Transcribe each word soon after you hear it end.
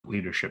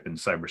leadership in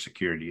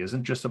cybersecurity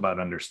isn't just about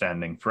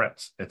understanding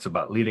threats. It's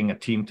about leading a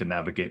team to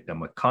navigate them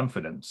with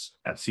confidence.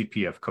 At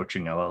CPF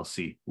Coaching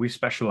LLC, we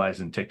specialize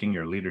in taking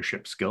your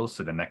leadership skills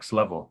to the next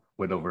level.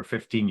 With over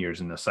 15 years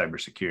in the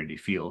cybersecurity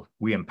field,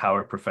 we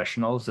empower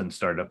professionals and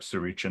startups to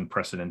reach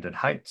unprecedented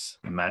heights.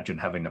 Imagine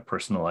having a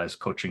personalized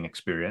coaching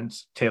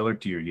experience tailored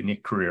to your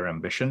unique career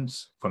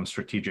ambitions. From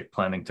strategic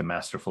planning to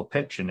masterful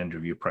pitch and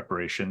interview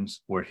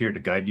preparations, we're here to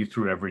guide you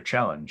through every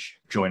challenge.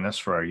 Join us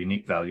for our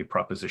unique value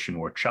proposition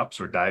workshops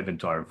or dive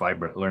into our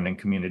vibrant learning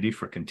community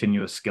for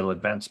continuous skill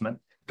advancement.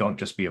 Don't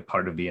just be a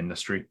part of the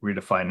industry,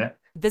 redefine it.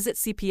 Visit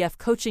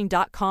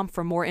cpfcoaching.com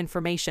for more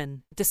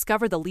information.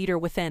 Discover the leader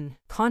within.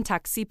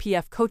 Contact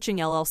CPF Coaching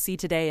LLC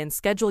today and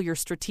schedule your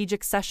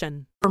strategic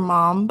session. Your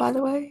mom, by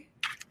the way?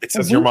 It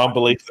says your mom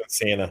believes in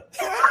Santa.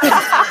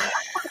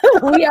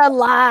 We are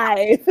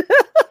live.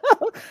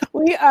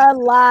 We are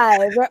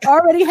live. We're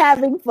already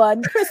having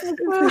fun. Christmas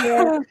is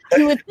here.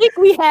 You would think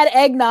we had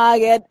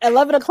eggnog at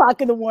 11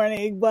 o'clock in the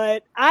morning,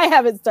 but I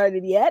haven't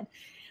started yet.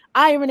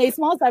 I am Renee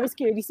Small,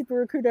 cybersecurity super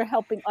recruiter,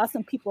 helping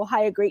awesome people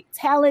hire great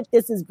talent.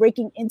 This is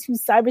Breaking Into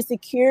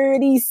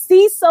Cybersecurity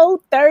CISO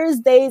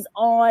Thursdays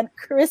on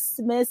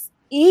Christmas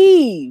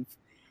Eve.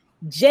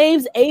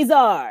 James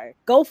Azar,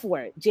 go for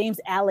it. James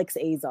Alex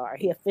Azar.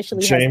 He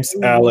officially James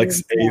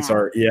Alex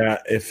Azar. Yeah,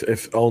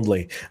 if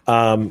only.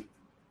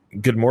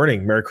 Good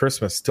morning, Merry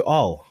Christmas to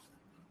all,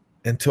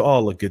 and to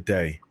all a good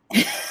day.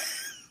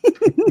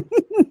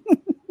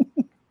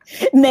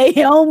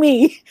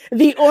 Naomi,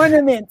 the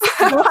ornament.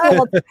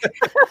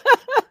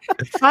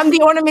 I'm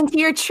the ornament to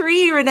your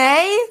tree,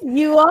 Renee.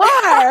 You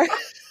are.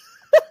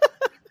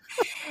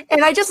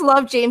 And I just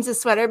love James's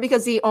sweater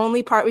because the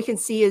only part we can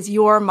see is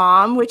your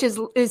mom, which is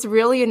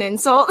really an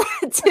insult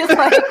to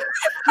like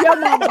your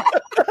mama.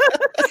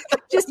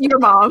 Just your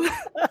mom.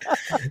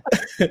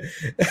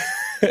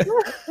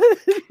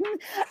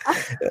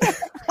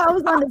 I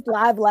was on this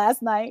live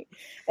last night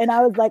and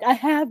I was like, I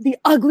have the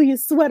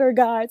ugliest sweater,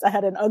 guys. I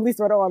had an ugly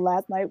sweater on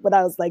last night, but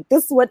I was like,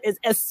 this one is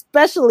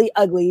especially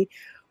ugly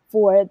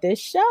for this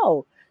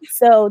show.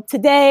 So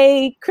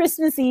today,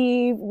 Christmas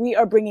Eve, we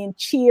are bringing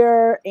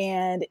cheer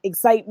and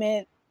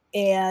excitement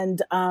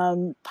and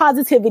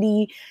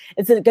positivity.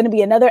 It's going to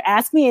be another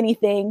Ask Me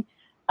Anything.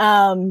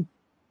 And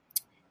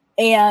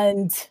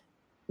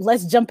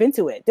let's jump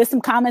into it. There's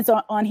some comments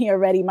on here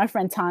already. My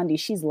friend Tondi,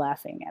 she's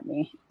laughing at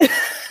me.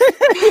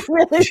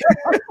 Really?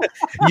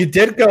 You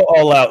did go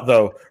all out,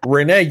 though.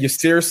 Renee, you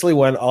seriously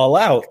went all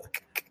out.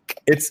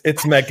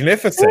 It's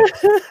magnificent.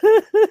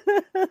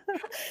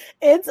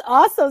 It's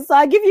awesome. So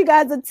I'll give you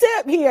guys a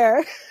tip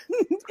here.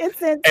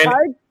 It's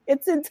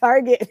in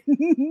Target.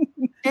 And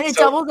it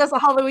doubles as a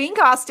Halloween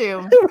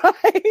costume.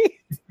 Right.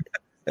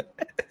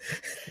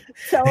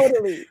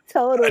 Totally.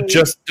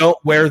 Just don't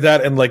wear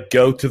that and like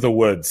go to the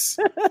woods.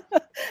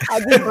 I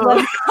don't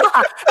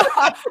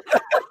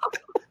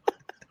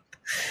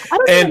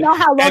even know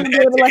how long I'm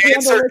going to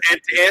handle this.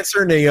 And to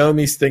answer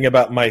Naomi's thing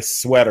about my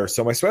sweater.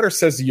 So my sweater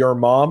says your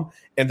mom,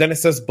 and then it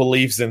says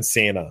believes in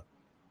Santa.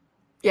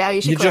 Yeah,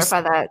 you should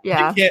clarify that.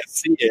 Yeah. You can't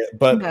see it,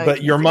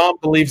 but your mom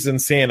believes in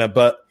Santa,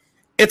 but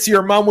it's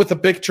your mom with a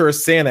picture of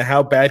Santa.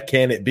 How bad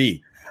can it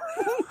be?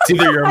 It's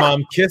either your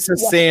mom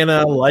kisses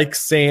Santa, likes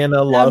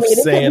Santa,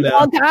 loves Santa.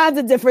 All kinds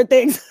of different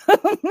things.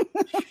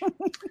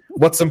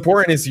 What's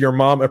important is your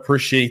mom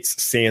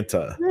appreciates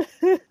Santa.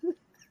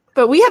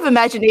 But we have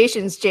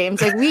imaginations,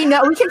 James. Like we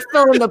know we can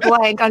fill in the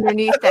blank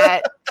underneath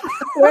that.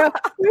 We're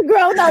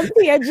grown up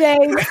here,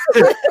 James.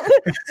 This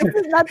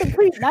is not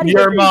the not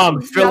your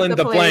mom, fill in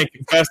the blank.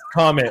 Best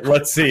comment.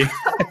 Let's see.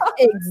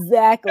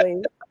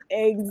 Exactly.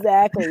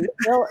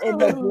 Fill in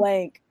the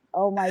blank.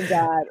 Oh my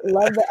God.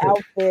 Love the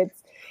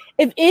outfits.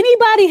 If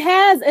anybody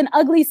has an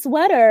ugly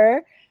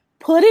sweater,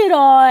 put it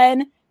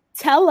on.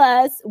 Tell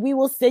us. We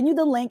will send you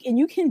the link and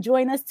you can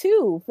join us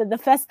too for the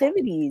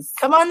festivities.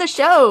 Come on the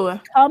show.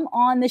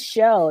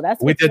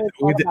 That's what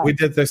we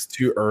did this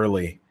too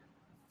early.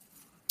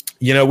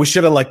 You know, we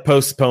should have like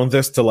postponed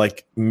this to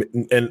like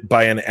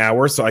by an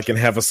hour so I can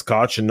have a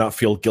scotch and not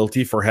feel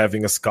guilty for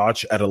having a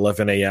scotch at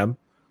 11 a.m.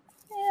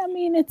 Yeah, I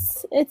mean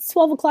it's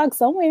 12 o'clock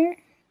somewhere.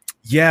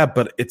 Yeah,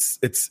 but it's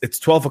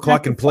 12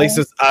 o'clock in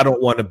places I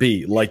don't want to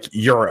be, like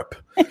Europe,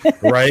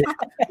 right?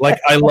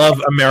 Like I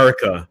love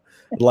America.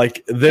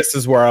 Like this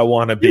is where I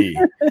want to be.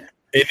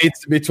 It needs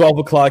to be 12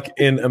 o'clock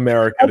in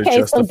America.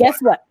 Okay, so guess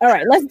what? All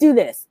right, let's do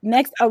this.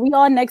 Next, are we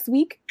on next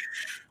week?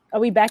 Are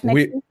we back next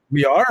week?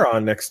 We are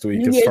on next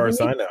week, as far as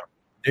I know.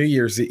 New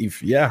Year's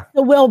Eve, yeah.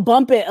 So we'll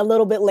bump it a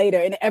little bit later,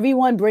 and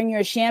everyone bring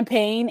your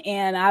champagne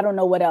and I don't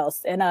know what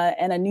else, and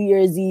a New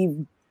Year's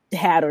Eve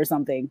hat or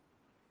something.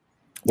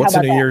 What's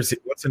a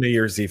New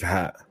Year's Eve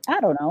hat?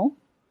 I don't know.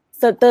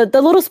 So the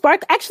little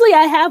spark. Actually,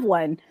 I have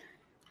one.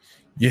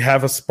 You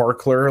have a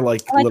sparkler,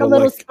 like a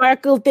little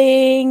sparkle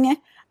thing.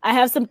 I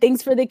have some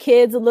things for the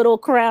kids. A little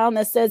crown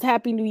that says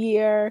Happy New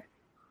Year.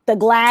 The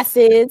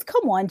glasses.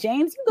 Come on,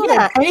 James.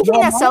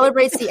 Anything that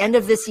celebrates the end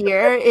of this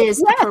year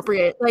is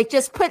appropriate. Like,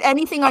 just put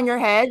anything on your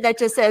head that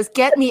just says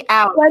 "Get me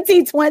out."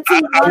 2020.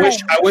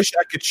 I wish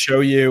I could show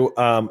you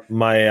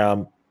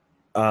my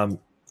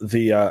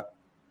the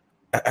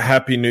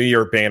Happy New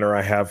Year banner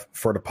I have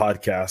for the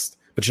podcast,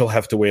 but you'll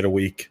have to wait a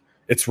week.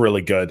 It's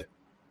really good.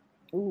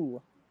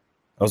 Ooh.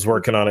 I was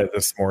working on it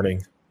this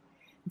morning.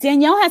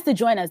 Danielle has to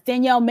join us.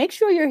 Danielle, make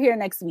sure you're here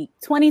next week.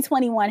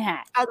 2021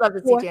 hat. I'd love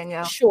to see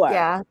Danielle. Sure.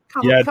 Yeah.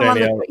 Come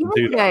Danielle, on.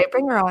 Even today,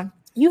 bring her on.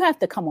 You have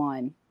to come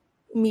on.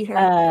 Meet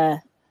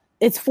her.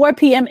 It's 4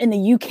 p.m. in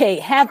the UK.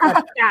 Have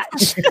a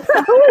scotch. Who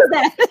is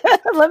that?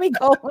 Let me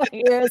go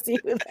here and see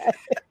who that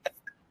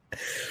is.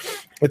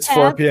 It's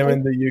 4 p.m.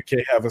 in the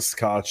UK. Have a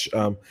scotch.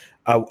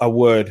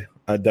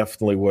 I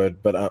definitely would,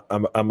 but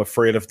I'm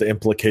afraid of the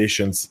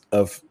implications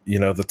of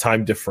the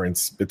time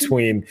difference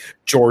between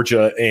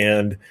Georgia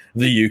and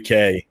the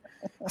UK.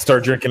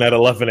 Start drinking at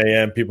 11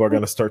 a.m. People are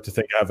going to start to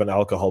think I have an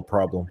alcohol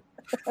problem.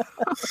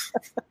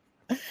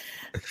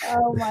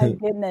 Oh my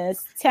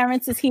goodness.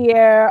 Terrence is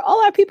here.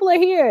 All our people are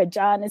here.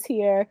 John is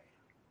here.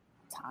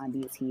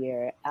 Tondi is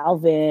here.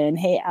 Alvin.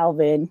 Hey,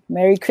 Alvin.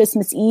 Merry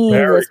Christmas Eve.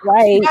 That's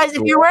right. You guys,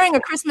 if you're wearing a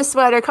Christmas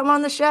sweater, come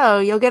on the show.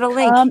 You'll get a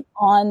link. Come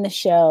on the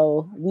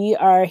show. We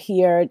are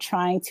here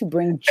trying to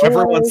bring joy.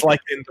 Everyone's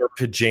like in their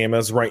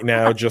pajamas right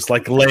now, just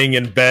like laying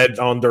in bed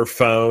on their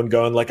phone,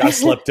 going like, I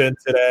slept in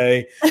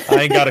today.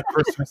 I ain't got a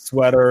Christmas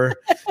sweater.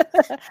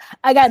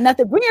 I got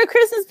nothing. Bring your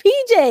Christmas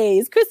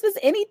PJs. Christmas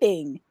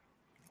anything.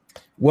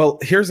 Well,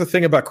 here's the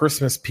thing about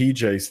Christmas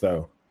PJs,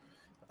 though.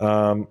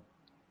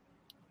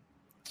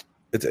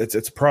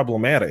 It's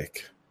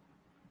problematic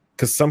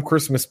because some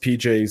Christmas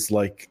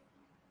PJs,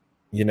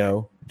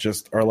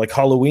 just are like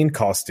Halloween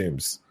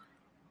costumes.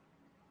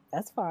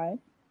 That's fine.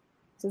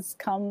 Just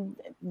come,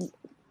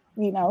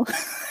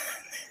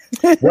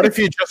 What if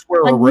you just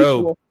wear a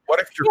robe? What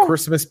if your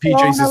Christmas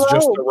PJs is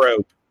just a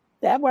robe?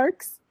 That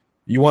works.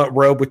 You want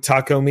robe with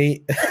taco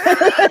meat?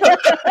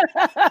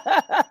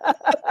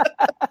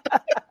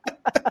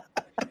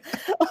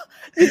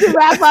 You can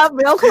wrap up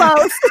real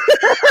close.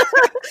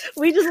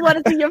 We just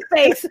want to see your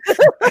face.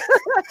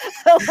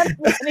 Don't want to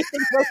see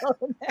anything below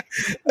that.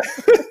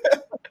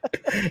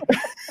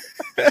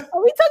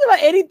 Are we talking about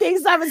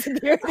anything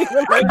cybersecurity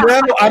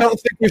related? No, I don't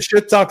think we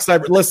should talk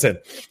cyber. Listen,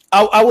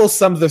 I will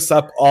sum this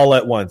up all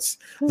at once.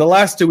 The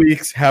last 2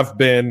 weeks have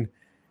been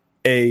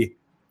a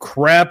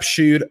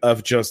crapshoot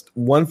of just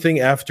one thing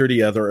after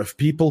the other, of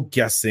people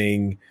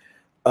guessing,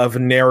 of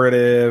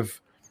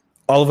narrative.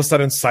 All of a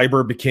sudden,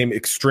 cyber became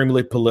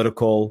extremely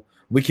political.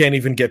 We can't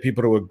even get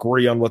people to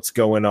agree on what's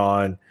going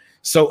on.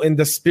 So in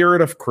the spirit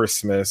of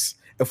Christmas,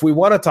 if we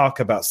want to talk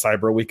about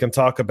cyber, we can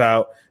talk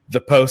about the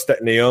post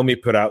that Naomi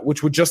put out,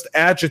 which would just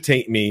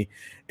agitate me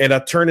and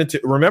turn into,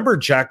 remember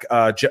Jack,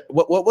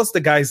 what was the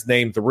guy's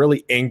name? The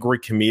really angry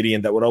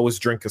comedian that would always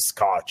drink a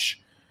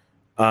scotch.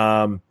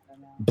 Something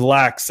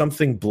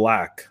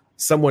Black.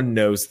 Someone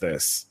knows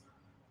this.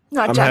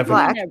 Not Jack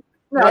Black.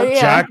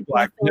 Jack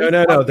Black.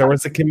 No. There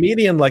was a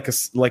comedian like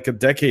a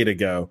decade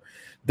ago.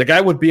 The guy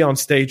would be on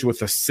stage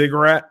with a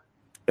cigarette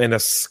and a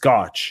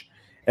scotch,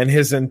 and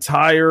his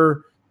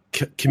entire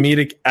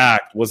comedic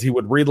act was he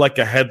would read like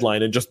a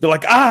headline and just be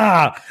like,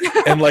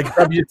 and like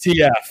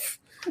WTF.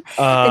 And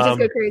just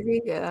go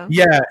crazy. Yeah.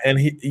 Yeah. And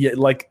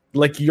like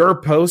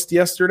your post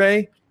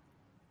yesterday,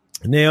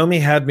 Naomi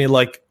had me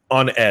like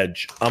on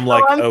edge. I'm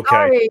like, I'm okay.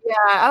 Sorry. Yeah.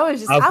 I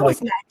was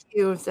mad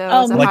too. So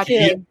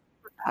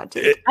I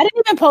didn't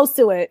even post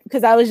to it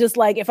because I was just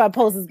like, if I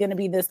post, it's going to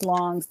be this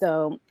long,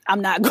 so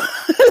I'm not going.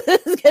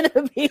 It's going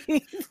to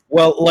be.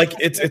 Well, like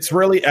it's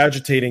really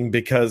agitating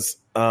because,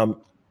 quite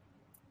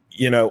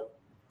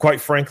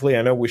frankly,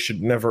 I know we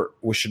should never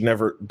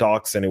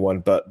dox anyone,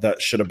 but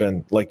that should have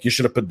been like you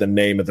should have put the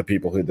name of the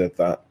people who did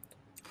that.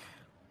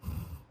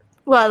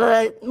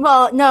 Well,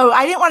 no,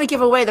 I didn't want to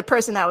give away the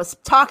person I was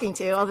talking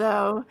to,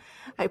 although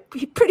I'm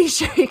pretty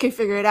sure you can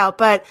figure it out.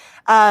 But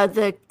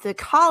the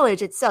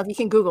college itself, you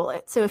can Google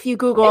it. So if you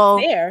Google,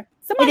 it's there.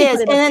 It is.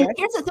 And then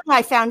here's the thing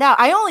I found out.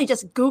 I only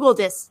just Googled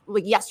this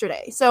like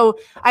yesterday. So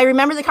I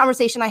remember the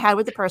conversation I had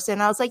with the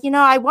person. I was like,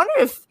 I wonder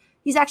if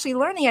he's actually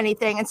learning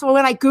anything. And so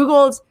when I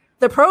Googled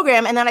the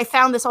program and then I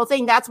found this whole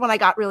thing, that's when I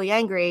got really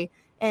angry.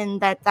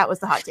 And that was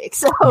the hot take.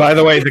 So by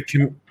the way,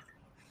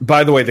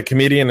 the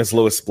comedian is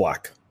Lewis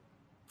Black.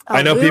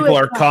 I know people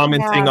are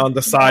commenting on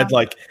the side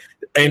like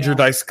Andrew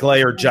Dice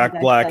Clay or Jack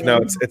Black.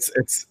 No,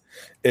 it's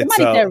somebody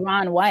said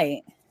Ron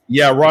White.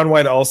 Yeah, Ron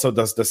White also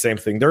does the same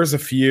thing. There's a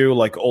few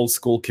like old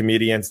school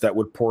comedians that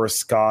would pour a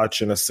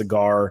scotch and a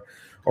cigar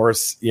or,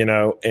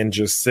 and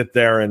just sit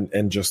there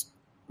and just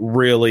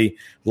really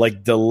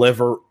like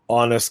deliver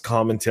honest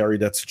commentary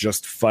that's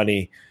just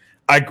funny.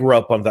 I grew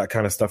up on that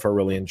kind of stuff. I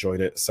really enjoyed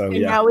it. So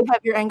now we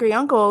have your angry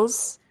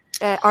uncles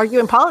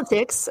arguing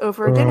politics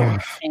over dinner.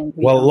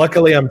 Well,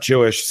 luckily I'm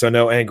Jewish, so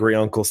no angry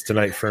uncles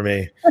tonight for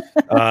me.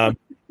 And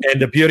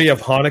the beauty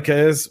of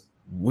Hanukkah is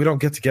we don't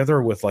get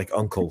together with like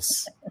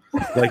uncles.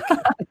 Like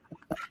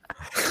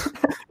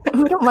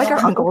we don't like our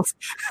uncles.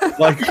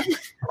 like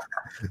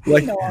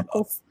no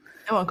uncles.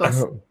 No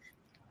uncles.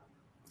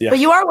 Yeah. But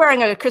you are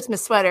wearing a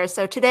Christmas sweater,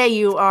 so today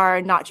you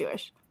are not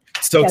Jewish.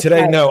 So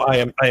today, no,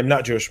 I am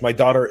not Jewish. My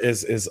daughter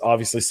is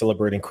obviously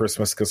celebrating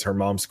Christmas because her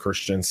mom's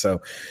Christian.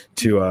 So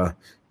to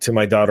to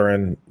my daughter,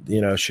 and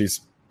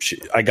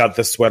I got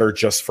this sweater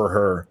just for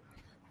her,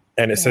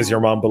 and it says your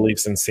mom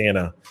believes in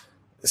Santa,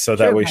 so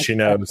that way she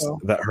knows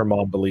that her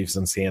mom believes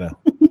in Santa.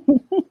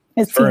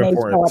 His very teenage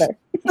important.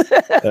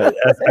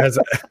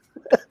 daughter.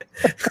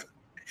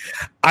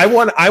 I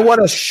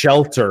want to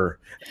shelter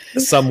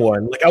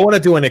someone. Like I want to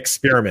do an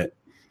experiment,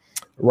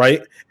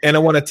 right? And I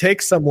want to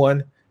take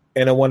someone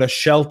and I want to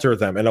shelter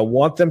them, and I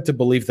want them to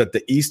believe that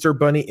the Easter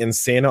Bunny and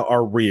Santa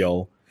are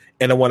real.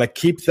 And I want to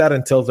keep that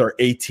until they're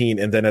 18,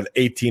 and then at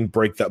 18,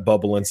 break that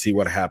bubble and see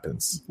what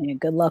happens. Yeah,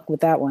 good luck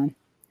with that one.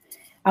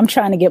 I'm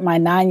trying to get my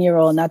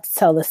 9-year-old not to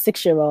tell the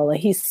 6-year-old.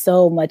 Like, he's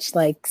so much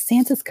like,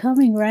 Santa's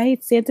coming,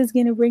 right? Santa's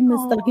going to bring this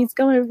stuff. He's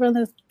coming from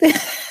this.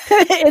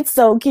 It's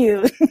so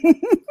cute.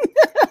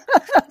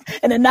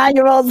 And the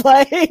 9-year-old's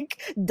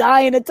like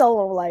dying to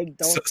tell him, like,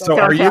 don't. So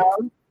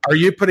are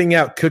you putting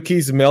out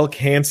cookies, milk,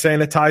 hand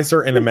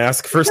sanitizer, and a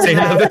mask for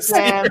Santa this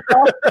year?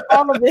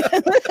 All of it.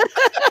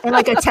 And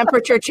like a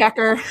temperature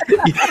checker.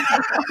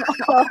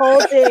 The whole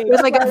thing.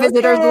 With like a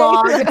visitor's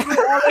log.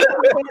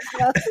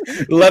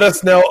 Let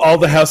us know all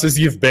the houses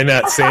you've been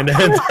at, Santa,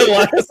 in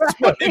the last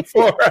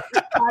 24 hours.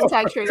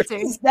 Contact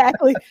tracing.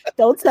 Exactly.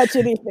 Don't touch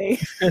anything.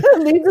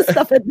 Leave the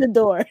stuff at the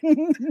door.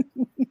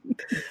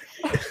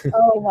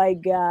 Oh my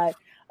God.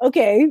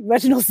 Okay,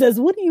 Reginald says,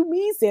 what do you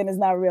mean Santa's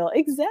not real?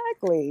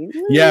 Exactly.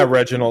 Yeah,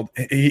 Reginald,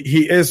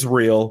 he is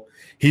real.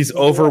 He's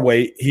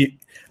overweight. He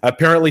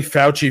apparently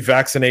Fauci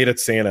vaccinated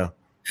Santa.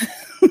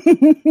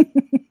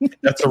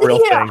 That's a real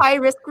thing. A high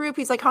risk group.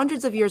 He's like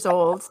hundreds of years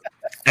old.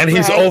 And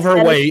he's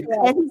overweight.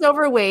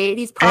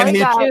 He's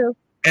probably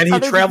and he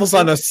travels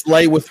on a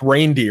sleigh with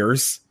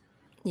reindeers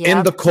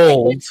in the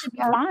cold.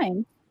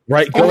 Fine.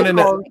 Right, going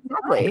into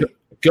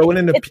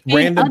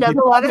random. Does a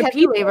lot of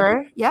heavy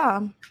labor.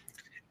 Yeah.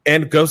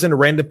 And goes into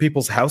random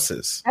people's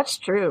houses. That's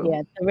true.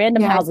 Yeah, the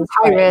random houses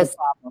high risk.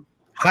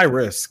 High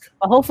risk.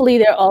 But hopefully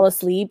they're all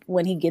asleep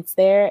when he gets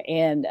there,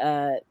 and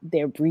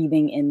they're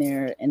breathing in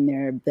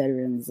their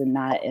bedrooms and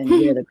not in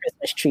where the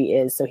Christmas tree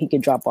is, so he can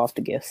drop off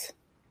the gifts.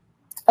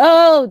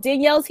 Oh,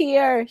 Danielle's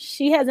here.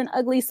 She has an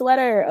ugly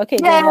sweater. Okay,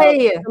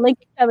 Danielle, the link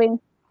is coming.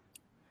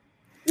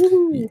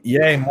 Woo.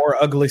 Yay, more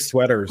ugly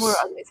sweaters. More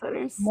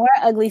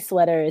ugly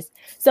sweaters.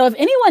 So if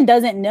anyone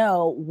doesn't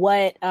know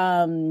what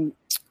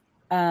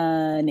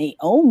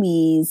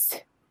Naomi's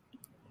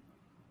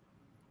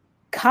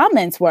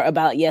comments were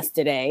about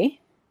yesterday,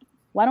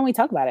 why don't we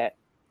talk about it?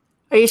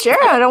 Are you sure?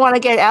 I don't want to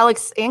get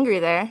Alex angry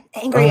there.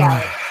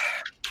 Alex.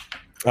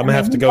 I'm gonna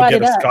have to go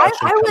get a scotch.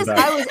 I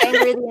was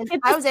angry.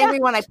 I was angry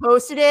when I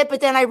posted it,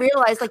 but then I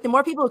realized, like, the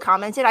more people who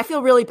commented, I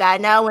feel really bad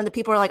now when the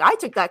people are like, "I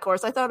took that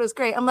course. I thought it was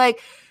great." I'm like,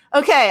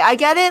 okay, I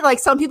get it. Like,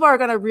 some people are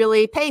gonna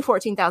really pay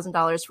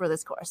 $14,000 for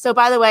this course. So,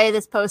 by the way,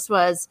 this post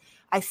was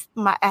I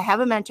have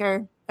a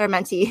mentor. Or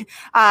mentee.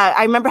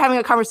 I remember having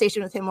a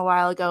conversation with him a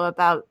while ago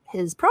about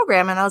his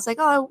program, and I was like,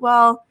 oh,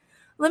 well,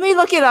 let me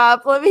look it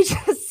up. Let me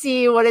just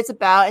see what it's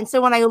about. And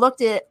so when I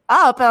looked it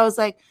up, I was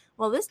like,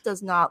 well, this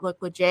does not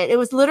look legit. It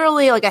was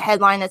literally like a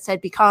headline that said,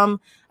 become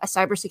a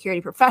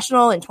cybersecurity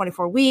professional in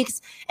 24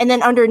 weeks. And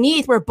then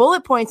underneath were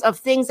bullet points of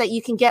things that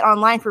you can get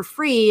online for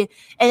free.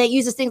 And it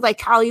uses things like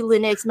Kali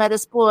Linux,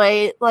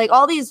 Metasploit, like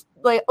all these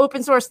like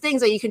open source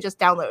things that you can just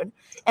download.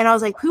 And I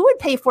was like, who would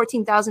pay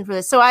 $14,000 for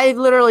this? So I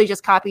literally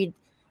just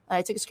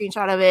I took a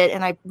screenshot of it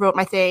and I wrote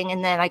my thing,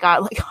 and then I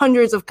got like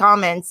hundreds of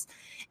comments,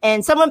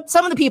 and some of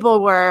the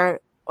people were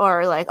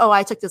like, oh,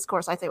 I took this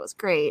course, I think it was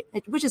great,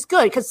 which is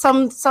good, because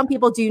some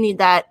people do need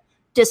that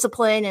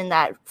discipline and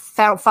that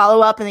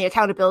follow up and the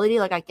accountability.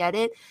 Like, I get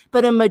it,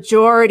 but a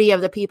majority of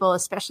the people,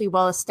 especially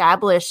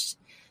well-established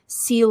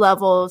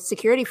C-level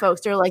security folks,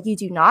 they're like, you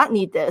do not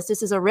need this.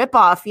 This is a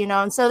ripoff,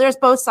 And so there's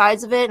both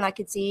sides of it, and I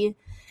could see.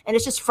 And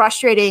it's just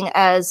frustrating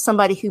as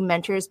somebody who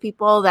mentors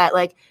people that,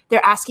 like,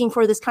 they're asking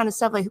for this kind of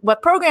stuff. Like,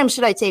 what program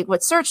should I take?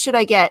 What search should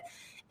I get?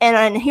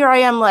 And here I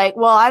am like,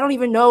 well, I don't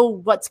even know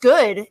what's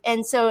good.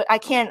 And so I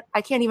can't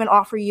even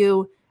offer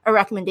you a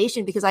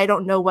recommendation because I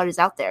don't know what is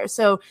out there.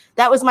 So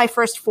that was my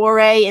first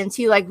foray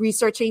into like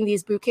researching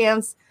these boot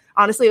camps.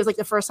 Honestly, it was like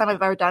the first time I've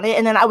ever done it.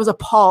 And then I was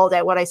appalled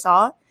at what I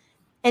saw.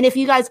 And if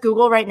you guys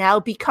Google right now,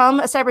 become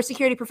a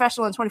cybersecurity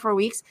professional in 24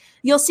 weeks,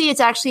 you'll see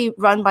it's actually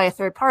run by a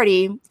third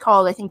party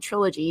called, I think,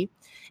 Trilogy.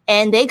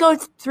 And they go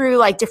through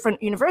like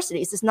different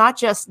universities. It's not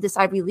just this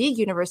Ivy League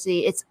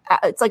university. It's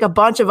like a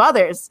bunch of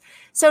others.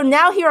 So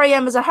now here I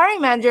am as a hiring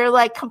manager,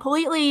 like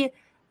completely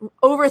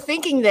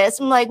overthinking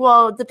this. I'm like,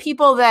 well, the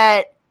people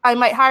that I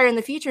might hire in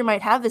the future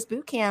might have this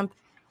boot camp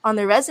on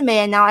their resume.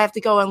 And now I have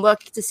to go and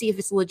look to see if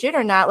it's legit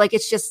or not. Like,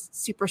 it's just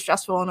super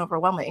stressful and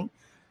overwhelming.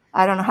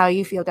 I don't know how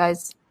you feel,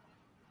 guys.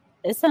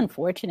 It's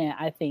unfortunate,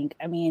 I think.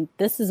 I mean,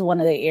 this is one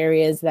of the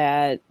areas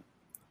that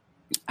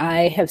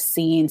I have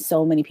seen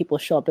so many people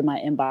show up in my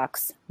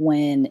inbox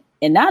and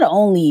not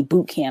only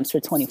boot camps for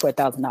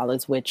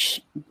 $24,000,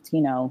 which,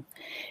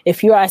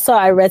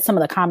 I read some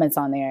of the comments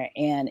on there,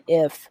 and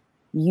if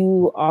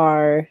you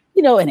are,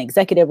 an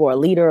executive or a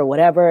leader or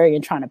whatever,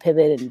 you're trying to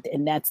pivot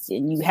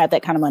and you have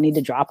that kind of money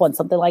to drop on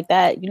something like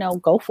that,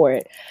 go for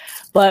it.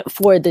 But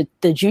for the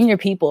junior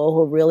people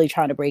who are really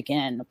trying to break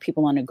in,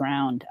 people on the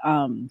ground,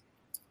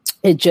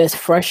 it just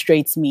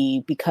frustrates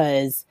me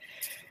because,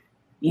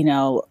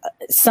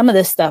 some of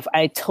this stuff,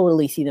 I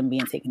totally see them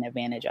being taken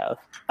advantage of.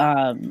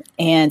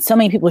 And so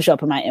many people show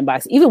up in my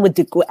inbox, even with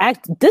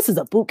this is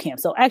a boot camp.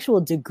 So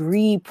actual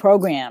degree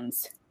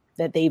programs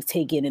that they've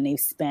taken and they've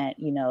spent,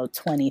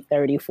 $20,000,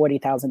 $30,000,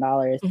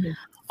 $40,000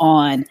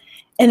 on,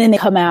 and then they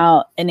come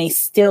out and they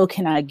still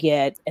cannot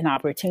get an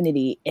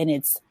opportunity. And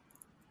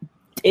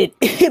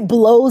it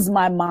blows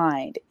my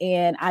mind.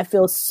 And I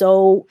feel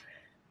so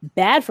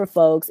bad for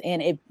folks.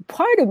 And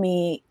part of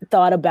me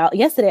thought about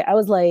yesterday, I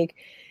was like,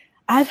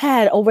 I've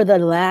had over the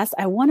last,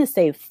 I want to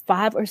say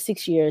 5 or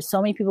 6 years, so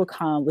many people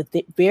come with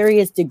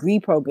various degree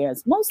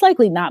programs, most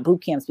likely not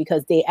boot camps,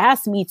 because they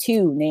asked me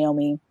too,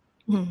 Naomi,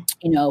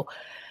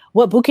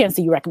 what boot camps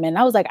do you recommend? And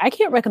I was like, I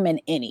can't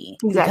recommend any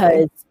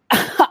because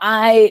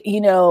I,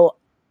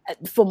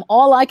 from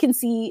all I can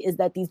see is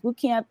that the boot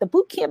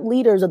camp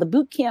leaders or the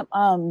boot camp,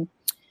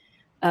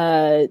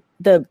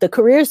 the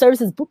career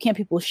services boot camp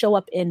people show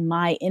up in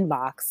my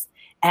inbox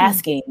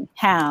asking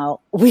how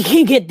we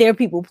can get their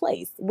people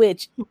placed,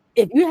 which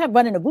if you have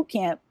running a boot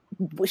camp,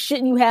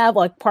 shouldn't you have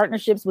like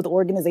partnerships with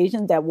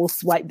organizations that will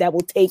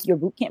take your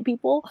boot camp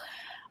people?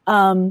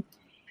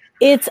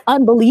 It's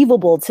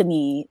unbelievable to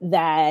me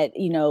that,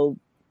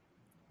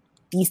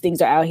 these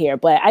things are out here,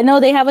 but I know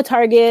they have a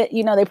target,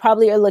 they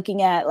probably are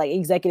looking at like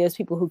executives,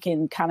 people who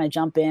can kind of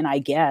jump in, I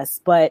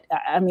guess. But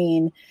I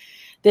mean,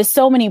 there's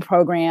so many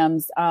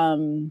programs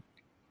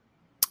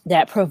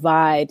that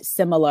provide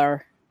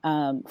similar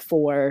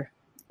for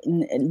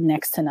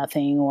next to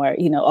nothing, or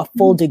a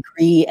full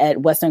degree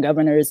at Western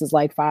Governors is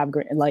like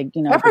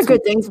 $5,000. I've heard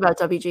good things about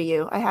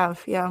WGU. I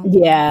have,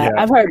 yeah.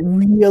 I've heard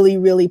really,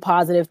 really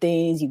positive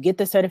things. You get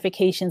the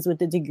certifications with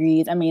the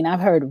degrees. I mean,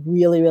 I've heard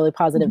really, really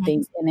positive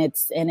things, and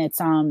it's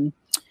a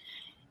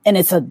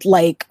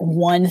like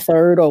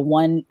 1/3 or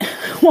one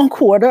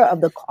quarter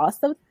of the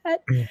cost of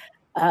that.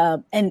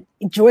 And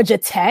Georgia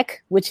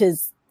Tech, which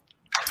is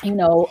a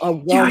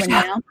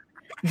world-renowned.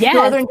 Yeah,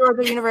 Northern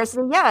Georgia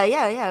University.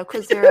 Yeah.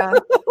 Because they're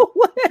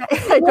what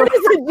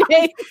is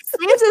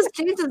it,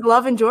 James is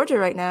loving Georgia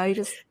right now.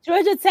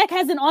 Georgia Tech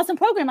has an awesome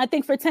program. I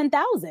think for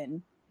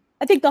 $10,000.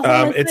 I think the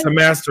whole it's a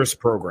master's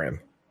program.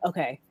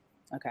 Okay.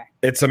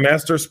 It's a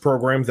master's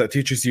program that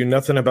teaches you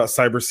nothing about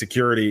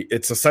cybersecurity.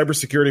 It's a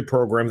cybersecurity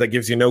program that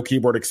gives you no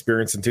keyboard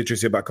experience and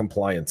teaches you about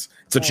compliance.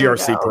 It's a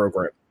GRC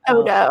program.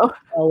 Oh no!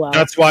 Oh wow!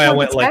 That's why I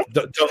went like,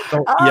 don't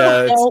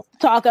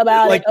talk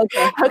about like,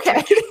 it.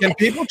 Okay. Can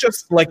people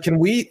just can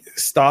we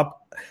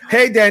stop?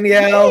 Hey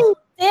Danielle.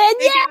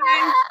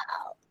 Danielle.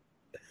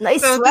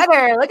 Nice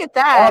sweater. Look at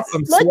that.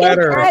 Awesome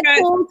sweater. Look at that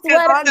cool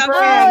sweater.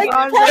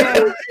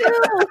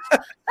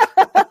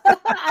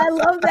 I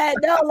love that.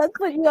 No, let's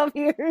put you up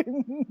here. Put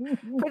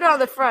it on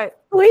the front.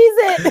 Squeeze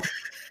it.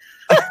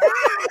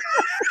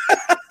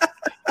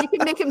 You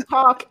can make him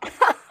talk.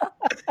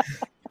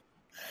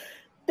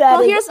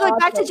 Here's awesome.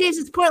 Back to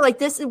James's point, like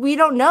this, we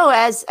don't know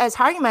as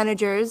hiring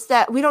managers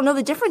that we don't know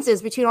the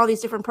differences between all these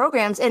different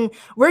programs. And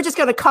we're just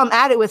going to come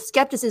at it with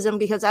skepticism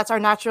because that's our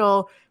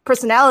natural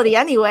personality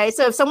anyway.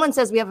 So if someone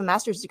says we have a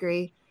master's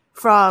degree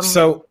from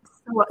so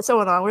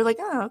on, we're like,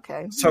 oh,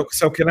 okay. So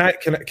can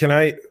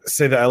I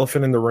say the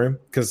elephant in the room?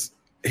 Because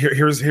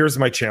here's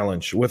my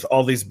challenge with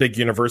all these big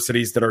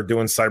universities that are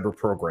doing cyber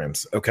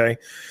programs. Okay.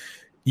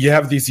 You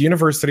have these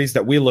universities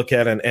that we look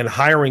at and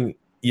hiring,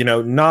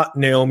 not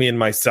Naomi and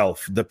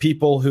myself, the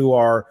people who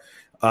are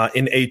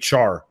in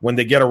HR, when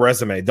they get a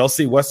resume, they'll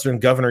see Western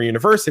Governor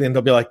University and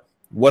they'll be like,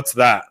 what's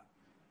that?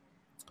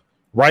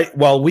 Right?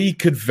 Well, we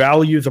could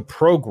value the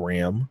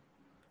program.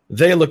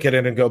 They look at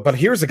it and go, but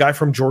here's a guy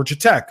from Georgia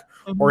Tech,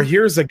 or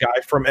here's a guy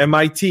from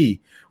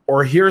MIT,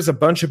 or here's a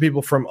bunch of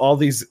people from all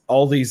these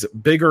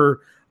bigger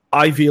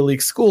Ivy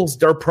League schools.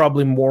 They're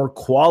probably more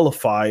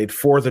qualified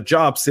for the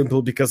job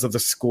simply because of the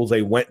school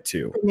they went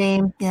to. The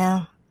name,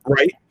 yeah.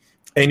 Right?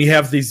 And you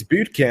have these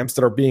boot camps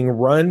that are being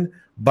run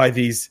by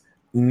these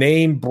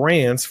name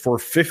brands for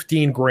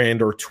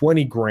 $15,000 or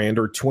 $20,000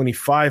 or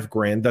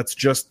 $25,000. That's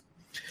just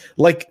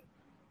like,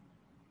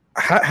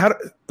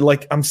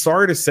 I'm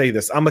sorry to say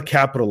this, I'm a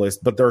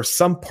capitalist, but there are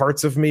some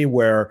parts of me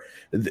where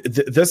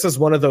this is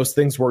one of those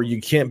things where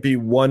you can't be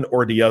one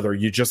or the other.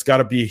 You just got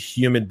to be a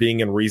human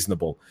being and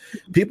reasonable.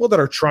 People that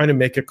are trying to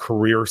make a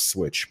career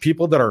switch,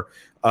 people that are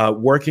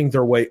working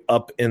their way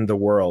up in the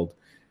world,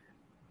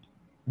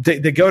 they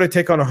go to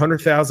take on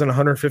 $100,000,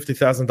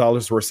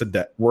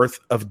 $150,000 worth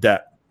of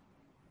debt.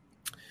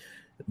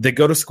 They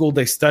go to school,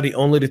 they study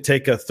only to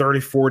take a 30,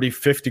 40,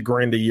 50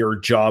 grand a year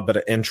job at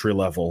an entry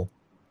level,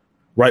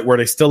 right? Where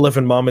they still live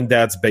in mom and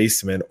dad's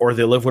basement, or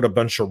they live with a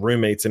bunch of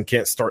roommates and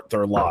can't start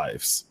their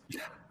lives,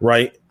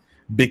 right?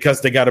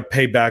 Because they got to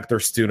pay back their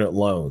student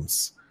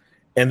loans.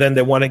 And then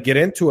they want to get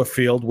into a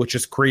field which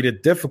is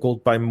created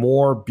difficult by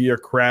more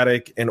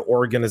bureaucratic and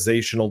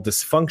organizational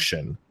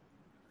dysfunction.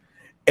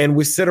 And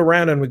we sit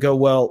around and we go,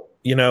 well,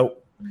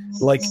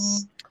 like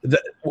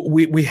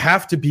we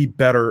have to be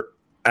better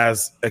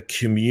as a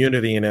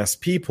community and as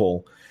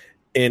people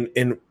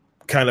in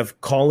kind of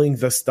calling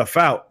this stuff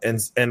out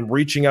and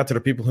reaching out to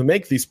the people who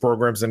make these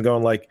programs and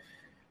going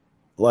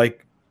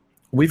like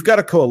we've got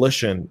a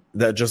coalition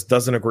that just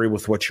doesn't agree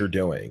with what you're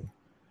doing,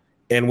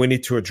 and we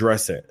need to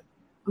address it.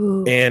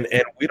 Ooh. And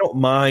we don't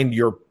mind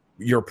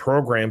your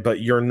program, but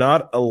you're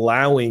not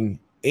allowing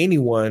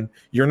anyone,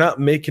 you're not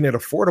making it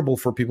affordable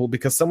for people,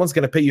 because someone's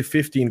going to pay you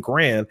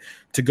 $15,000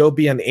 to go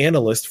be an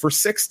analyst for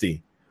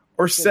 60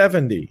 or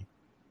 70.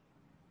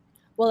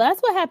 Well,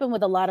 that's what happened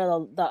with a lot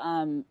of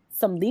the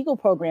some legal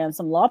programs,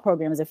 some law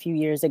programs a few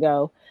years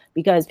ago,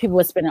 because people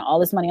were spending all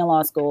this money on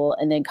law school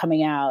and then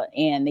coming out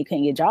and they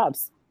couldn't get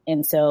jobs.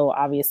 And so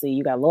obviously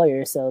you got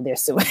lawyers, so they're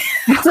suing.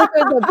 So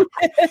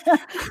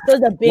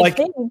there's a big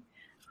thing.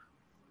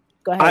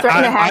 Go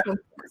ahead.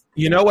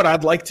 You know what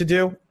I'd like to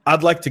do?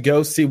 I'd like to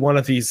go see one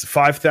of these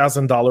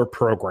 $5,000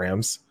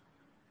 programs,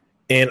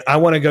 and I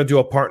want to go do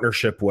a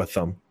partnership with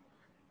them,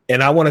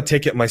 and I want to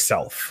take it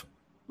myself.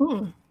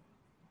 And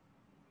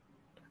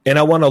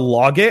I want to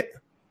log it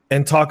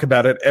and talk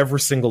about it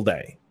every single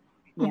day.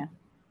 Yeah.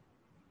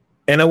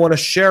 And I want to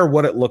share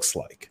what it looks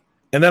like.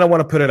 And then I want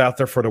to put it out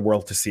there for the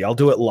world to see. I'll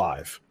do it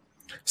live.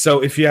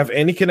 So if you have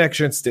any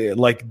connections to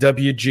like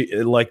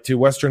to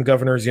Western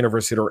Governors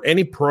University or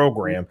any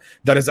program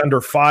that is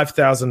under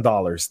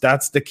 $5,000,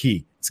 that's the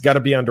key. It's got to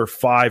be under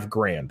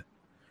 $5,000,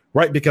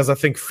 right? Because I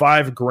think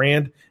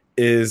 $5,000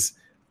 is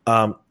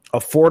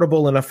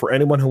affordable enough for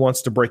anyone who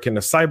wants to break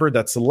into cyber.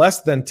 That's less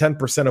than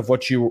 10% of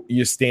what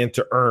you stand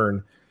to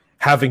earn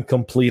having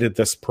completed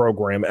this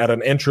program at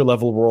an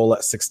entry-level role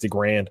at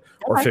 $60,000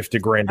 or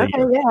 $50,000 a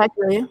year. Yeah, I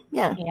feel you.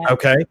 Yeah.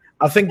 Okay.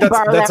 I think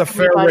that's a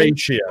fair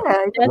ratio,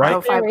 right?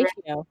 A fair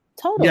ratio.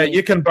 Totally. Yeah,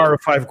 you can borrow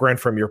 $5,000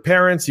 from your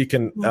parents. You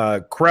can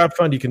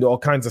crowdfund. You can do all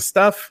kinds of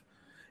stuff,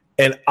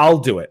 and I'll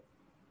do it.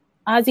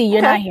 Ozzy,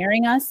 you're not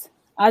hearing us?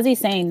 Ozzy's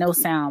saying no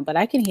sound, but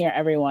I can hear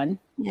everyone.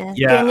 Yeah.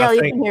 Danielle,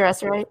 you can hear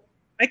us, right?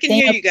 I can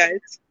hear you guys.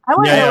 I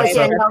want to know what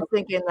Danielle's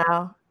thinking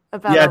now.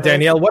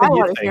 Danielle, what do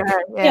you think?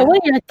 Yeah,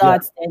 what are your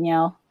thoughts,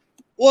 Danielle?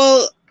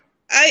 Well,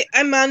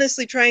 I'm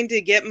honestly trying to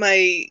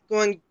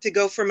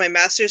go for my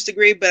master's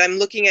degree, but I'm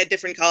looking at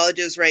different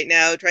colleges right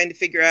now, trying to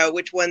figure out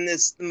which one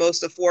is the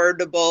most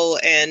affordable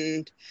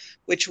and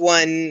which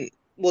one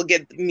will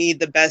get me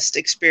the best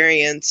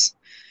experience.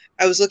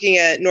 I was looking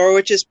at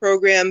Norwich's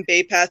program,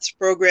 Bay Path's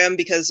program,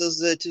 because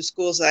those are the two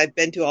schools that I've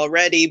been to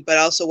already, but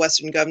also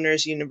Western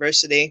Governors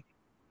University.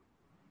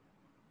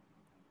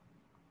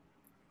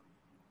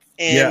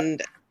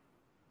 And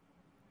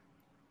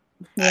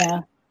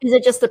is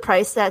it just the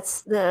price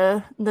that's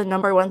the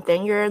number one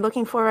thing you're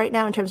looking for right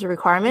now in terms of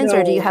requirements,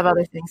 or do you have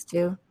other things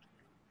too?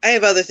 I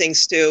have other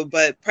things too,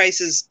 but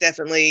price is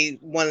definitely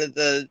one of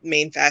the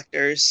main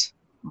factors.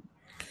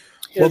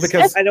 Well,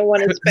 because I don't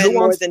want to spend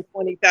more than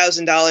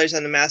 $20,000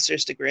 on a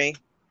master's degree.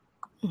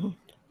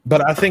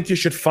 But I think you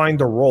should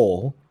find a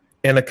role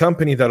in a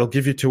company that'll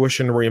give you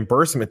tuition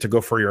reimbursement to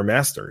go for your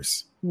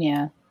master's.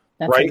 Yeah.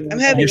 Right. I'm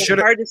having the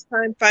hardest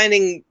time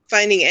finding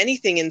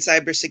anything in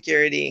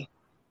cybersecurity.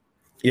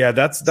 Yeah,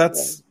 that's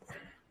the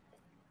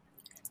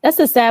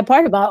sad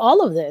part about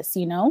all of this,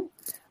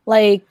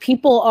 like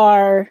people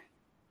are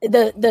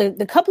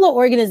the couple of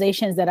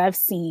organizations that I've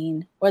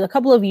seen, or the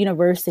couple of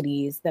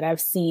universities that I've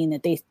seen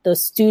that the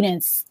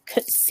students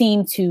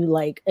seem to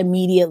like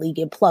immediately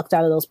get plucked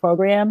out of those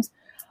programs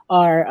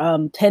are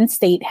Penn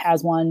State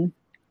has one,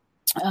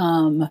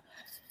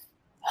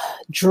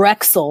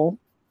 Drexel.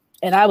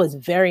 And I was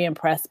very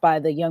impressed by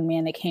the young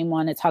man that came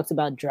on and talked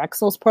about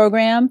Drexel's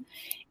program.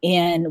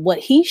 And what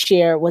he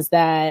shared was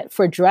that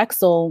for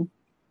Drexel,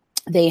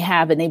 they've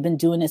been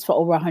doing this for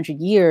over 100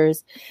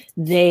 years.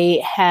 They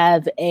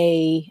have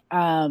their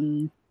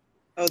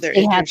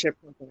internship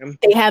program.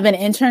 They have an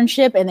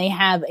internship, and they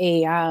have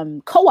a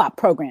co-op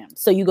program.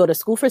 So you go to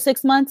school for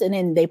 6 months, and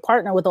then they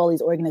partner with all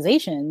these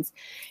organizations,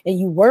 and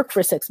you work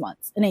for 6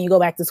 months, and then you go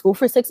back to school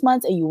for 6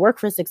 months, and you work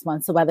for 6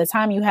 months. So by the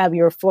time you have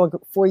your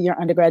four-year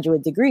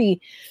undergraduate degree,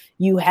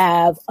 you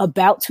have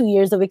about 2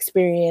 years of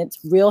experience,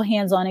 real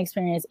hands-on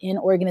experience in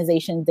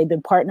organizations. They've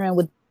been partnering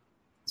with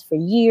for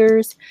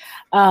years.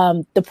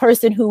 The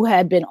person who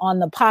had been on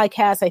the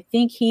podcast, I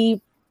think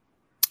he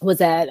was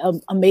at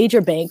a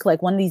major bank,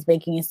 like one of these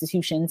banking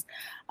institutions.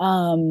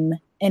 And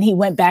he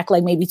went back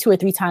like maybe 2 or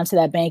 3 times to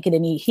that bank. And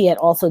then he had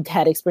also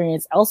had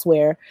experience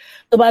elsewhere.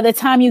 So by the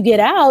time you get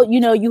out,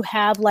 you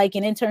have like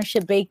an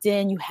internship baked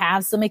in, you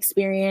have some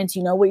experience,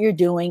 you know what you're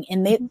doing.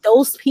 And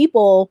those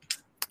people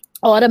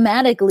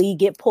automatically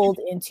get pulled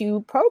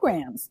into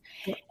programs.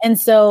 And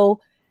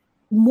so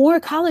more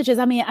colleges,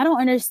 I don't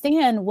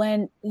understand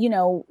when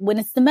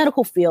it's the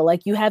medical field,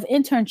 like you have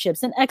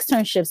internships and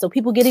externships, so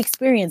people get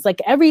experience. Like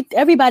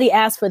everybody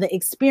asks for the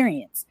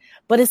experience,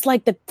 but it's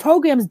like the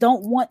programs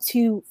don't want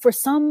to, for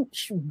some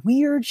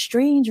weird,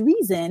 strange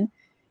reason,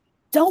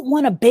 don't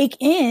want to bake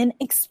in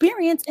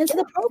experience into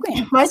the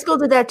program. My school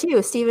did that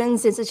too.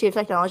 Stevens Institute of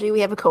Technology. We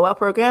have a co-op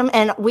program,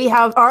 and we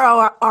have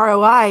our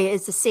ROI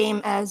is the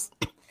same as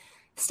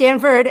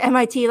Stanford,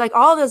 MIT, like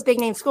all those big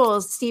name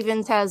schools,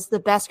 Stevens has the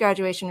best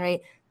graduation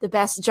rate, the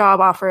best job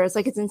offers.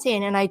 Like it's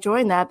insane. And I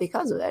joined that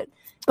because of it.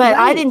 But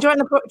I didn't join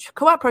the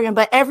co-op program,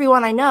 but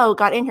everyone I know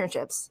got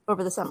internships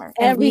over the summer.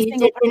 And we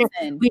did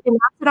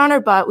not sit on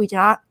our butt. We did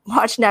not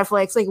watch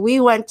Netflix. Like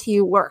we went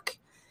to work.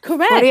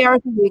 Correct. 40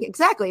 hours a week.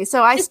 Exactly.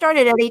 So I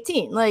started at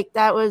 18. Like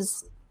that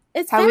was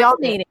how we all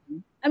did.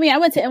 I mean, I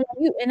went to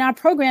NYU. In our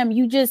program,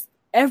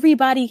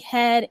 everybody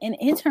had an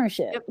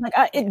internship. Yep. Like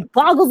it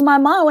boggles my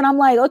mind when I'm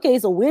like, okay,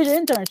 so where's your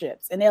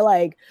internships? And they're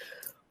like,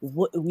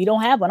 we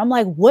don't have one. I'm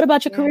like, what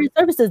about your career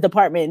services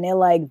department? And they're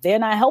like, they're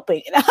not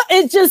helping.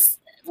 It just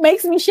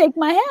makes me shake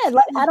my head.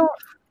 Like I don't.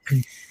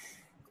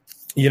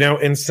 You know,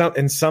 in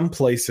some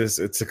places,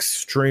 it's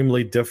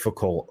extremely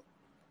difficult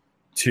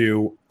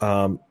to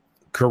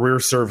career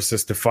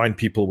services to find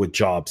people with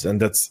jobs,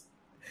 and that's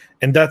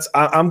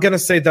I'm going to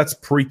say that's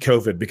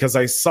pre-COVID, because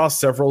I saw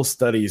several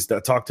studies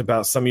that talked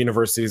about some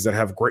universities that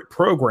have great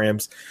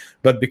programs,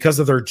 but because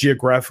of their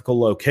geographical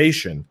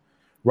location,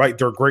 right,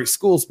 they're great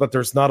schools, but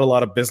there's not a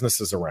lot of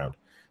businesses around.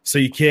 So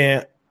you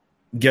can't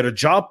get a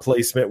job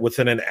placement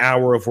within an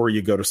hour of where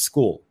you go to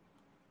school.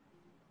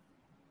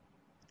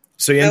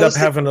 So you end up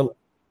having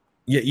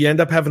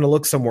to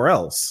look somewhere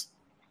else.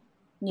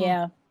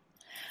 Yeah.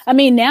 I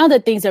mean, now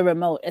that things are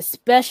remote,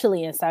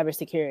 especially in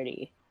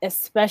cybersecurity,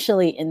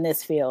 especially in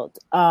this field,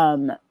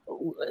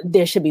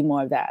 there should be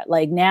more of that.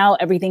 Like now,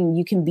 everything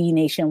you can be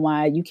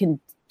nationwide. You can,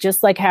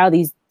 just like how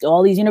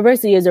all these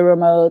universities are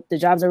remote, the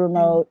jobs are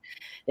remote,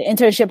 the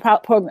internship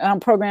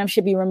program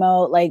should be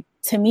remote. Like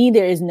to me,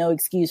 there is no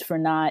excuse for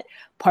not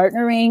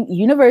partnering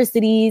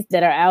universities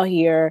that are out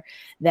here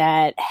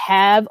that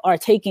are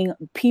taking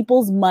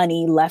people's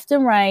money left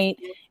and right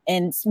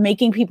and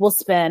making people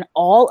spend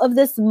all of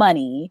this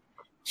money.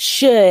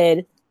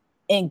 Should,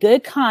 in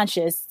good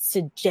conscience,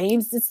 to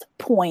James's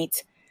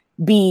point,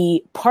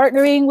 be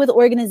partnering with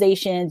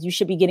organizations. You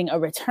should be getting a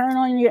return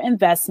on your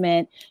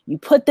investment. You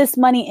put this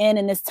money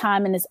in this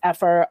time and this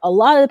effort. A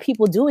lot of the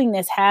people doing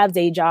this have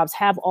day jobs,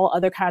 have all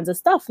other kinds of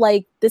stuff.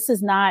 Like this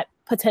is not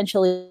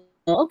potentially,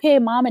 okay,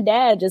 mom and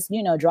dad just,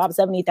 drop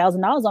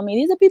 $70,000 on me.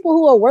 These are people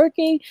who are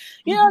working,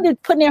 they're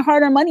putting their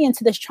hard-earned money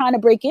into this, trying to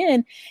break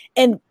in.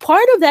 And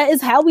part of that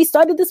is how we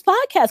started this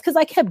podcast, because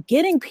I kept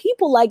getting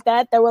people like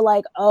that were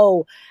like,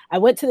 oh, I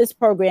went to this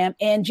program,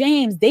 and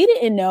James, they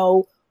didn't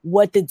know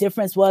what the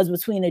difference was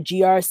between a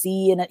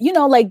GRC and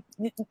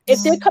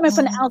if they're coming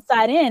from the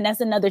outside in,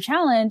 that's another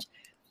challenge.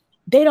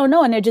 They don't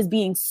know, and they're just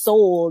being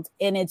sold,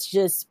 and it's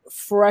just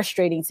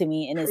frustrating to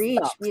me. And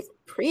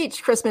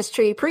Preach, Christmas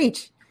tree,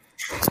 preach.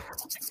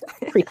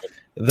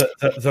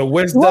 The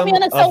wisdom. You want me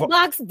on a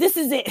soapbox? This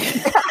is it.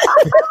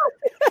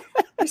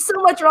 There's so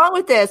much wrong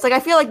with this. Like I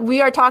feel like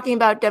we are talking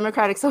about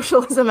democratic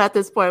socialism at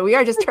this point. We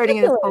are just turning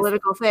it into a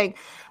political thing.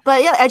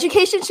 But yeah,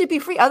 education should be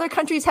free. Other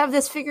countries have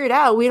this figured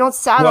out. We don't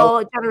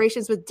saddle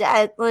generations with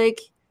debt like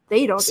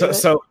they don't.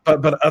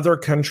 But other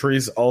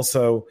countries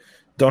also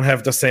don't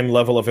have the same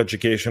level of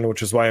education,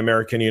 which is why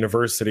American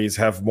universities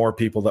have more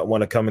people that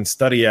want to come and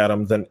study at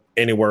them than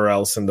anywhere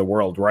else in the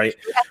world, right?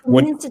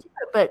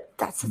 But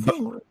that's the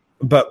thing.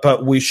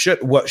 But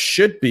what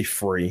should be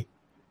free,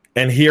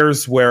 and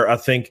here's where I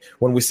think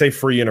when we say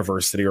free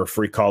university or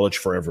free college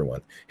for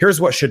everyone, here's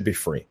what should be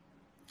free.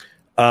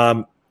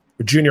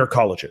 Junior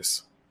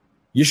colleges.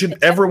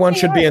 Everyone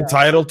should be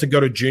entitled to go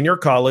to junior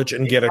college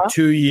and get a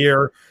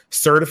 2-year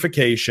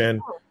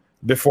certification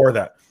before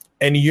that.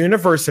 And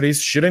universities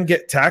shouldn't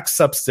get tax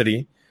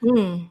subsidy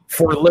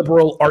for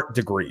liberal art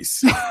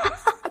degrees.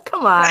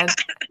 Come on.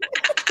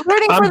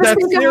 Learning for the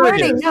sake of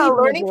learning. No,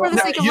 learning for the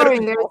sake of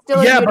learning.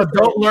 But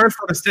don't learn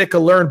for the sake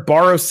of learn.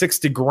 Borrow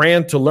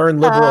 $60,000 to learn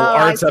liberal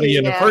arts at a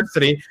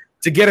university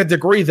to get a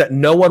degree that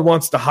no one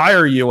wants to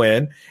hire you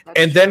in.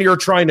 And then you're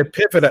trying to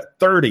pivot at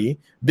 30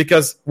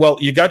 because,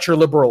 you got your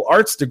liberal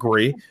arts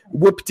degree,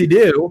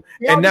 whoop-de-doo,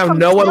 and now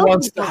no one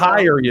wants to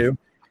hire you.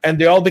 And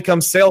they all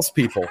become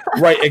salespeople.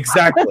 Right,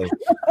 exactly.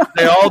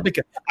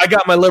 I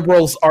got my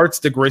liberal arts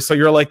degree. So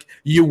you're like,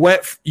 you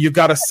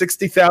got a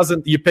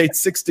 $60,000, you paid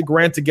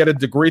 $60,000 to get a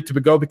degree to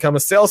go become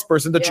a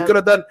salesperson that you could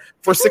have done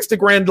for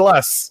 $60,000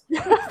 less.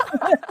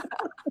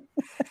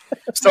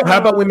 So how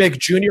about we make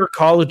junior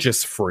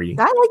colleges free?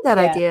 I like that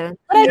idea.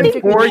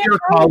 And four-year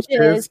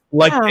colleges,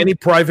 like any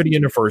private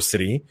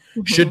university,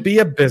 should be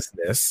a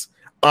business.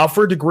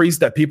 Offer degrees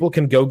that people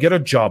can go get a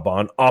job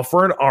on,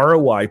 offer an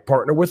ROI,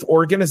 partner with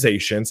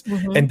organizations.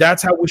 And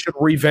that's how we should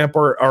revamp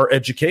our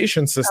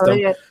education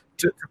system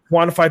to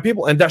quantify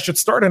people. And that should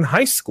start in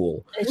high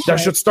school. That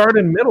should start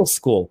in middle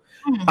school.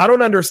 I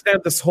don't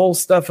understand this whole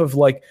stuff of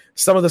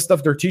some of the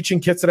stuff they're teaching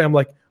kids today. I'm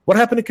like, what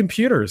happened to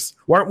computers?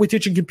 Why aren't we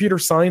teaching computer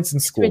science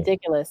in school? It's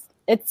ridiculous.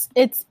 It's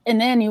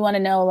and then you want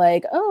to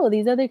know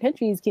these other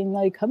countries can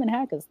come and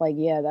hack us.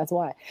 Yeah, that's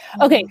why.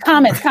 Okay,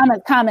 comments.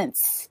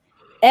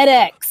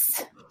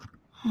 edX.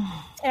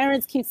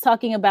 Terrence keeps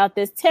talking about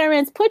this.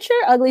 Terrence, put your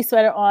ugly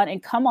sweater on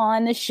and come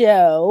on the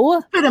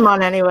show. Put him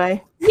on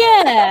anyway.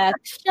 Yeah.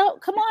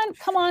 Come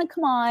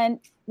on.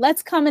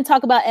 Let's come and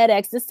talk about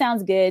edX. This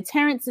sounds good.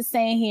 Terrence is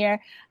saying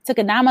here, Took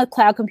a 9-month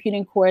cloud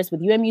computing course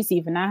with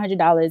UMUC for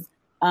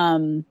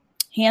 $900,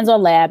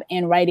 hands-on lab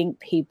and writing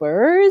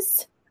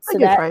papers. So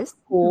that's price.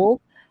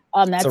 Cool.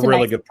 That's a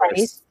really good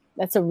price.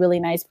 That's a really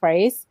nice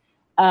price.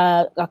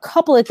 A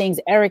couple of things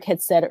Eric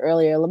had said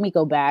earlier. Let me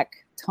go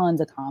back.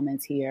 Tons of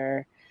comments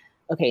here.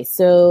 Okay,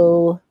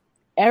 so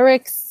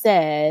Eric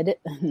said,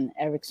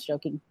 Eric's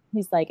joking.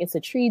 He's like, it's a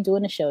tree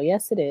doing a show.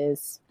 Yes, it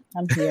is.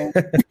 I'm here.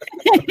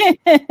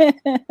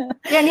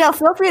 Danielle,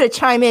 feel free to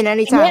chime in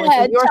anytime.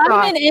 Yeah,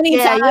 chime in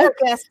anytime. Yeah, you're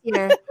a guest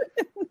here.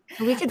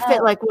 We could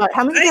fit like what?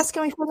 How many guests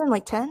can we fit in?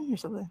 Like 10 or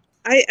something?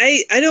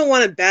 I don't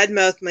want to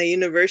badmouth my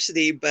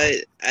university, but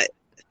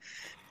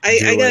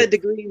I got a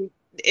degree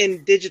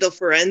in digital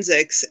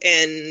forensics,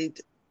 and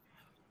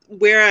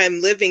where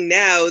I'm living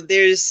now,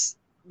 there's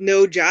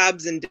no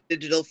jobs in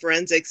digital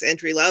forensics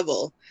entry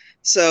level.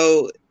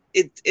 So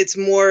it's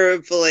more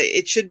of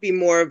it should be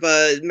more of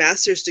a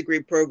master's degree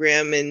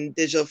program in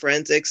digital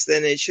forensics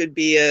than it should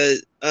be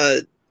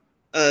a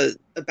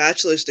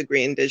bachelor's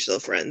degree in digital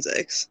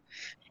forensics.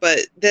 But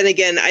then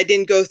again, I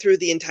didn't go through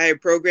the entire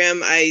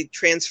program. I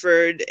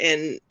transferred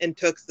and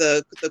took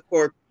the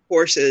core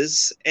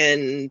courses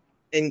and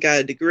got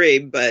a degree.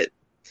 But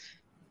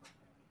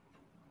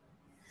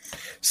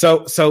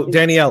so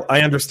Danielle, I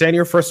understand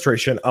your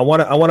frustration. I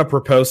want to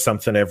propose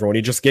something to everyone.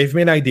 You just gave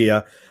me an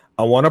idea.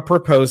 I want to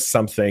propose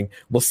something.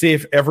 We'll see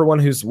if everyone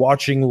who's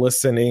watching,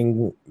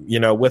 listening,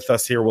 with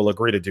us here will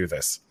agree to do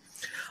this.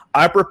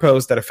 I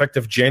propose that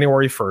effective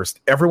January 1st,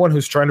 everyone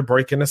who's trying to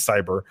break into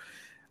cyber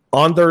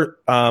on their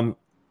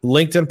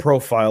LinkedIn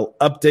profile,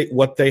 update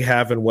what they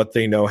have and what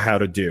they know how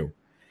to do,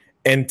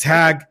 and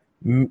tag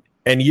and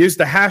use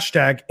the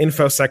hashtag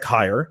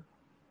InfoSecHire.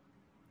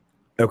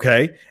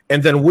 Okay.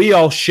 And then we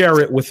all share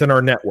it within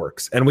our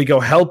networks and we go,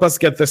 help us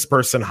get this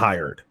person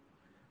hired.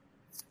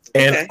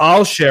 And okay.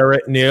 I'll share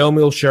it.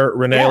 Naomi will share it.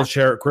 Renee will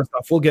share it.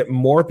 Christoph will get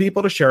more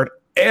people to share it.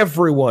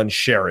 Everyone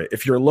share it.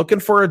 If you're looking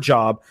for a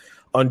job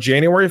on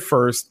January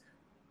 1st,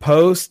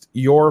 post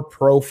your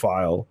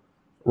profile,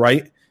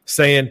 right?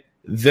 Saying,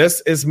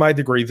 this is my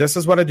degree. This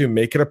is what I do.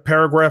 Make it a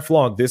paragraph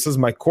long. This is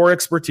my core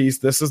expertise.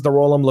 This is the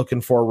role I'm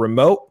looking for,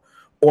 remote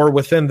or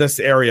within this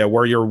area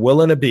where you're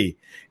willing to be.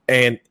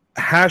 And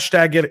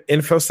hashtag it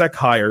InfoSec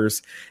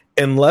hires.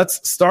 And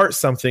let's start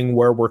something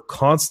where we're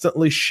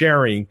constantly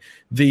sharing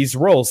these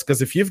roles.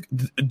 Because if you've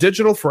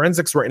digital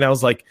forensics right now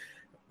is like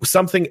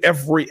something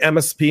every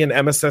MSP and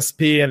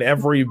MSSP and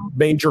every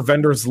major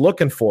vendor is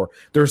looking for.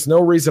 There's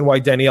no reason why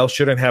Danielle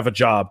shouldn't have a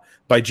job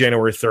by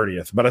January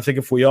 30th. But I think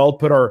if we all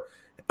put our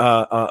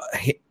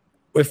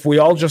if we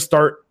all just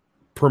start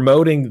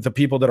promoting the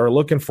people that are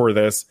looking for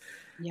this,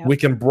 we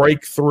can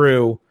break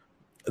through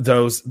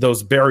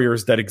those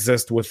barriers that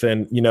exist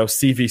within,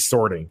 CV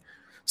sorting.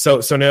 So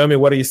Naomi,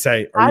 what do you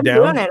say? Are you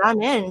down? I'm doing it.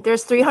 I'm in.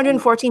 There's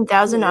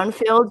 314,000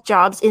 unfilled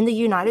jobs in the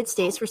United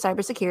States for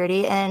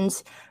cybersecurity,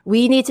 and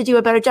we need to do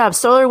a better job.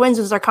 SolarWinds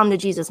was our come to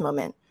Jesus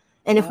moment.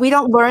 And if we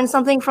don't learn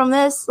something from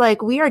this,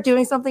 we are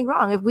doing something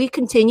wrong. If we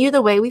continue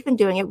the way we've been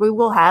doing it, we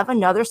will have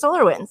another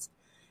SolarWinds,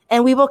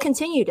 and we will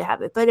continue to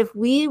have it. But if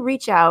we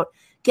reach out,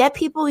 get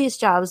people these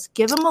jobs,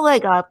 give them a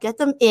leg up, get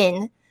them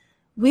in,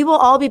 we will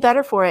all be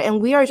better for it. And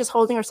we are just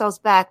holding ourselves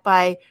back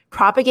by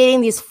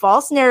propagating these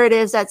false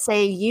narratives that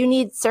say you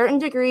need certain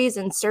degrees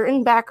and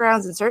certain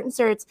backgrounds and certain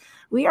certs.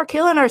 We are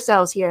killing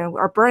ourselves here.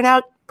 Our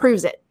burnout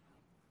proves it.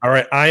 All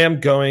right. I am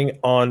going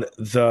on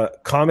the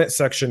comment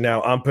section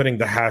now. I'm putting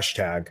the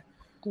hashtag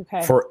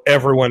for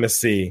everyone to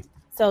see.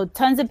 So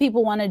tons of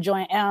people want to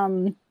join.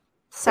 InfoSec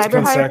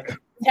hires.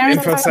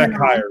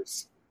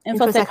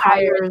 InfoSec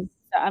hires.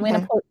 So I'm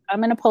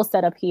gonna post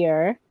that up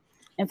here.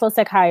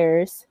 InfoSec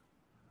hires.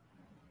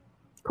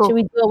 Cool. Should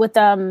we do it with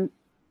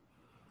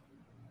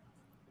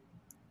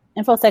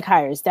InfoSec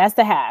hires? That's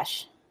the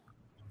hash.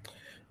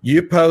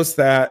 You post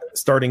that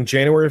starting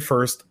January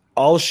 1st.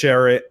 I'll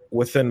share it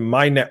within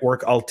my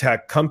network. I'll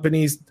tag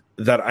companies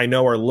that I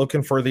know are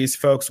looking for these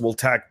folks. We'll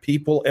tag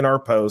people in our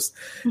post.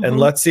 And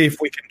let's see if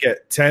we can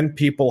get 10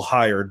 people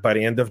hired by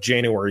the end of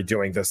January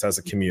doing this as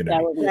a community.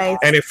 That would be nice.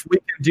 And if we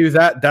can do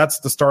that, that's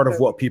the start of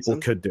what people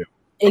could do.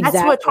 Exactly.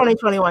 That's what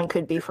 2021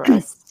 could be for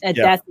us.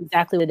 That's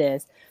exactly what it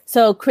is.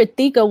 So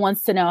Kritika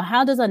wants to know,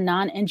 how does a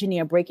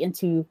non-engineer break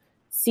into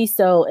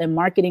CISO in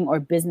marketing or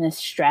business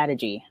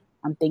strategy?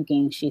 I'm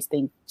thinking she's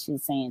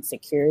saying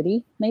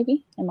security,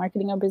 maybe, in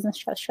marketing or business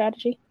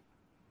strategy.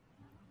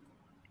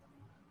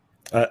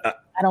 I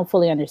don't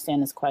fully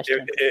understand this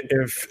question.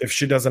 If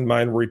she doesn't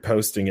mind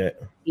reposting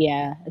it.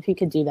 Yeah, if you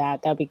could do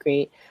that, that'd be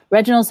great.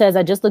 Reginald says,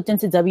 I just looked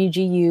into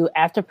WGU.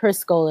 After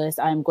Perscolis,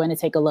 I'm going to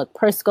take a look.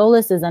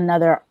 Perscolis is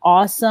another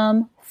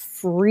awesome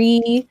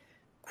free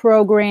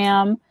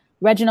program.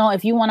 Reginald,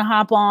 if you want to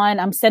hop on,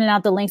 I'm sending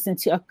out the links in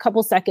a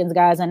couple seconds,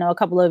 guys. I know a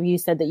couple of you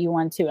said that you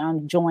want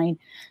to join.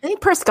 I think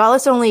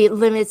Perscolis only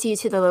limits you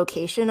to the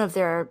location of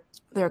their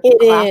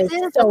classes.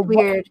 Is. So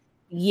weird.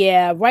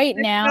 Yeah, right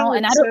now,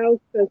 and I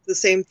don't. South does the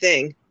same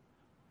thing.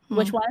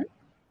 Which one?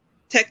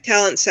 Tech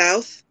Talent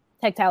South.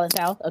 Tech Talent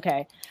South.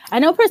 Okay, I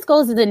know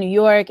Perscolis is in New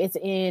York. It's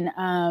in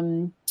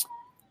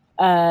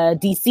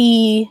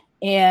DC.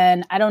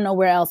 And I don't know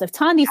where else. If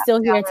Tandi's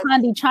still here,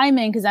 Tandi, chime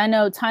in, because I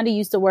know Tandi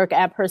used to work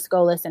at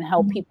Perscolis and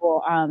help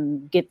people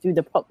get through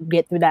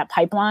that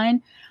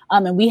pipeline.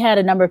 And we had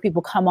a number of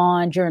people come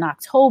on during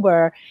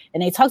October,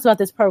 and they talked about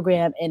this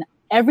program, and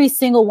every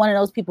single one of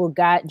those people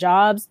got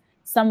jobs.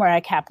 Some were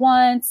at Cap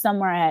One, some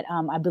were at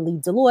I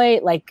believe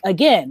Deloitte. Like,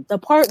 again, the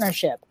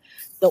partnership.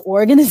 The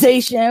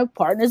organization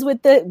partners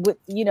with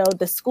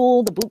the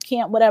school, the boot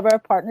camp, whatever,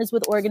 partners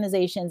with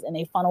organizations, and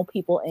they funnel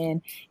people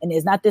in. And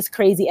there's not this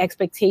crazy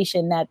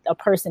expectation that a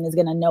person is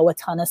going to know a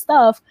ton of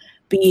stuff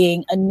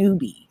being a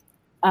newbie.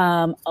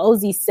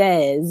 Ozzy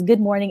says, good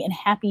morning and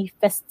happy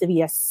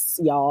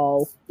Festivus,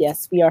 y'all.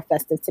 Yes, we are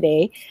festive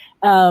today.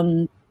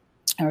 I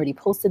already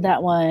posted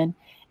that one.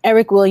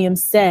 Eric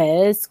Williams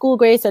says, school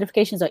grade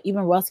certifications or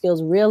even raw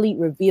skills really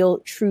reveal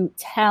true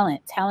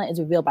talent. Talent is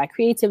revealed by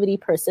creativity,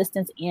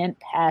 persistence, and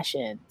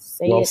passion.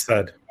 Well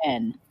said.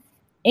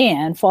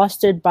 And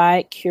fostered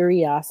by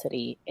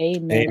curiosity.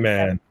 Amen.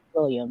 Amen. Eric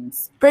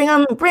Williams. Bring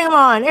them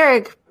on,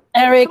 Eric.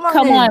 Eric,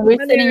 come on. We're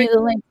sending you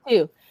the link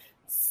too.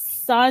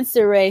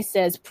 Sansere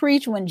says,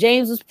 preach. When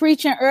James was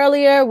preaching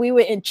earlier, we were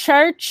in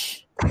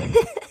church.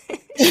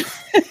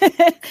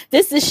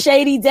 This is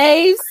Shady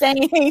Dave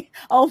saying,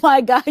 oh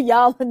my God,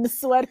 y'all in the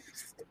sweaters.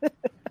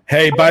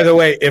 Hey, by the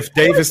way, if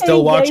Dave is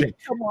still watching,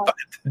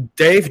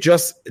 Dave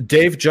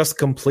just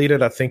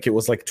completed, I think it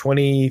was like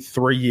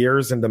 23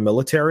 years in the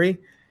military,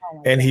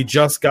 and he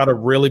just got a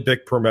really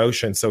big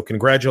promotion. So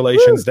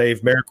congratulations,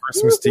 Dave. Merry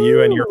Christmas to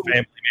you and your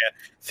family, man.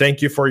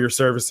 Thank you for your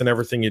service and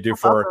everything you do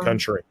for our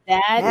country.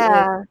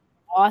 That is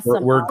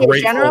awesome. We're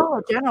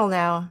grateful. General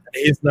now.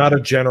 He's not a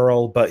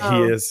general, but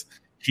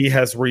he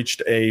has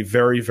reached a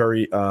very,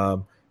 very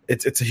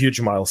it's a huge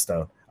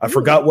milestone. I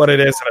forgot what it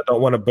is, and I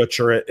don't want to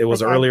butcher it. It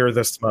was earlier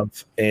this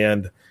month,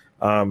 and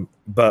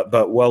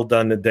but well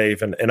done to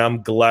Dave, and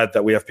I'm glad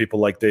that we have people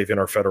like Dave in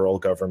our federal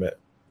government.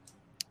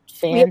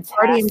 We have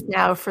guardians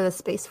now for the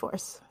Space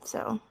Force,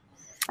 so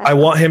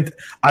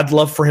I'd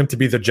love for him to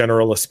be the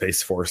general of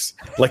Space Force.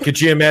 Like, could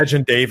you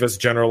imagine Dave as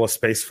general of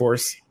Space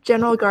Force?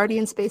 General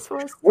Guardian Space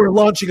Force? We're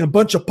launching a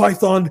bunch of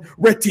Python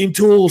red team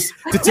tools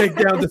to take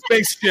down the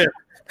spaceship.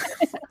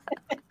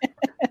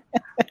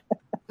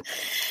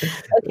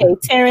 Okay,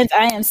 Terrence,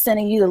 I am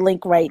sending you the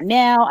link right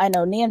now. I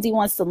know Nancy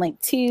wants the link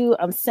too.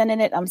 I'm sending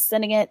it.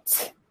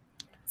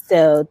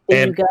 So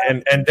there you go.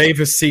 And Dave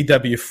is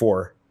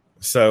CW4.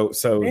 So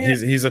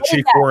he's a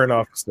chief warrant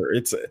officer.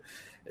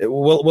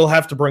 We'll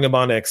have to bring him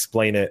on to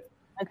explain it.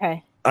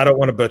 Okay. I don't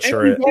want to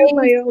butcher it.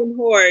 My own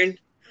horn.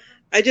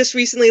 I just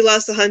recently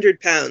lost 100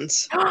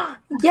 pounds.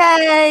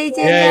 Yay, Danielle!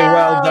 Yay,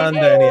 well done,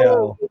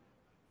 Danielle.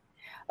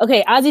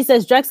 Okay, Ozzy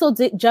says Drexel,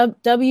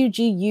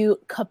 WGU,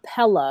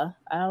 Capella.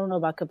 I don't know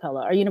about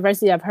Capella. Our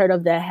university I've heard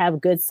of that have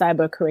good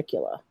cyber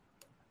curricula.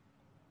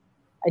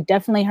 I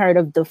definitely heard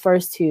of the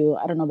first two.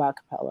 I don't know about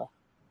Capella.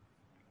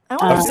 I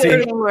want to do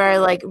something where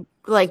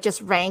like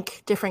just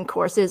rank different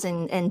courses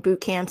and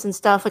boot camps and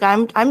stuff. Like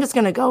I'm just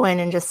gonna go in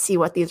and just see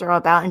what these are all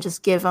about and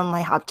just give them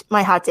my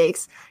hot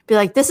takes. Be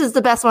like, this is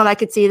the best one I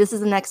could see. This is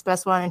the next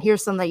best one, and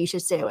here's some that you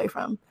should stay away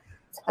from.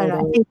 Totally.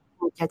 I think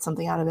we'll get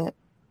something out of it.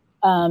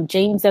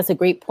 James, that's a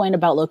great point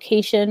about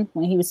location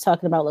when he was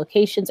talking about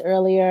locations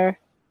earlier.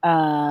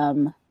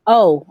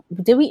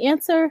 Did we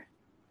answer?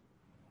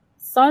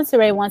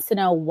 Sansere wants to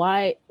know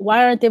why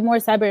aren't there more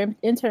cyber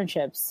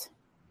internships?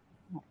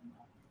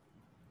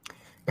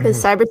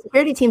 Because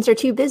cybersecurity teams are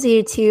too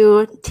busy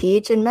to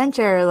teach and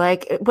mentor.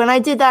 Like when I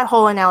did that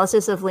whole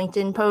analysis of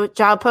LinkedIn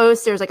job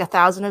posts, there's like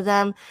 1,000 of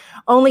them.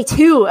 Only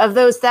 2 of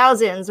those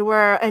thousands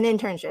were an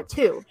internship.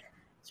 2.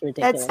 It's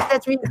ridiculous.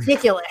 That's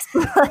ridiculous.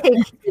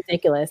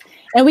 Ridiculous.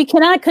 And we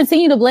cannot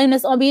continue to blame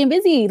this on being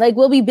busy. Like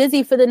we'll be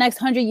busy for the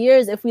next 100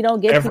 years if we don't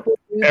get people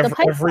through the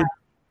pipeline.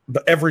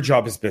 Every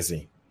job is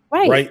busy.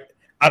 Right.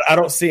 I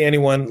don't see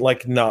anyone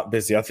like not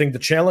busy. I think the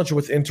challenge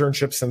with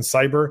internships in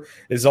cyber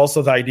is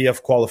also the idea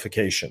of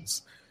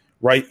qualifications,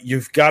 right?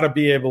 You've got to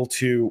be able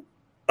to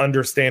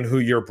understand who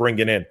you're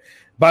bringing in.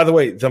 By the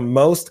way, the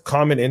most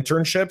common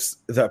internships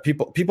that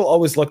people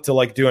always look to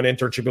like do an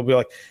internship. They'll be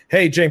like,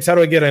 hey, James, how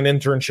do I get an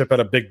internship at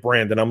a big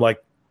brand? And I'm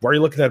like, why are you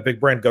looking at a big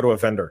brand? Go to a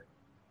vendor.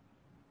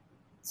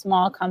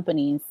 Small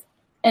companies.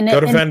 Go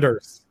to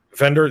vendors.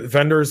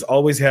 Vendors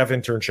always have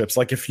internships.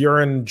 Like if you're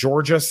in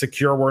Georgia,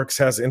 SecureWorks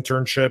has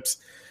internships.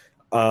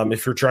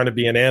 If you're trying to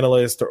be an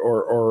analyst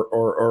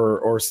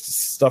or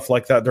stuff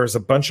like that, there's a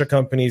bunch of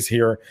companies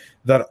here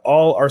that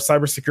all are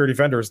cybersecurity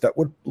vendors that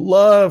would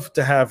love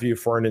to have you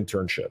for an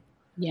internship.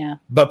 Yeah.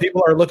 But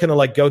people are looking to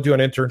like go do an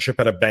internship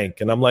at a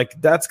bank. And I'm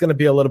like, that's going to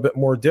be a little bit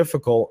more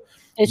difficult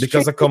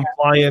because of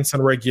compliance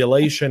and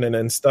regulation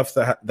and stuff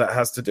that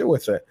has to do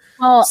with it.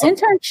 Well,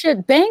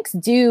 internship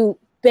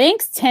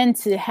banks tend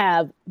to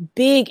have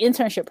big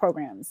internship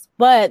programs.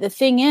 But the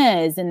thing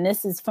is, and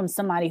this is from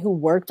somebody who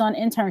worked on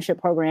internship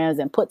programs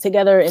and put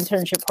together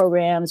internship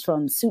programs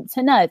from soup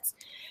to nuts,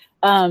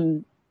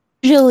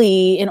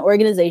 usually an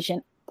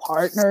organization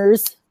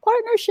partners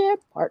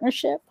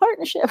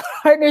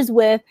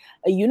with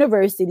a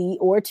university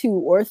or 2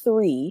 or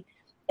 3,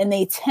 and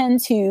they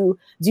tend to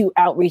do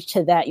outreach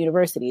to that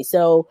university.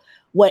 So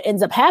what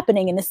ends up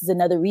happening, and this is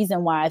another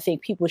reason why I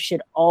think people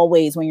should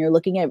always, when you're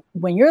looking at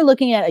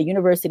a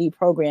university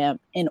program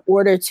in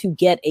order to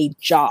get a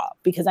job,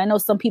 because I know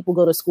some people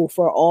go to school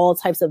for all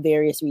types of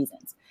various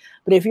reasons.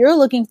 But if you're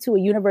looking to a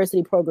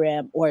university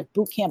program or a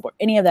boot camp or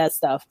any of that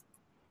stuff,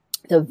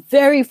 the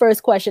very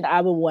first question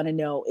I would want to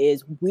know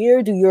is,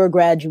 where do your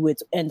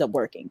graduates end up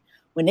working?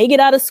 When they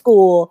get out of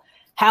school,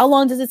 how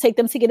long does it take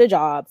them to get a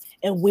job,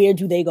 and where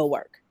do they go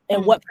work?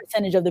 And what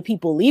percentage of the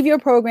people leave your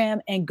program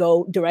and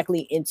go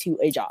directly into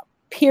a job?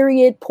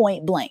 Period,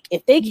 point blank.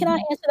 If they cannot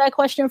answer that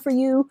question for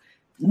you,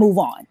 move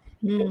on.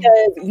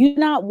 Because you do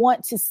not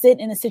want to sit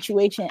in a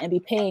situation and be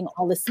paying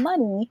all this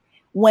money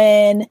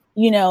when,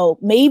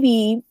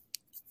 maybe,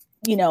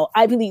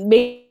 Ivy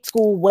League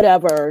school,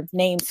 whatever,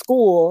 named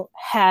school,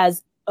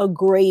 has a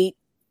great,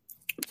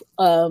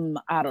 some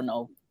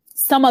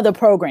other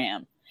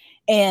program.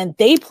 And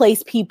they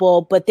place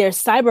people, but their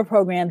cyber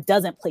program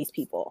doesn't place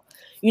people.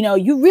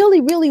 You really,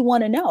 really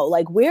want to know,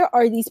 like, where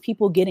are these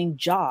people getting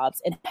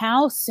jobs, and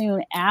how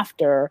soon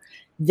after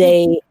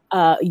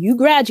you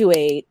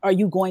graduate are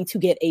you going to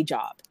get a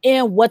job,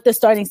 and what the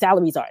starting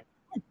salaries are.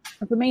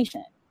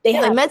 Information. They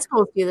have med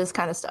schools do this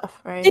kind of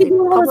stuff, right? They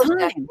do it all the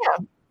time.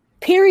 Yeah.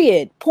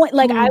 Period. Point.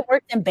 Like I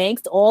worked in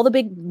banks, not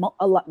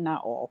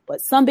all,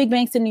 but some big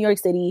banks in New York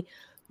City.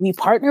 We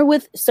partner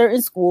with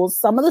certain schools.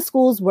 Some of the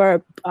schools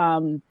were.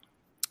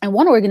 And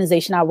one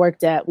organization I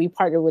worked at, we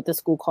partnered with a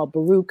school called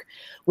Baruch,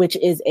 which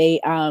is a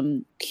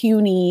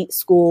CUNY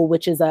school,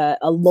 which is a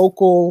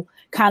local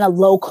kind of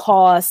low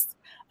cost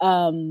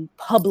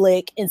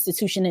public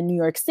institution in New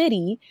York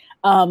City.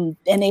 And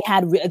they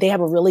have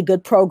a really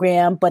good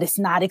program, but it's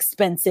not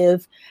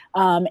expensive.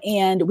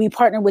 And we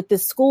partnered with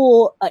this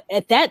school.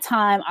 At that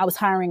time, I was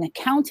hiring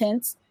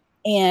accountants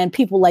and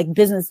people like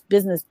business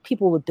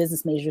people with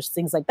business majors,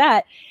 things like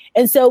that.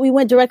 And so we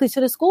went directly to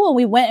the school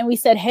and we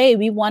said, hey,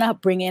 we want to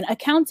bring in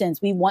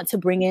accountants. We want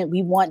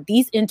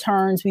these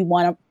interns. We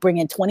want to bring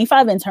in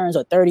 25 interns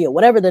or 30 or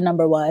whatever the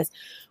number was.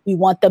 We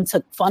want them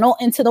to funnel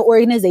into the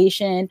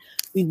organization.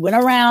 We went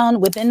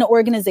around within the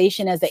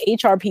organization as the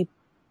HR people.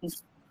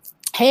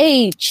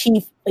 Hey,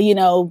 chief,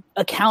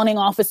 accounting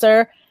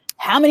officer,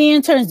 how many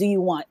interns do you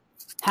want?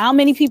 How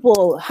many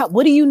people,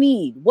 what do you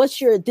need?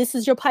 This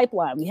is your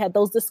pipeline. We had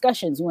those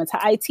discussions. We went to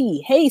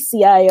IT. Hey,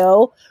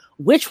 CIO,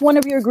 which one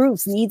of your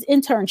groups needs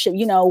internship?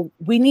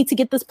 We need to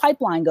get this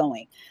pipeline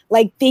going.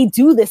 Like, they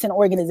do this in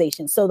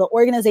organizations. So the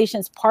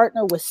organizations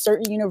partner with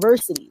certain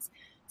universities.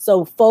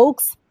 So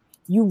folks,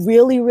 you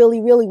really,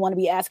 really, really want to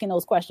be asking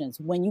those questions.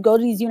 When you go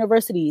to these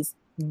universities,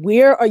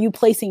 where are you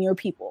placing your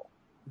people?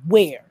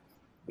 Where?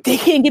 They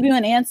can't give you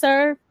an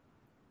answer.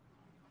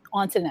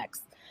 On to the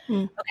next.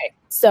 Okay,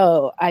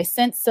 so I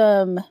sent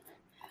some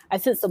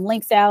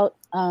links out.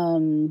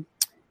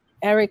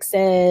 Eric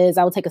says,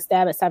 I will take a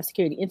stab at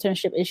cybersecurity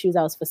internship issues.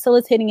 I was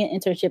facilitating an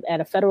internship at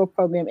a federal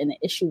program, and the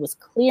issue was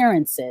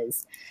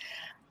clearances.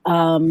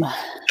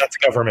 That's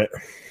government.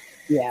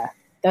 Yeah,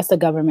 that's a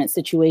government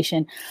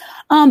situation.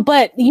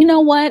 But you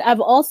know what?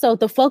 I've also,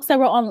 the folks that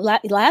were on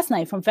last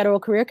night from Federal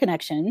Career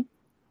Connection,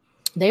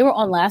 they were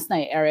on last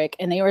night, Eric,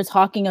 and they were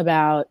talking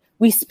about,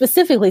 we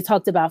specifically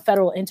talked about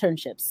federal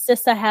internships.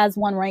 CISA has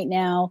one right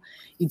now.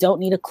 You don't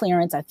need a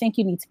clearance. I think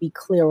you need to be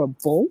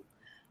clearable.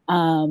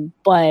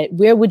 But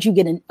where would you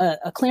get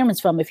a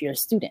clearance from if you're a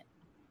student?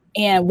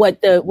 And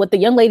what the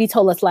young lady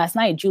told us last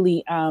night,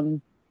 Julie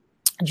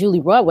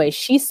Broadway,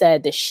 she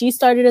said that she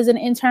started as an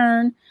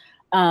intern.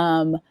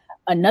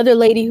 Another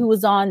lady who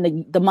was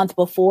on the month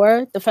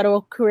before, the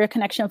Federal Career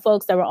Connection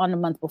folks that were on the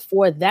month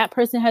before, that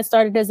person had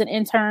started as an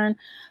intern.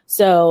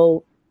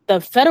 So the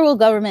federal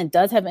government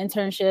does have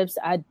internships.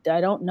 I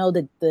don't know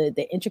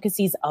the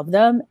intricacies of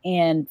them.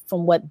 And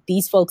from what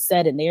these folks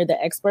said, and they're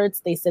the experts,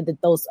 they said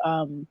that those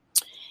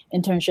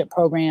internship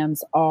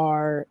programs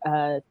are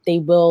they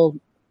will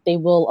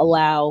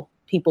allow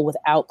people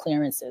without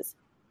clearances.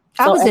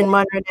 I was in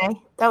one,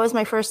 Renee. That was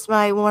one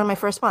of my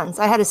first ones.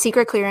 I had a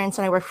secret clearance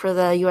and I worked for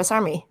the U.S.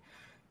 Army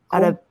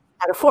at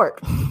a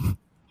fort.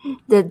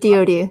 The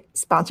DoD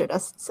sponsored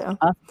us. So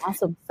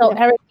awesome. So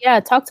Eric,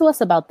 talk to us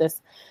about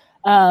this.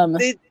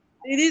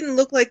 They didn't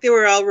look like they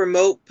were all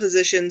remote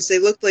positions. They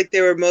looked like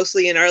they were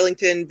mostly in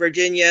Arlington,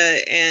 Virginia,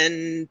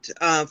 and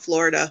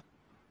Florida.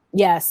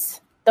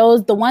 Yes.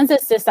 The ones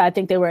that CISA, I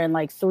think they were in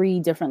like 3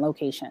 different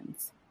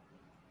locations.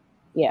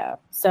 Yeah.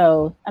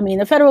 So, I mean,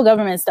 the federal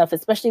government stuff,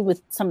 especially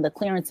with some of the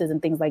clearances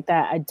and things like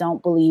that, I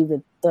don't believe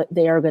that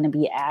they are going to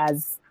be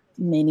as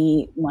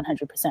many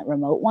 100%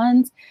 remote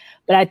ones.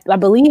 But I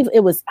believe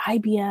it was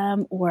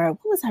IBM, or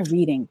what was I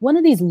reading? One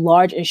of these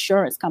large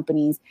insurance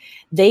companies,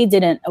 they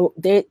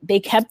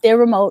kept their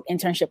remote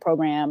internship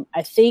program.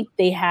 I think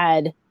they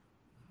had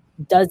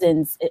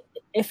dozens,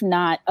 if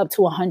not up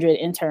to 100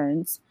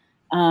 interns.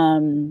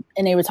 And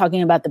they were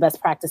talking about the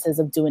best practices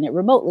of doing it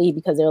remotely,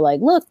 because they're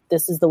like, look,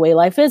 this is the way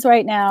life is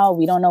right now.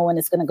 We don't know when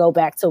it's going to go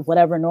back to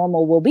whatever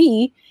normal will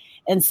be.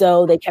 And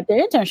so they kept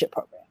their internship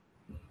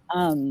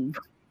program.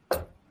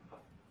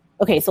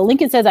 Okay, so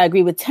Lincoln says, I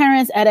agree with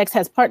Terrence. edX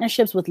has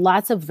partnerships with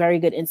lots of very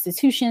good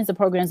institutions. The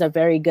programs are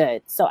very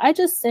good. So I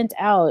just sent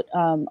out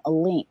a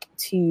link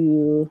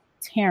to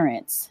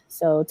Terrence.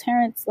 So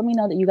Terrence, let me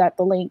know that you got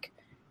the link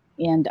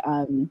and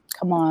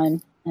come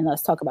on and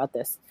let's talk about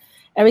this.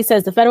 Eric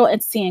says, the federal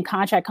entity and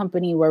contract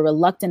company were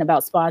reluctant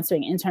about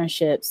sponsoring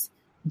internships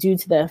due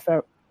to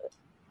the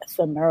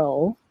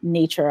ephemeral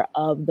nature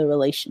of the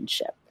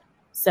relationship.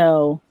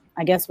 So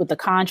I guess with the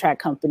contract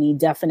company,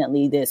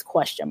 definitely there's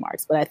question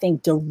marks, but I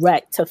think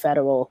direct to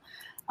federal,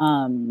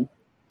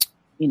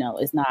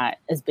 is not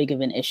as big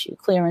of an issue.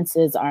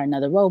 Clearances are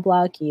another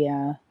roadblock.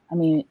 Yeah. I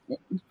mean,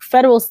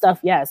 federal stuff,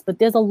 yes, but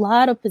there's a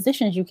lot of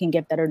positions you can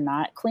get that are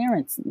not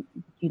clearance.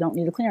 You don't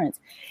need a clearance.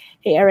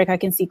 Hey, Eric, I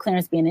can see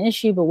clearance being an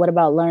issue, but what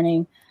about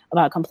learning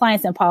about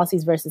compliance and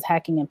policies versus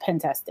hacking and pen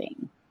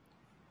testing?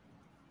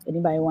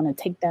 Anybody want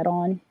to take that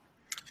on?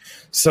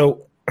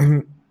 So,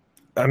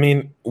 I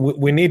mean,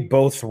 we need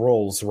both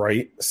roles,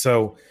 right?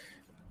 So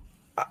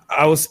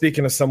I was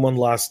speaking to someone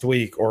last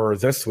week or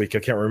this week, I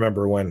can't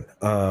remember when,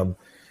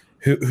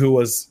 who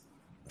was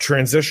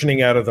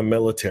transitioning out of the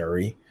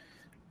military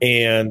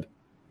and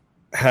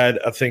had,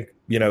 I think,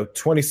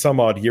 20 some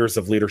odd years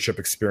of leadership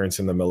experience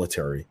in the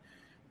military.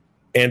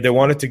 And they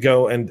wanted to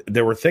go and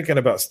they were thinking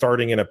about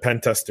starting in a pen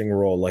testing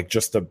role, like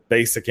just a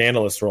basic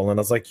analyst role. And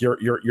I was like,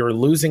 you're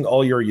losing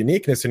all your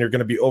uniqueness and you're going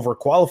to be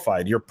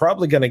overqualified. You're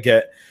probably going to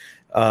get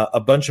a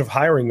bunch of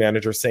hiring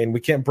managers saying, we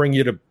can't bring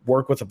you to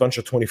work with a bunch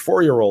of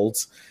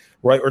 24-year-olds,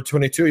 right? Or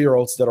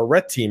 22-year-olds that are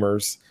red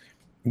teamers,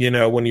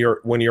 when you're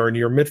in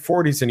your mid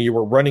 40s and you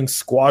were running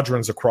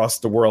squadrons across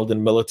the world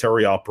in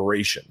military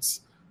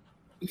operations.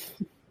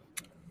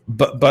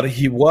 But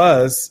he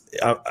was,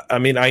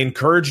 I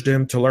encouraged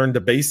him to learn the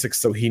basics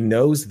so he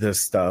knows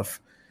this stuff.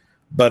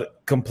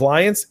 But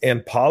compliance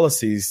and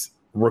policies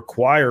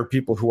require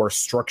people who are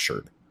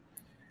structured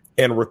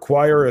and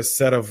require a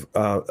set of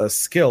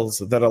skills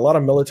that a lot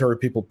of military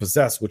people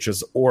possess, which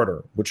is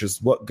order, which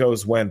is what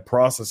goes when,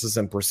 processes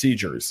and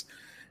procedures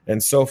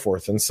and so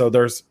forth. And so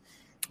there's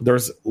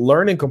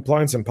learning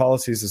compliance and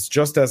policies is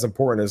just as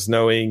important as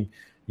knowing,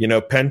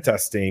 pen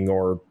testing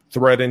or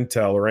threat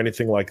intel or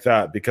anything like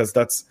that, because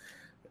that's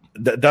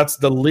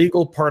the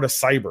legal part of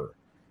cyber.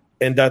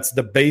 And that's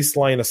the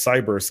baseline of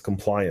cyber is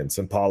compliance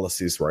and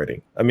policies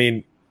writing. I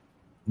mean,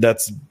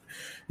 that's,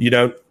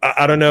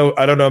 I don't know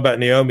about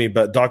Naomi,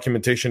 but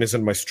documentation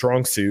isn't my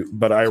strong suit.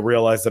 But I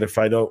realize that if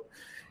I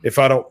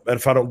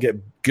don't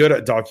get good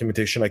at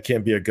documentation, I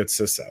can't be a good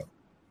CISO.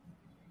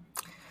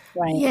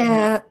 Right.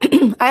 Yeah.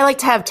 I like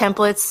to have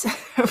templates,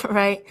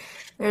 right?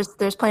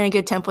 There's plenty of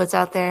good templates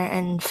out there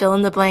and fill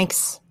in the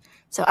blanks.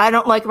 So I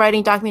don't like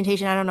writing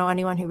documentation. I don't know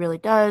anyone who really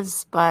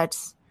does, but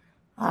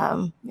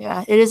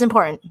it is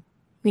important.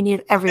 We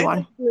need everyone. I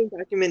like doing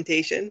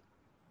documentation.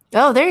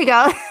 Oh, there you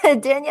go,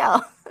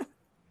 Danielle.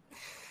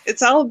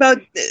 It's all about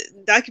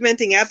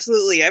documenting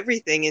absolutely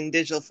everything in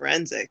digital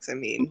forensics. I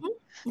mean,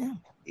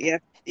 you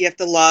have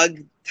to log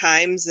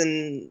times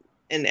and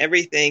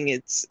everything.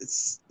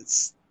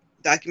 It's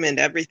document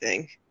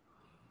everything.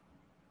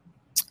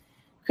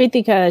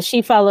 Kritika,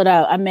 she followed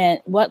up. I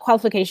meant, what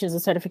qualifications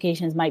and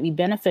certifications might be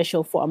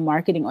beneficial for a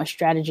marketing or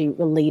strategy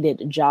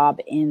related job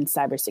in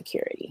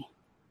cybersecurity?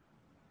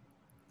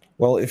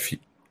 Well,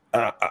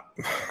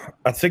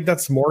 I think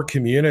that's more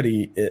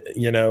community,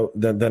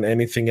 than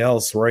anything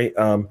else, right?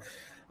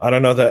 I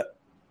don't know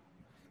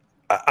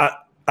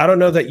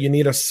that you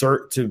need a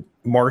cert to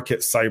market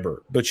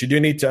cyber, but you do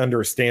need to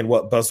understand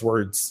what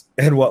buzzwords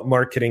and what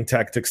marketing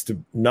tactics to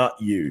not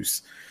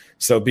use.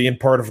 So being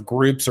part of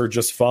groups or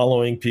just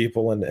following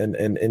people and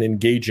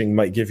engaging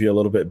might give you a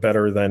little bit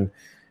better than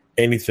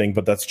anything,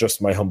 but that's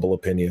just my humble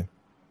opinion.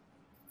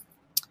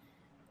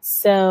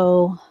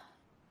 So,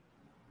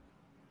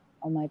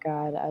 oh my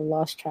God, I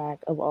lost track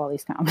of all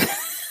these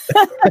comments.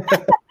 All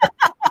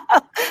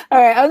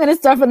right, I'm going to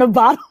start from the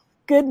bottom.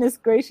 Goodness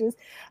gracious.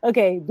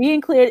 Okay,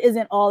 being cleared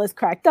isn't all it's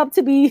cracked up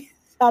to be.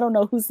 I don't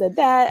know who said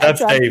that.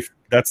 That's Dave.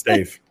 That's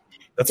Dave.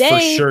 That's Dave, for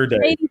sure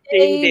Dave.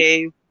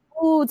 Dave.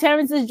 Ooh,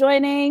 Terrence is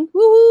joining.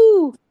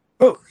 Woohoo!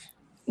 Oh,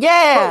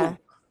 yeah. Oh.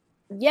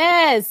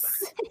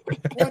 Yes.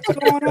 What's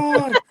going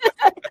on?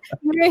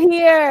 You're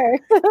here.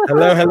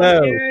 Hello.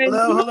 Hello.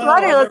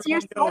 Sweater. Let's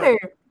hear sweater.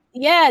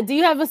 Yeah. Do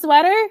you have a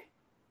sweater?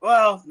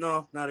 Well,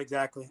 no, not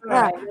exactly.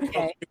 Right.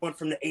 Okay. One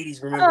from the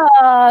 80s,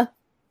 remember?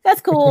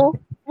 That's cool.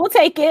 We'll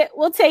take it.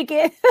 So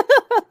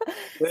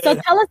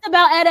tell us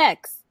about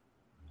edX.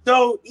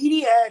 So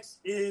EDX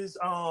is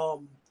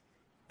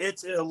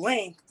it's a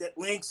link that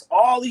links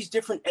all these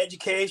different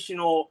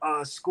educational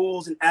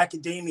schools and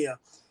academia.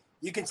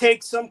 You can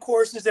take some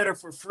courses that are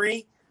for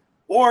free,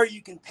 or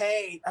you can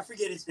pay. I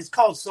forget, it's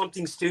called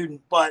something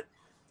student, but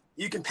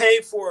you can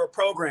pay for a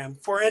program.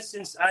 For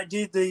instance, I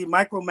did the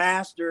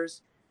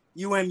MicroMasters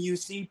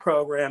UMUC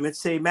program.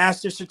 It's a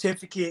master's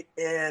certificate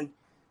in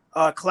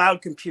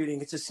cloud computing.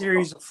 It's a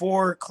series of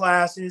 4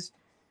 classes.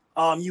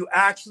 You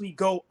actually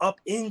go up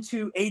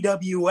into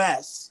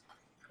AWS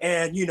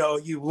and,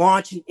 you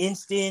launch an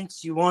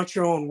instance, you launch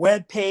your own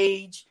web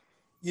page,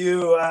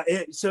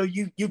 So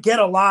you get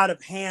a lot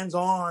of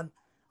hands-on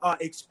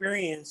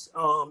experience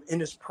in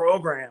this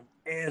program,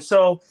 and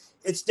so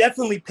it's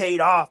definitely paid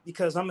off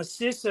because I'm a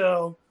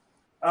CISO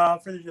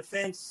for the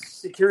Defense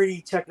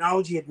Security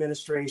Technology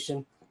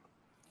Administration.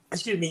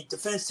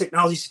 Defense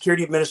Technology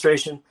Security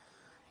Administration,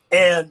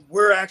 and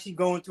we're actually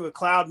going through a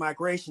cloud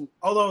migration.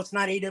 Although it's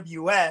not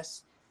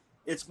AWS,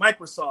 it's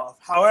Microsoft.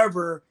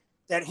 However,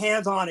 that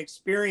hands-on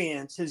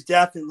experience has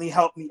definitely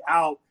helped me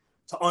out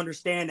to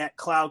understand that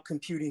cloud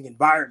computing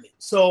environment.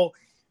 So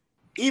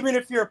even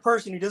if you're a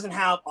person who doesn't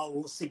have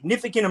a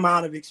significant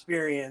amount of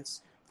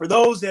experience, for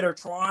those that are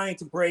trying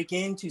to break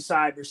into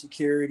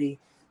cybersecurity,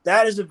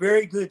 that is a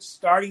very good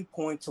starting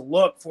point to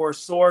look for a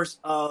source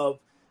of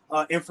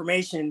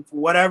information for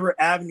whatever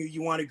avenue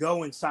you want to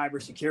go in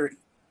cybersecurity,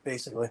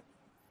 basically.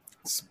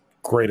 It's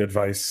great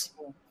advice.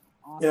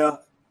 Awesome. Yeah.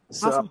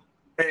 So Awesome.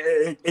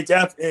 it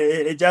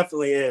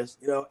definitely is,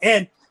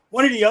 And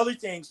one of the other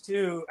things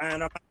too, and I'm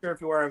not sure if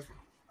you're aware of,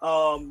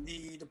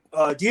 the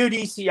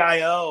DoD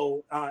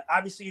CIO,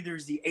 obviously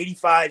there's the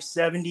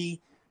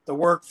 8570, the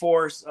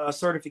workforce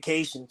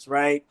certifications,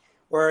 right?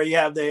 Where you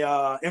have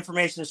the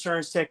information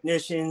assurance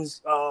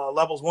technicians,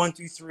 levels 1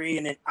 through 3,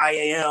 and then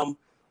IAM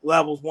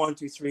levels 1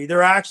 through 3.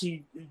 They're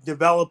actually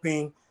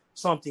developing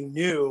something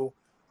new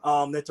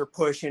that they're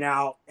pushing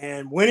out.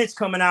 And when it's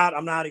coming out,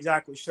 I'm not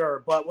exactly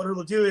sure. But what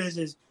it'll do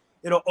is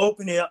it'll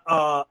open it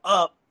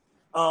up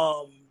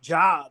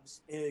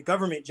jobs,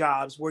 government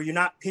jobs, where you're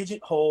not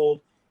pigeonholed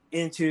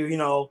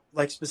into,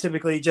 like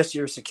specifically just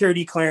your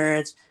security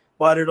clearance,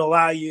 but it'll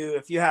allow you,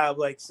 if you have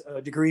like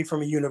a degree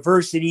from a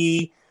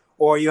university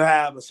or you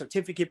have a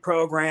certificate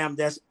program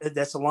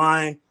that's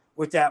aligned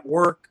with that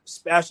work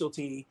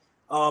specialty,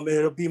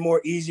 it'll be more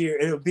easier.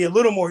 It'll be a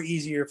little more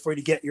easier for you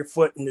to get your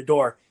foot in the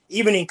door,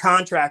 even in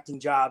contracting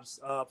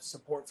jobs,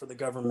 support for the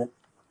government.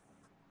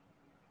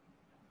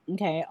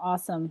 Okay,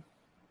 awesome.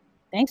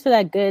 Thanks for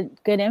that good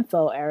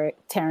info,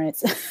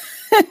 Terrence.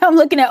 I'm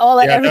looking at all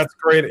that. Yeah, that's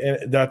great.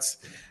 And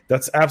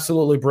that's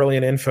absolutely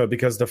brilliant info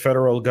because the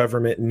federal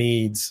government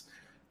needs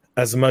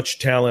as much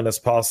talent as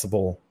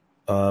possible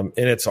in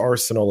its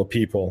arsenal of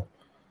people,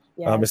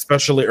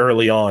 especially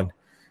early on.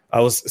 I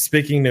was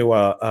speaking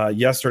to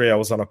yesterday. I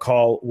was on a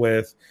call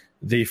with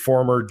the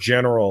former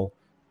general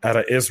out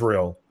of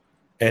Israel,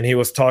 and he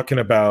was talking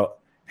about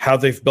how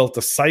they've built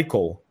a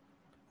cycle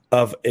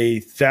of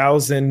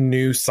 1,000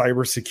 new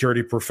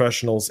cybersecurity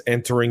professionals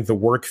entering the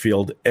work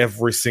field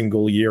every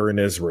single year in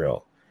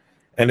Israel.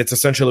 And it's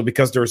essentially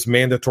because there's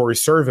mandatory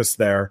service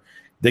there.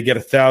 They get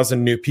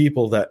 1,000 new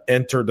people that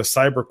enter the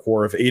cyber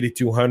corps of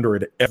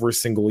 8,200 every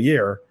single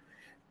year.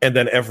 And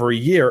then every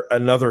year,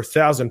 another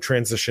 1,000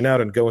 transition out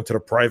and go into the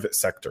private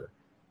sector.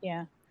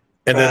 Yeah.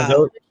 And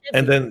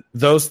then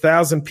those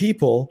 1,000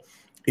 people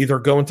either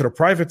go into the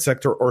private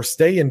sector or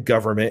stay in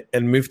government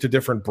and move to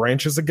different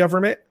branches of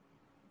government.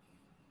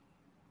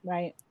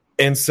 Right.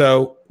 And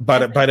so by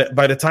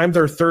the time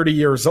they're 30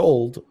 years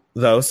old,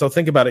 though, so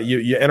think about it.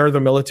 You enter the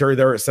military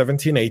there at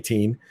 17,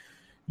 18.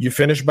 You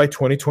finish by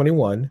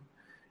 2021.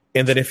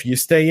 And then if you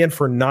stay in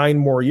for 9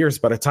 more years,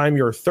 by the time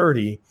you're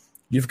 30,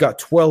 you've got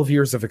 12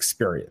 years of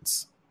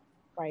experience.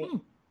 Right.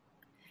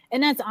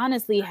 And that's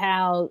honestly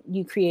how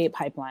you create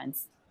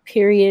pipelines,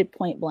 period,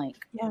 point blank.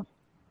 Yeah.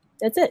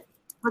 That's it.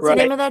 What's the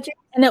name of that, Jim?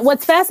 And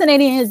what's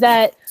fascinating is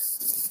that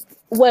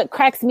what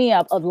cracks me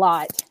up a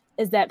lot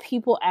is that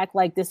people act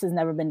like this has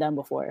never been done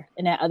before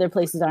and that other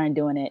places aren't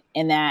doing it.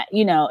 And that,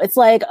 it's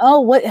like,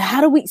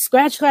 how do we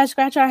scratch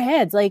our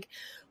heads? Like,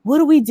 what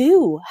do we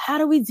do? How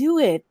do we do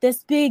it?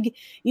 This big,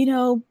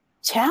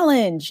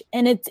 challenge.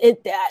 And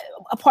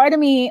a part of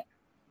me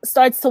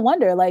starts to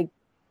wonder, like,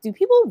 do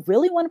people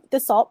really want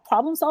to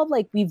problem solve?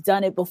 Like we've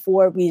done it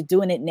before. We're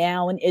doing it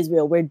now in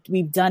Israel where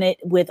we've done it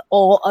with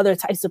all other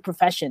types of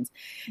professions.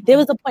 There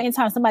was a point in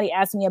time somebody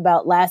asked me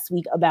about last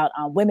week about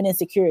women in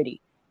security.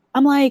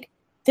 I'm like,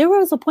 there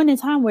was a point in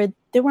time where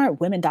there weren't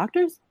women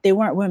doctors. There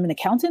weren't women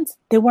accountants.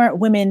 There weren't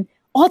women,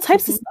 all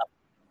types of stuff.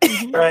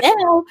 Right.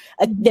 Now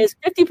there's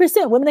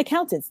 50% women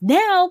accountants.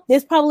 Now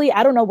there's probably,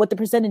 I don't know what the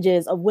percentage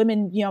is of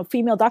women,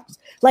 female doctors.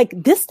 Like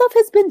this stuff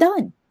has been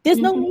done. There's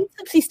no need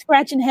to be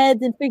scratching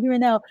heads and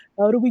figuring out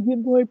how do we get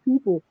more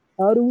people?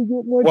 How do we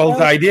get more? Well,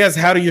 the idea is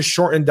how do you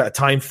shorten that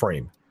time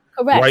frame?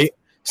 Correct. Right.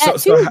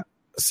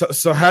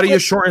 So how do you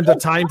shorten the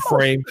time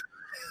frame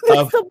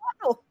of?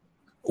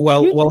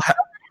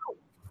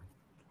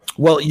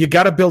 Well, you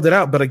got to build it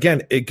out. But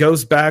again, it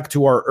goes back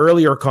to our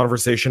earlier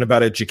conversation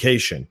about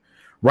education,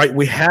 right?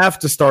 We have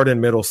to start in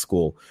middle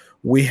school.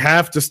 We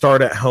have to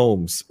start at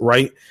homes,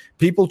 right?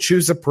 People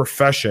choose a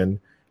profession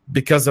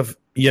because of,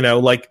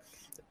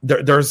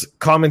 there's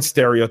common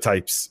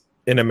stereotypes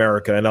in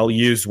America, and I'll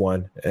use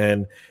one.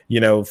 And,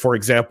 for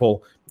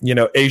example,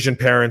 Asian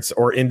parents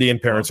or Indian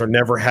parents are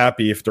never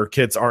happy if their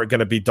kids aren't going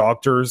to be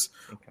doctors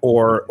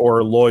or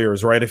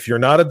lawyers, right? If you're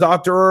not a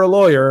doctor or a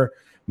lawyer,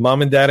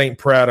 mom and dad ain't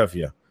proud of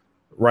you.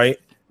 Right.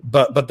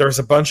 But there's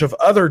a bunch of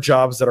other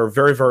jobs that are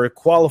very, very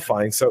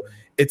qualifying. So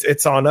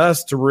it's on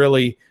us to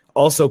really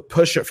also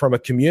push it from a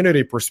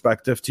community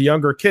perspective to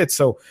younger kids.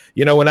 So,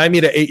 when I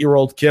meet an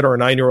 8-year-old kid or a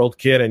 9-year-old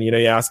kid and, you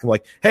ask them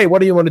like, hey, what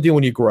do you want to do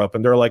when you grow up?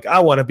 And they're like, I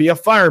want to be a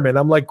fireman.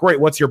 I'm like, great.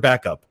 What's your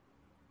backup?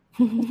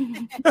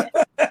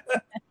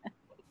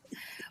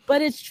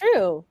 But it's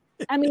true.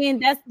 I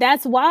mean,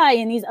 that's why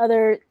in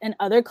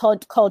other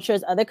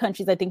cultures, other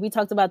countries, I think we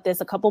talked about this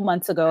a couple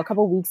weeks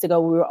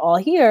ago, we were all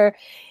here.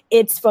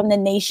 It's from the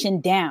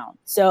nation down.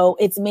 So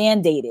it's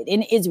mandated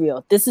in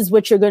Israel. This is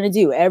what you're going to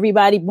do.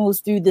 Everybody moves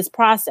through this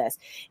process.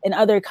 In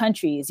other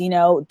countries,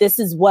 this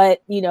is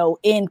what,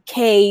 in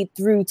K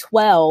through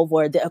 12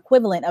 or the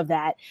equivalent of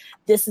that,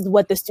 this is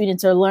what the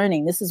students are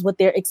learning. This is what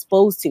they're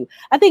exposed to.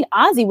 I think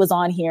Ozzy was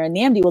on here, and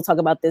Namdi will talk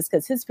about this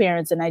because his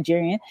parents are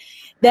Nigerian,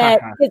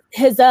 that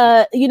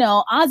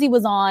Ozzy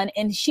was on,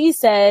 and she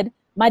said,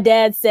 my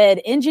dad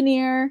said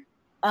engineer.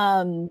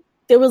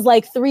 There was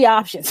like 3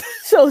 options.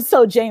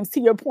 So James, to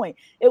your point,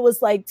 it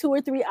was like 2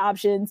 or 3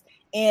 options,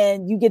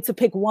 and you get to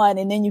pick one,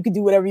 and then you can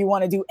do whatever you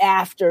want to do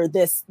after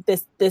this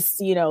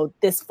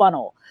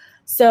funnel.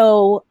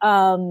 So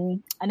I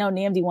know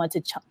Namdi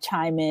wanted to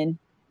chime in.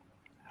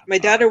 My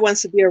daughter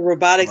wants to be a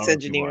robotics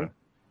engineer.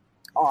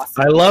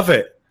 Awesome. I love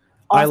it.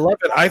 Awesome. I love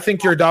it. I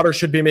think your daughter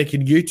should be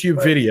making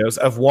YouTube videos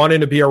of wanting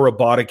to be a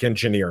robotic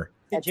engineer.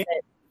 That's it.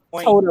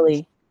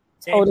 Totally.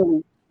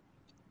 And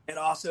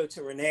also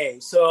to Renee.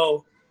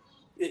 So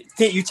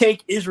you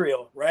take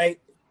Israel, right?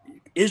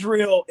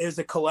 Israel is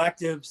a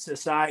collective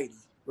society,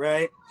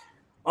 right?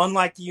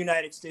 Unlike the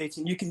United States,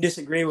 and you can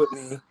disagree with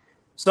me.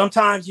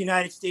 Sometimes the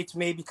United States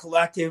may be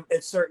collective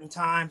at certain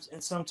times,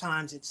 and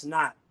sometimes it's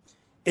not.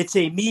 It's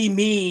a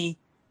me,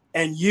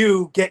 and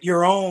you get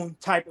your own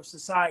type of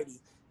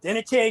society. Then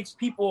it takes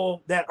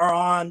people that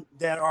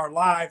are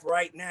live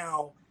right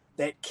now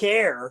that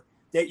care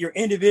that you're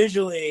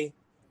individually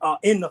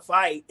in the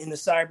fight in the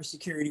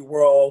cybersecurity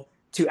world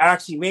to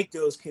actually make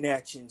those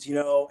connections,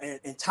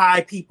 and tie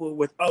people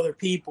with other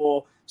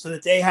people so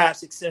that they have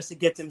success to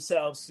get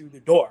themselves through the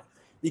door.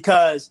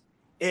 Because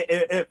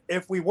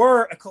if we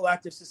were a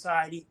collective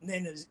society,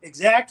 then the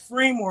exact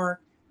framework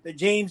that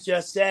James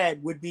just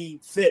said would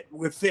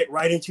fit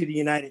right into the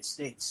United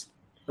States.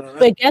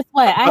 But guess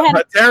what?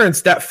 But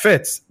Terrence, that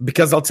fits,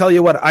 because I'll tell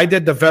you what, I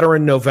did the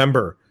Veteran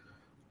November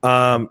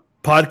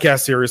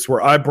podcast series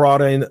where I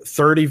brought in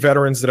 30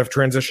 veterans that have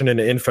transitioned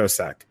into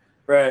InfoSec.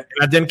 Right. And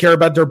I didn't care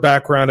about their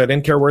background. I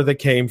didn't care where they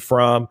came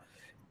from.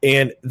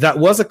 And that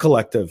was a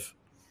collective,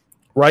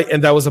 right?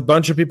 And that was a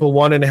bunch of people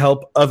wanting to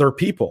help other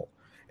people.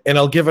 And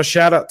I'll give a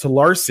shout out to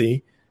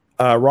Larcy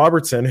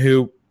Robertson,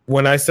 who,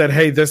 when I said,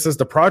 hey, this is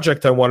the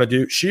project I want to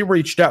do, she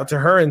reached out to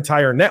her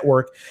entire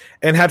network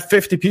and had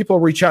 50 people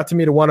reach out to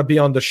me to want to be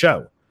on the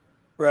show.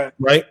 Right.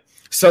 Right.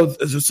 So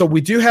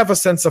we do have a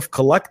sense of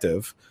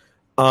collective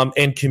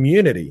and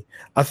community.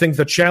 I think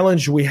the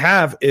challenge we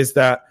have is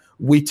that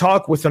we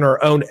talk within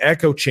our own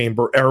echo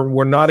chamber and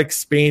we're not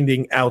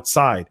expanding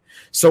outside.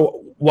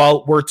 So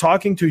while we're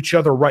talking to each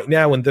other right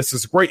now, and this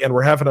is great, and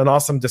we're having an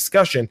awesome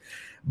discussion,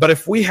 but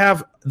if we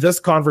have this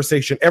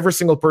conversation, every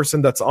single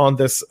person that's on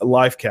this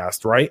live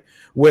cast, right,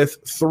 with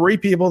 3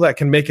 people that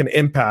can make an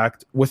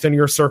impact within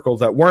your circle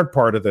that weren't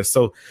part of this.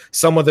 So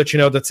someone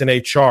that that's in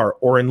HR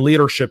or in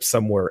leadership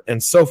somewhere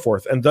and so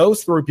forth. And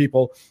those 3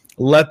 people,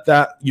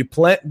 you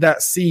plant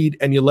that seed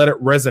and you let it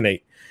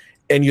resonate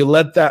and you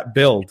let that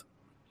build,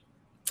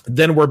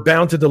 then we're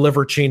bound to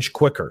deliver change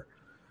quicker.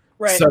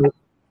 Right. So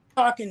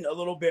talking a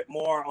little bit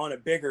more on a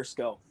bigger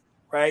scope,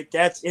 right?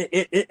 That's it.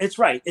 It's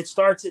right. It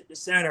starts at the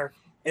center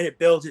and it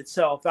builds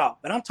itself out.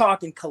 But I'm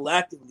talking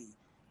collectively.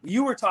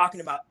 You were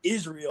talking about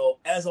Israel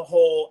as a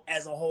whole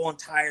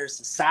entire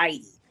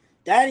society.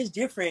 That is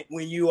different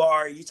when you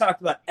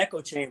talked about echo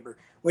chamber.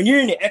 When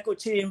you're in the echo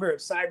chamber of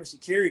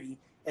cybersecurity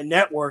and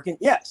networking,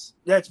 yes,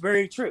 that's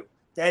very true.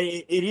 That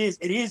it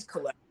is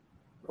collective,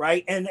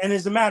 right? And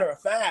as a matter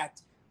of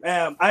fact,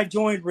 I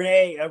joined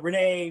Renee, I don't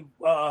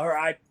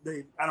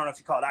know if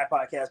you call it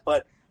iPodcast,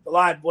 but the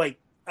live,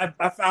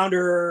 I found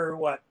her,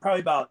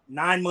 probably about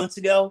 9 months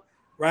ago,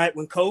 right,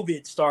 when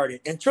COVID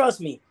started. And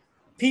trust me,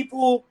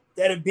 people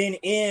that have been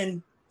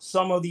in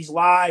some of these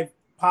live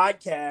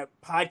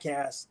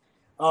podcasts,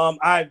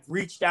 I've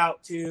reached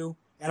out to,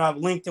 and I've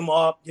linked them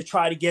up to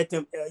try to get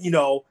them,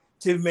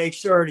 to make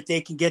sure that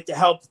they can get the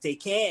help that they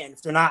can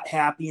if they're not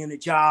happy in a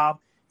job,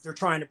 if they're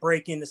trying to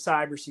break into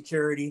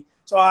cybersecurity.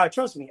 So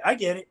trust me, I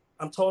get it.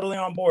 I'm totally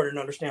on board and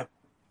understand.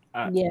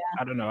 Yeah.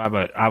 I don't know. I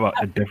have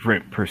a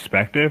different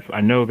perspective.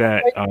 I know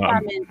that.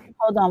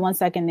 Hold on 1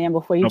 second, Dan,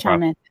 before you chime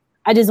problem. in.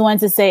 I just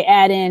wanted to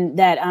add in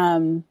that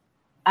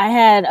I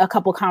had a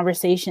couple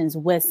conversations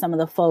with some of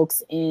the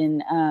folks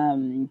in,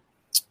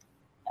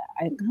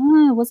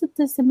 was it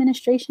this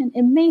administration?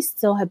 It may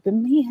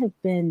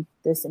have been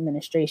this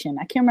administration.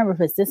 I can't remember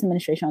if it's this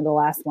administration or the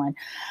last one.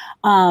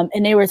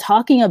 And they were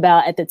talking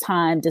about, at the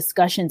time,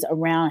 discussions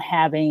around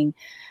having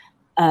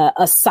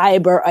a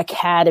cyber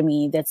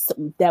academy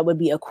that would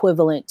be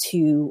equivalent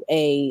to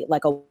a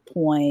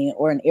point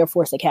or an Air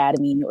Force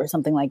academy or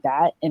something like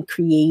that, and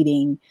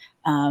creating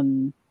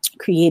an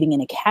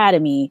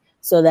academy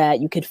so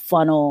that you could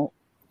funnel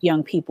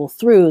young people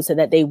through so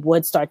that they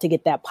would start to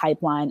get that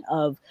pipeline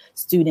of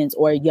students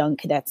or young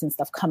cadets and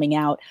stuff coming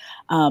out.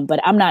 But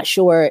I'm not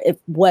sure if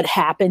what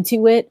happened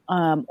to it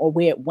or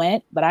where it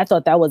went, but I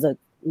thought that was a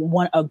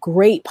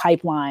great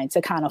pipeline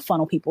to kind of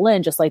funnel people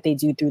in, just like they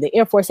do through the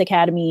Air Force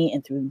Academy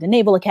and through the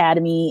Naval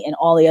Academy and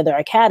all the other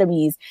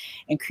academies,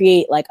 and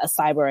create like a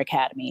cyber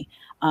academy.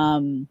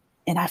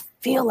 And I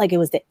feel like it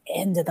was the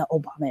end of the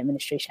Obama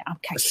administration. I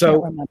can't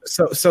remember.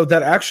 So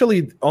that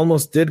actually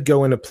almost did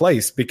go into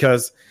place,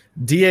 because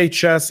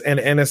DHS and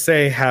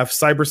NSA have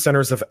cyber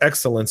centers of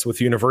excellence with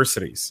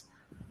universities,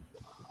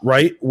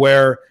 right?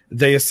 Where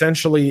they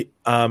essentially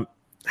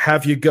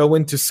have you go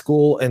into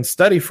school and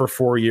study for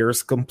 4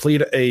 years,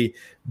 complete a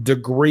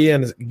degree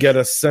and get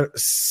a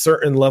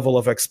certain level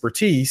of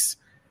expertise.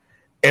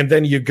 And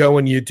then you go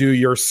and you do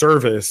your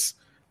service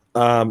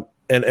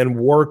and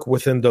work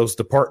within those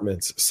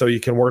departments. So you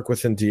can work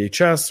within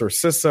DHS or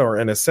CISA or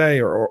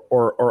NSA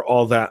or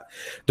all that.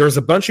 There's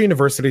a bunch of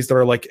universities that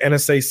are like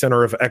NSA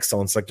Center of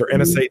Excellence, like their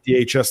NSA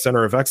DHS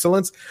Center of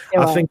Excellence.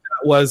 Yeah.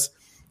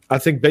 I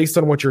think based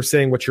on what you're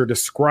saying, what you're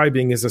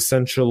describing is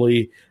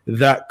essentially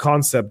that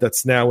concept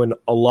that's now in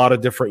a lot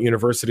of different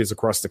universities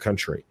across the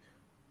country.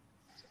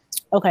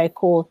 Okay,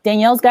 cool.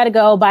 Danielle's got to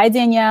go. Bye,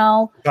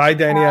 Danielle. Bye,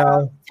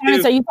 Danielle.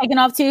 Terrence, are you taking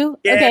off too?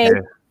 Yeah. Okay.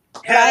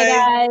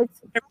 Hi. Bye, guys.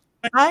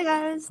 Hi,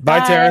 guys.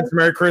 Bye, Terrence.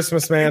 Merry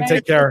Christmas, man. Merry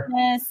Take care.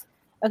 Christmas.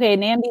 Okay,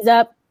 Nambi's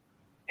up.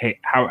 Hey,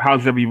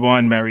 how's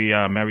everyone?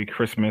 Merry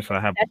Christmas.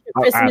 I have That's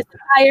your Christmas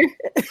attire.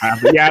 I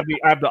have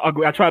the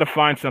ugly. I try to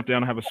find something. I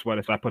don't have a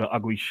sweater, so I put an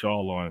ugly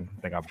shawl on.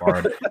 I think I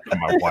borrowed it from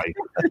my wife.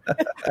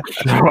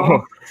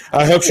 So,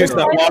 I hope she's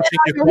not watching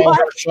you call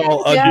her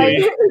shawl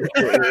ugly.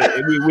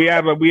 we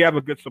have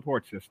a good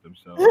support system.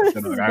 So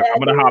I'm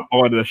gonna hop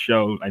on the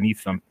show. I need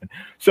something.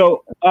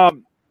 So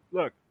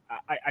look.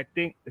 I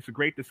think it's a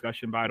great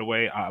discussion, by the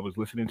way. I was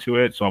listening to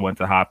it, so I went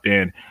to hop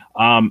in.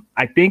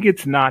 I think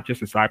it's not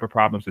just a cyber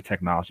problem, it's a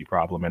technology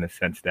problem, in a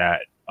sense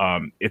that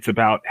it's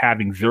about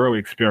having zero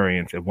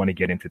experience and want to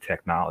get into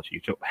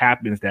technology. It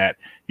happens that,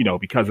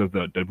 because of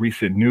the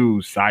recent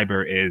news,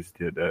 cyber is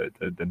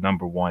the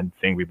number one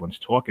thing everyone's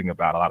talking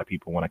about. A lot of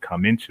people want to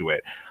come into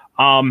it.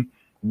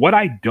 What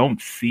I don't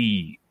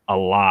see a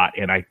lot,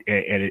 and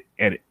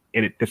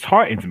it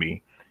disheartens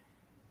me,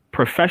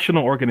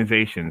 professional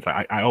organizations.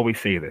 I always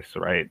say this,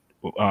 right?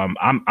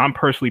 I'm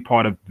personally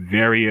part of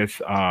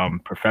various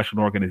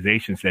professional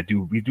organizations that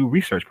do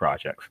research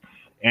projects,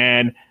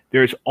 and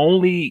there's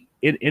only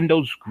in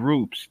those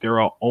groups there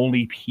are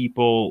only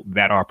people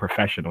that are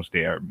professionals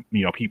there.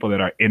 People that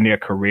are in their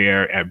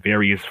career at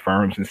various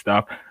firms and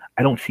stuff.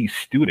 I don't see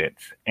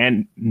students,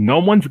 and no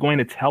one's going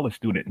to tell a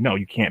student, no,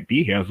 you can't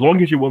be here. As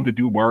long as you're willing to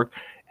do work,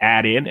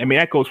 add in. I mean,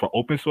 that goes for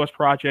open source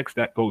projects,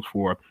 that goes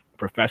for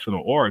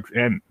professional orgs,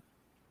 and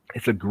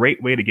it's a great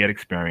way to get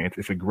experience.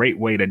 It's a great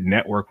way to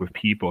network with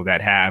people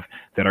that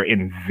are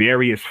in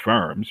various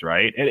firms,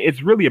 right? And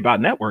it's really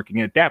about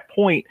networking. At that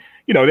point,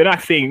 they're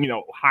not saying,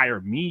 hire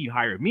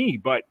me,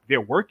 but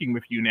they're working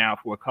with you now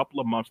for a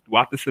couple of months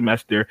throughout the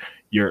semester.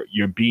 You're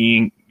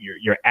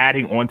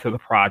adding on to the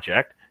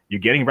project. You're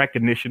getting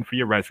recognition for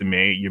your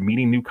resume. You're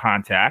meeting new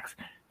contacts.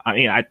 I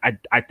mean,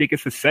 I think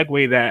it's a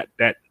segue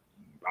that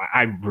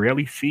I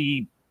rarely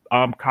see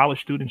college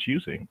students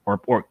using,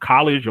 or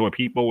college or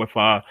people with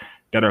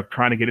that are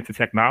trying to get into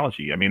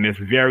technology. I mean, there's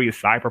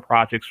various cyber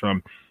projects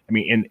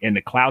in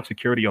the Cloud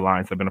Security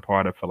Alliance I've been a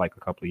part of for like a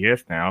couple of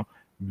years now,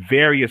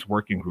 various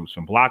working groups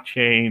from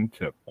blockchain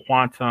to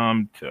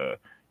quantum to,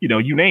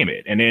 you name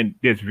it. And then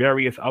there's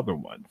various other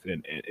ones.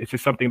 And it's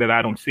just something that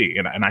I don't see.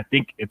 And I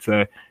think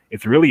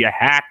it's really a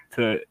hack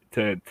to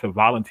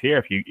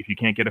volunteer if you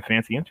can't get a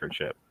fancy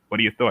internship.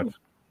 What are your thoughts?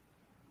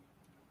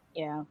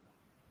 Yeah.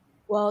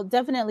 Well,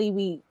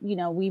 definitely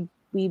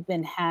we've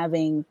been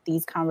having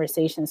these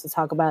conversations to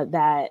talk about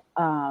that,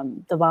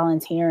 the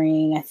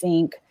volunteering. I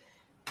think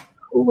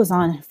who was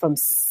on from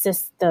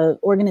the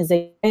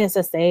organization,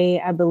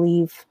 ISSA, I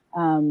believe.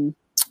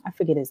 I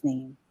forget his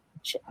name.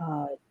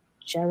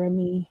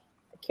 Jeremy.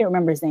 I can't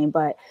remember his name,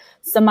 but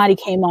somebody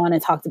came on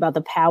and talked about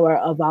the power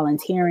of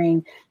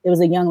volunteering. There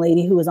was a young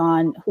lady who was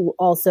on, who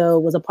also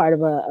was a part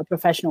of a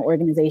professional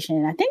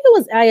organization. I think it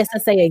was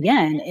ISSA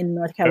again in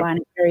North Carolina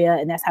area,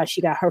 and that's how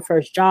she got her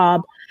first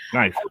job.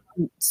 Nice.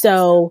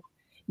 So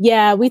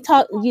yeah, we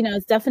talk,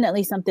 it's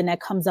definitely something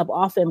that comes up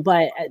often,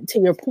 but to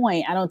your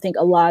point, I don't think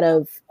a lot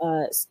of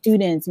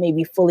students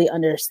maybe fully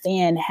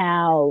understand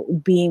how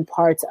being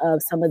parts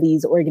of some of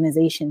these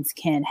organizations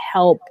can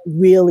help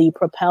really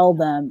propel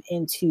them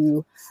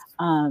into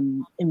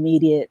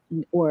immediate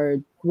or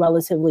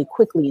relatively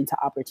quickly into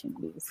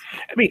opportunities.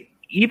 I mean,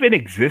 even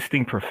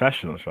existing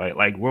professionals, right?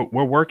 Like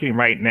we're working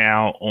right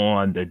now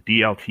on the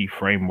DLT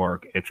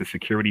framework. It's a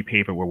security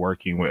paper we're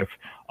working with,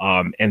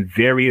 and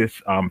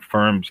various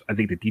firms. I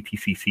think the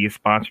DTCC is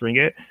sponsoring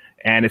it,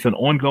 and it's an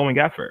ongoing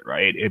effort,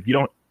 right? If you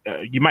don't,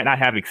 you might not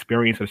have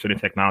experience with certain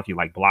technology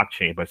like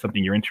blockchain, but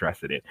something you're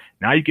interested in.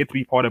 Now you get to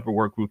be part of a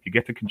work group. You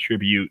get to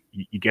contribute.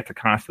 You get to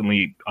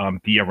constantly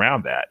be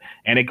around that,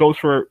 and it goes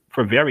for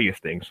various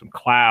things, from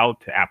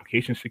cloud to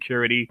application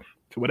security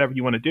to whatever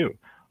you want to do.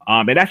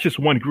 And that's just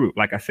one group.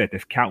 Like I said,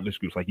 there's countless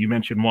groups. Like you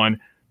mentioned one,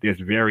 there's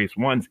various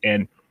ones.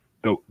 And,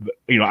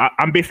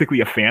 I'm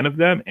basically a fan of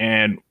them.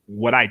 And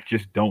what I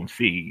just don't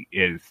see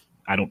is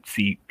I don't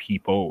see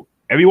people,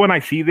 everyone I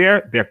see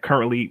there, they're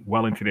currently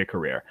well into their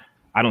career.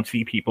 I don't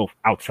see people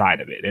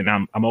outside of it. And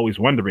I'm always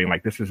wondering,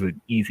 like, this is an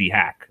easy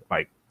hack.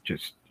 Like,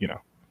 just, so.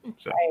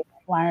 Right.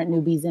 Why aren't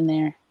newbies in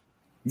there?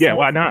 Yeah, so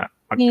why not?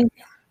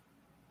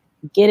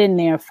 Get in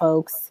there,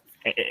 folks.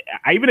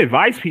 I even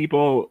advise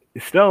people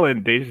still,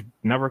 and they just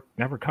never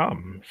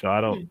come. So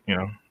I don't,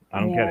 I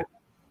don't get it.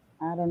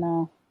 I don't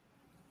know.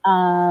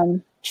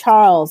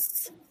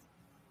 Charles,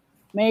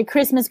 Merry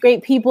Christmas,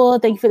 great people.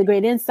 Thank you for the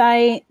great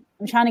insight.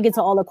 I'm trying to get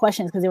to all the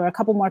questions because there were a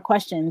couple more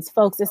questions.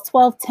 Folks, it's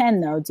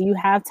 12:10 though. Do you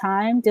have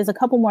time? There's a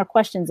couple more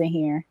questions in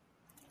here.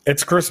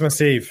 It's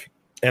Christmas Eve.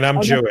 And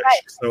I'm Jewish,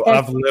 right. So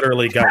I've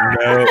literally got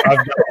I've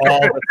got all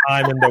the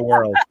time in the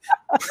world.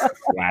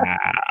 Wow,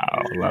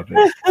 love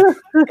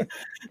it.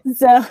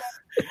 So,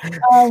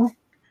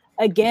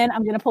 again,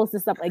 I'm going to post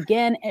this up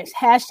again. It's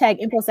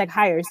hashtag InfoSec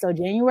hires. So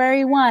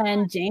January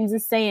 1, James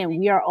is saying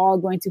we are all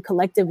going to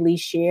collectively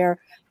share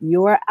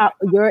your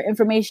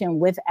information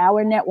with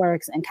our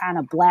networks and kind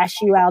of blast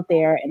you out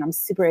there. And I'm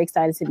super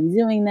excited to be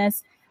doing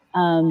this.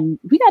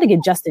 We got to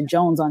get Justin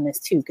Jones on this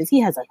too, because he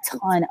has a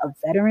ton of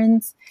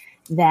veterans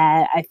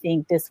that I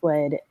think this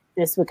would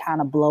kind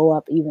of blow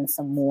up even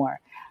some more.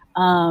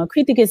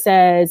 Kritika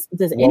says,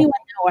 does anyone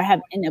know or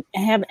have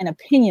an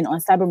opinion on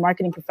cyber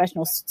marketing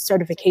professional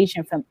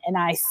certification from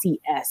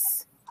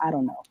NICS? I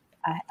don't know.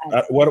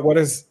 What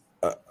is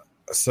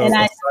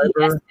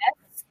cyber?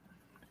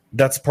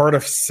 That's part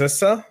of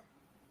CISA?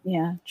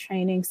 Yeah,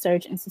 Training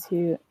Search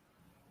Institute,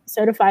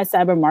 certified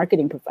cyber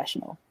marketing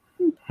professional.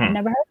 I've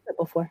never heard of it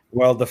before.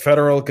 Well, the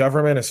federal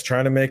government is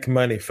trying to make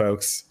money,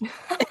 folks.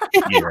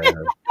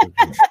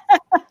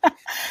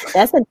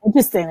 That's an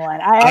interesting one.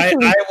 I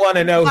want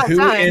to know who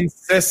in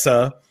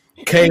CISA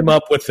came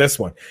up with this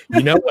one.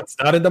 You know what's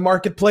not in the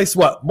marketplace?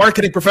 What?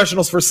 Marketing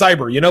professionals for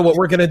cyber. You know what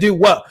we're going to do?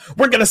 What?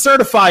 We're going to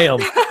certify them.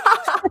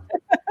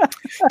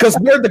 Because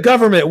we're the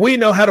government. We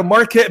know how to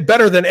market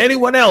better than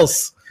anyone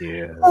else.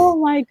 Yeah. Oh,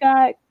 my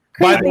God.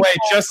 By the way,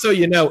 just so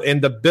you know,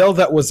 in the bill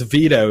that was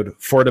vetoed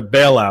for the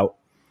bailout,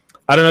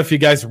 I don't know if you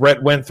guys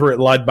went through it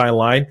line by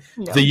line.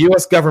 No. The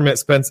U.S. government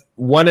spends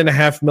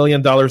 $1.5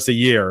 million a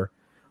year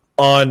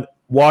on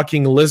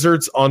walking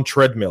lizards on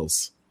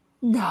treadmills.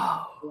 No.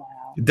 Wow.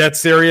 That's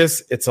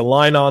serious. It's a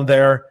line on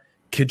there.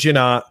 Kid you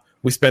not.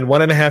 We spend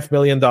 $1.5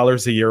 million a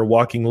year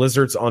walking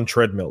lizards on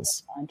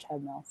treadmills.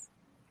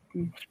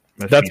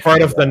 That's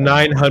part of the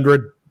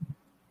 $900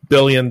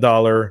 billion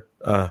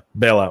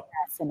bailout.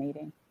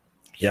 Fascinating.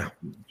 Yeah.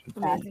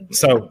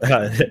 So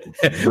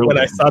when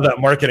I saw that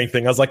marketing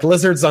thing, I was like,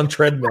 lizards on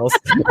treadmills.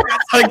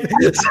 it's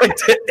like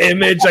the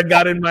image I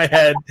got in my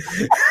head.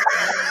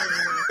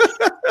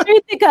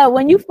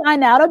 When you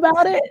find out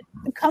about it,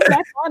 come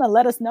back on and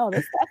let us know.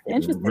 That's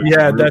interesting.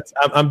 Yeah,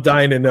 I'm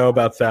dying to know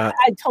about that.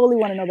 I totally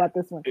want to know about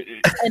this one.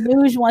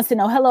 Anuj wants to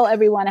know, hello,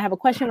 everyone. I have a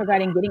question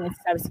regarding getting into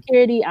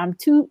cybersecurity. I'm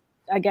two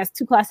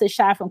classes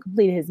shy from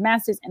completing his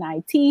master's in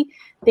IT.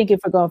 Thinking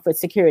for going for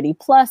security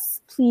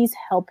plus. Please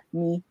help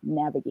me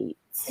navigate.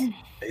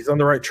 He's on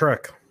the right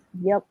track.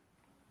 Yep.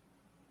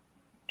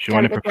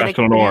 Join a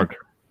professional org.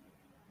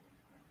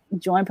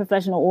 Join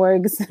professional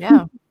orgs.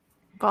 Yeah.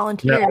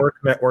 Volunteer.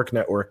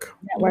 Network.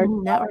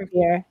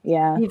 Here.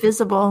 Yeah. Be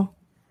visible.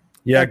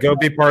 Yeah, go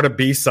be part of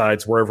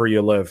B-Sides wherever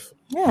you live.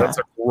 Yeah. That's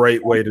a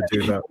great way to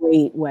do that.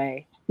 Great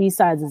way.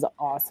 B-Sides is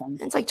awesome.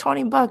 It's like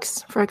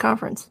 $20 for a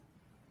conference.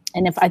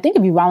 And if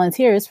you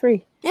volunteer, it's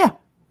free. Yeah.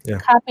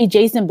 Copy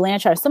Jason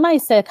Blanchard. Somebody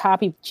said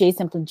copy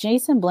Jason.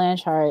 Jason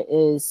Blanchard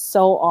is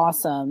so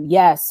awesome.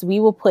 Yes, we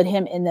will put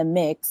him in the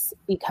mix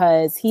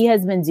because he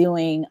has been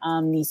doing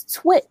these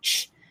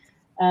Twitch.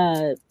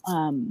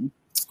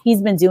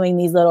 He's been doing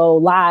these little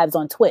lives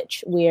on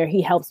Twitch where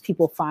he helps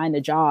people find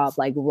a job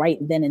like right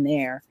then and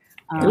there.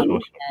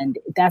 And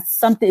that's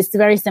something, it's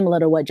very similar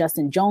to what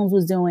Justin Jones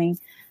was doing.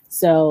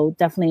 So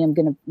definitely I'm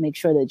going to make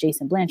sure that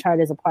Jason Blanchard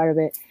is a part of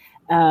it.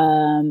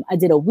 I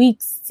did a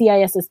week's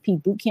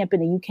CISSP boot camp in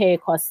the UK.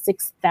 It cost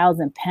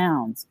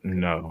 £6,000.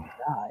 No.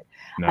 God.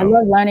 No. I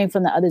love learning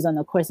from the others on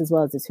the course as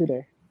well as the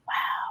tutor.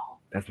 Wow.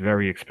 That's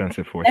very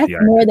expensive for That's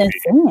CISSP. More than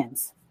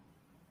Siemens.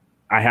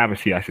 I have a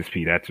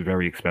CISSP. That's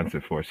very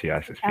expensive for a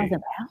CISSP.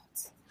 £1,000.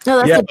 No,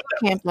 that's a boot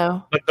camp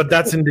though. But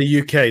that's in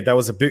the UK. That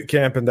was a boot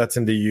camp, and that's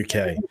in the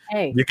UK.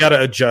 You got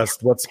to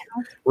adjust.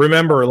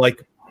 Remember,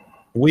 like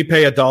we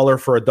pay $1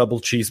 for a double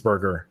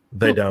cheeseburger.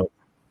 They don't.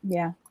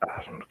 Yeah.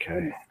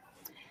 Okay.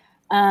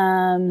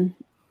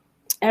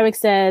 Eric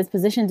says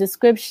position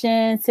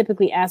description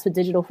typically asks for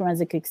digital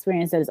forensic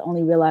experience that is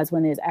only realized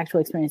when there's actual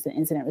experience in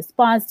incident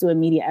response. To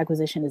immediate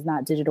acquisition is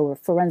not digital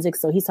forensics.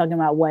 So he's talking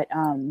about what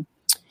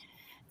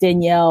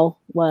Danielle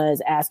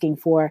was asking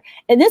for.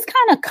 And this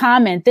kind of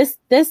comment, this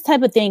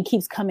type of thing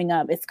keeps coming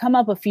up. It's come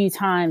up a few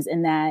times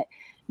in that,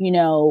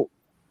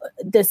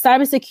 the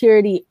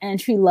cybersecurity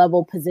entry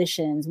level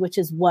positions, which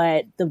is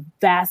what the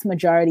vast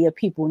majority of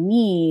people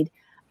need.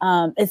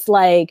 It's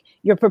like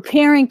you're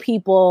preparing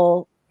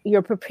people.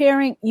 You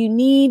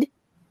need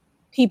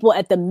people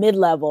at the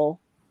mid-level,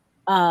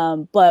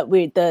 but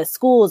the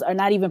schools are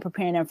not even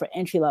preparing them for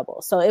entry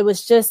level. So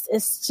it's just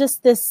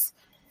this.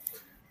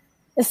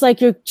 It's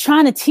like you're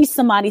trying to teach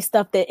somebody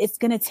stuff that it's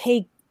going to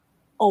take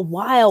a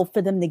while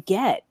for them to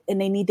get, and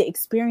they need the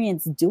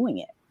experience doing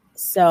it.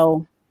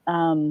 So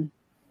I've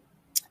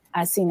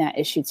seen that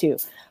issue too.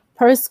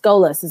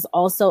 Perscolas is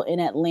also in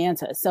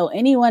Atlanta. So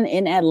anyone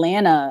in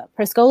Atlanta,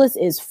 Perscolas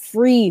is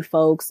free,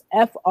 folks.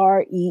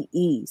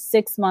 FREE,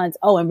 6 months.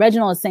 Oh, and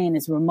Reginald is saying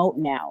it's remote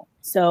now.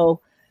 So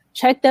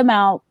check them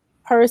out.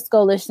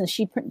 Perscolas, and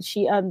she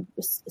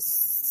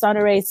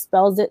Sonore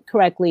spells it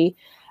correctly.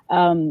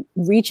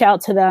 Reach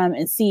out to them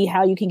and see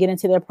how you can get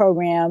into their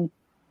program.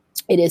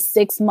 It is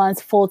 6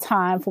 months full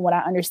time, from what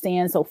I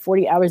understand. So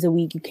 40 hours a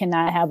week. You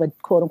cannot have a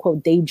quote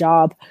unquote day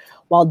job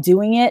while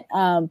doing it.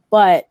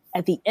 But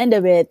at the end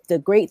of it, the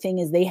great thing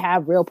is they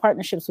have real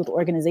partnerships with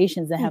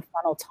organizations that have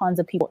funneled tons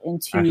of people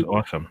into. That's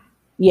awesome.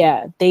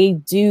 Yeah, they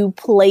do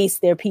place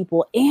their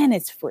people, and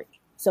it's free.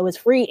 So it's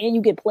free and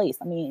you get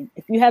placed. I mean,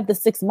 if you have the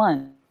 6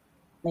 months,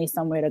 there's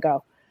somewhere to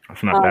go.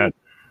 That's not bad.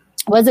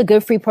 Was a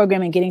good free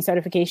program in getting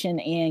certification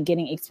and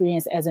getting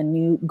experience as a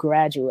new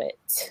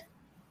graduate.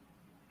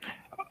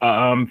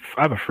 I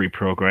have a free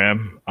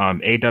program,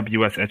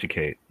 AWS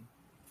Educate.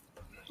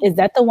 Is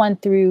that the one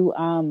through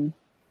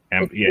AWS?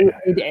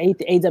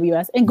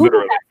 And Google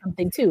Literally. has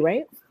something too,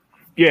 right?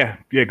 Yeah.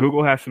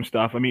 Google has some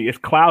stuff. I mean, it's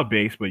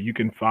cloud-based, but you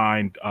can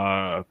find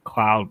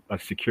cloud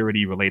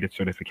security-related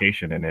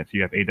certification in it. So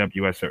you have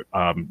AWS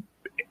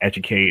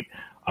Educate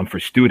for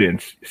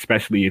students,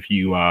 especially if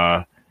you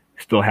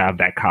still have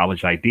that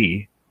college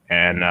ID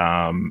and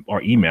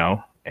or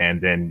email,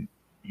 and then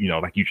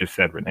like you just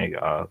said, Renee,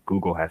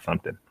 Google has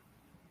something.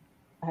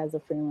 Has a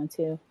free one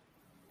too.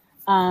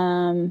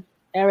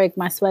 Eric,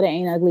 my sweater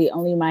ain't ugly,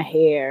 only my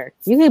hair.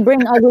 You can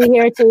bring ugly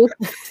hair too.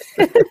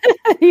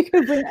 You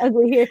can bring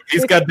ugly hair.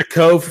 He's got the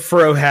Cove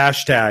Fro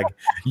hashtag.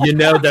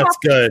 That's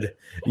good.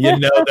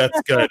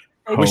 That's good.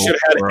 We should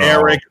have had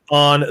Eric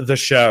on the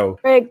show.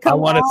 Rick, I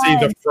want to see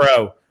the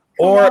fro.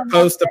 Or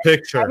post a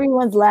picture.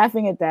 Everyone's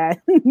laughing at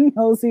that.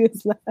 Knows he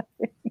was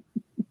laughing.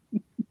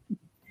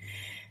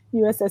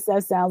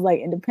 USSF sounds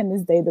like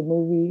Independence Day, the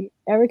movie.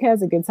 Eric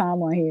has a good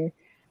time on here.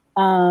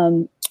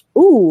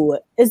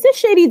 Is this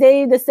Shady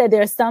Dave that said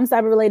there are some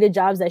cyber-related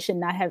jobs that should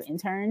not have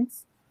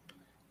interns?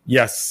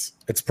 Yes,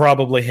 it's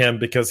probably him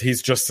because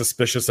he's just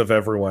suspicious of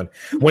everyone.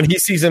 When he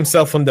sees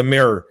himself in the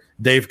mirror,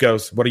 Dave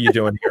goes, "What are you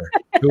doing here?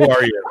 Who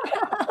are you?"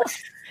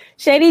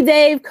 Shady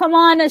Dave, come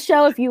on the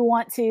show if you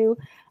want to.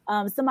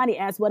 Somebody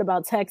asked, what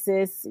about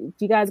Texas?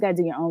 You guys got to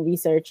do your own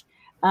research.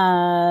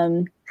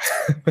 That's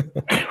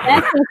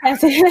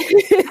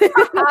fantastic.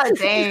 Oh,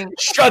 dang.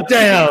 Shut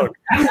down.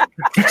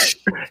 Shots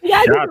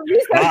That's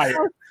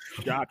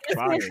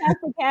fired.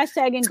 fantastic.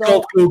 Hashtag and It's go.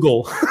 called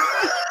Google.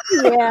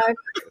 Yeah.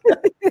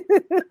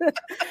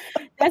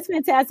 That's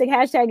fantastic.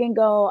 Hashtag and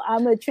go.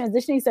 I'm a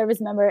transitioning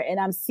service member and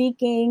I'm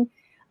seeking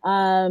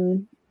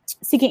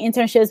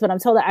internships, but I'm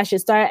told that I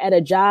should start at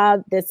a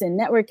job that's in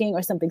networking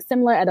or something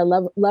similar at a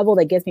level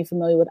that gets me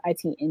familiar with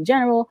IT in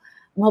general.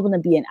 I'm hoping to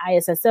be an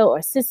ISSO or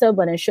CISO,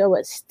 but unsure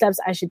what steps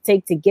I should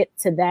take to get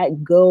to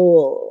that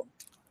goal.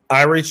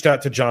 I reached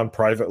out to John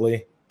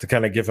privately to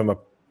kind of give him a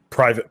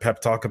private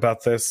pep talk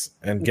about this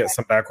and get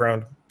some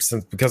background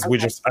because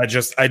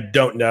I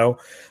don't know.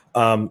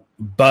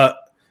 But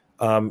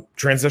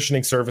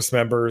transitioning service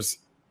members,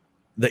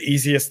 the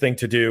easiest thing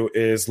to do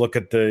is look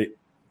at the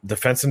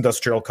Defense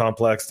Industrial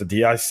Complex, the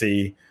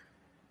DIC,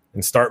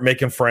 and start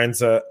making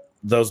friends at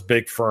those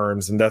big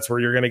firms. And that's where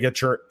you're going to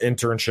get your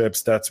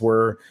internships. That's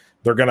where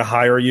they're going to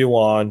hire you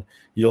on.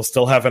 You'll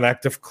still have an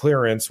active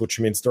clearance, which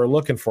means they're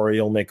looking for you.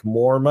 You'll make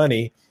more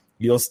money.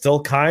 You'll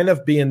still kind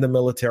of be in the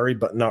military,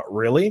 but not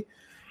really.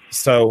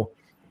 So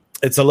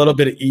it's a little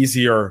bit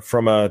easier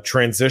from a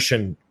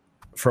transition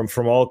from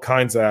all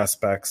kinds of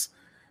aspects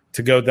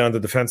to go down to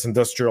Defense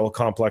Industrial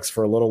Complex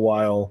for a little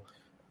while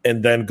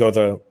and then go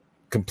the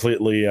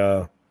completely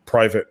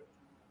private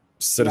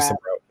citizen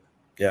route.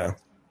 Yeah.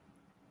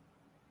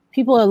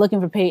 People are looking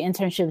for paid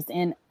internships,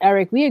 and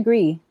Eric, we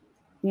agree.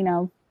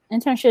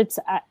 Internships,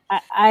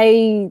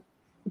 I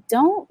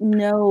don't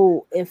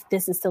know if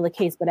this is still the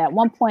case, but at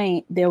one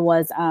point there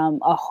was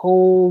a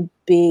whole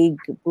big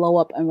blow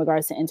up in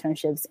regards to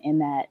internships and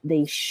that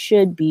they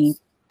should be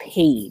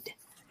paid.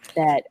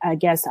 That I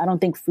don't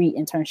think free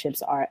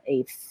internships are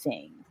a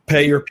thing.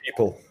 Pay your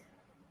people.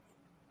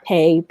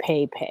 Pay.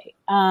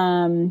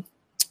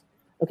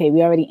 Okay,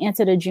 we already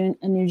answered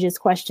Anuja's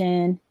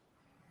question.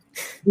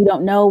 We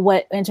don't know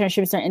what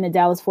internships are in the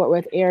Dallas-Fort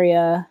Worth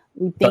area.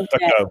 We think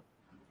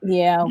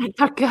yeah.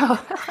 Go.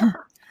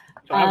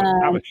 So I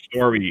have a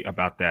story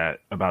about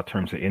that, about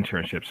terms of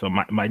internships. So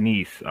my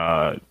niece,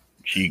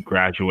 she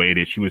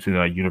graduated. She was in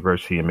a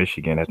university in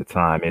Michigan at the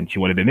time, and she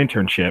wanted an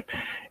internship.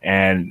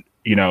 And,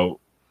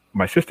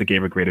 my sister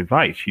gave her great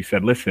advice. She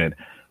said, listen,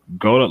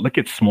 go to look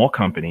at small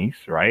companies,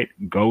 right?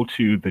 Go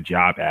to the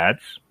job ads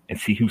and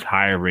see who's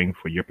hiring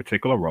for your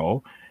particular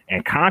role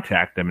and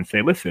contact them and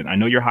say, listen, I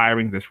know you're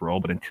hiring this role,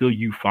 but until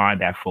you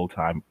find that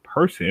full-time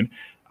person,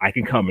 I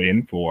can come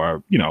in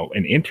for,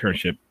 an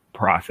internship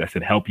process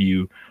and help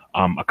you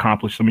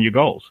accomplish some of your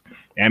goals.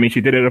 And I mean,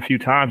 she did it a few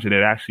times and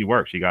it actually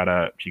worked. She got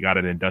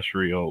an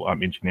industrial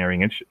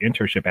engineering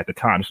internship at the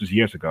time. This was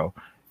years ago.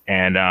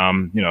 And,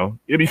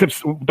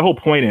 the whole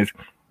point is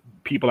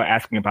people are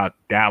asking about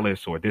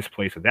Dallas or this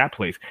place or that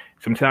place.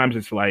 Sometimes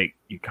it's like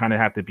you kind of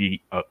have to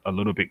be a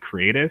little bit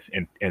creative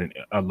and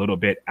a little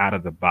bit out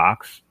of the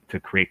box to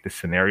create the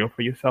scenario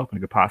for yourself, and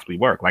it could possibly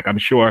work. Like I'm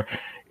sure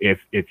if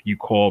you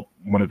call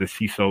one of the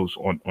CISOs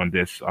on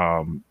this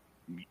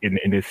in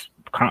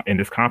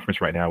this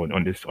conference right now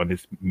on this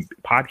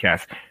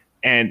podcast,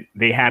 and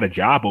they had a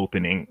job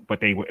opening,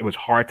 but it was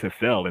hard to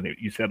fill, and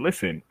you said,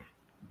 listen,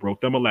 wrote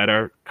them a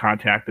letter,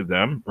 contacted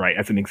them, right,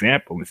 as an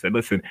example, and said,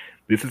 listen,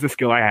 this is a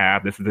skill I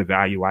have. This is the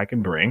value I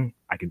can bring.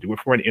 I can do it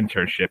for an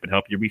internship and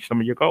help you reach some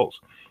of your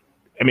goals.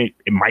 I mean,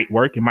 it might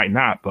work, it might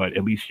not, but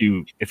at least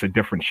it's a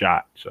different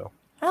shot. So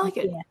I like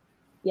it.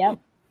 Yeah. Yep,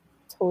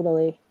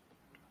 totally.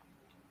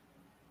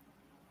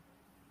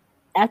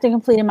 After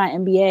completing my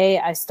MBA,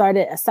 I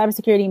started a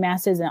cybersecurity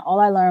master's, and all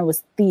I learned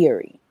was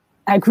theory.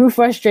 I grew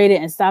frustrated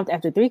and stopped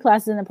after 3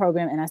 classes in the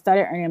program, and I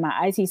started earning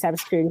my IT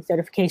cybersecurity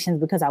certifications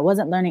because I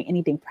wasn't learning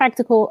anything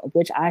practical of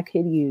which I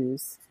could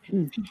use.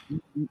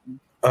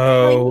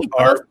 Oh,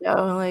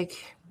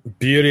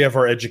 beauty of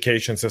our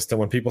education system.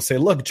 When people say,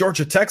 look,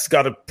 Georgia Tech's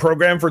got a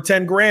program for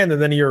 10 grand,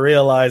 and then you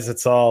realize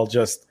it's all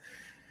just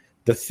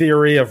the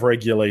theory of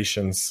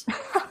regulations.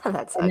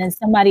 And then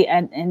somebody,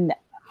 and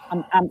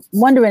I'm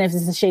wondering if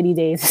this is Shady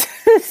Days.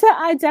 So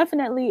I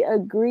definitely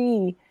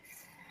agree.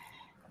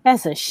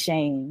 That's a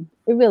shame.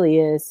 It really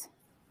is.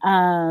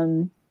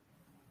 I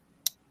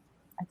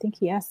think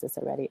he asked this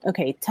already.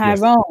 Okay,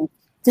 Tyrone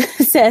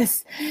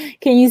says,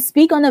 can you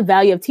speak on the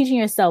value of teaching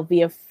yourself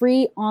via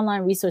free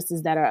online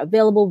resources that are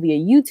available via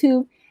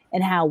YouTube,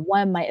 and how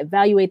one might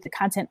evaluate the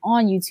content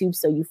on YouTube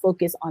so you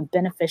focus on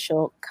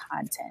beneficial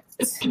content?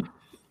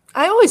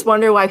 I always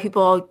wonder why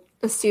people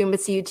assume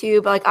it's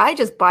YouTube. Like, I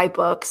just buy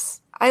books.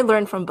 I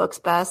learn from books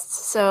best.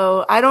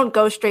 So I don't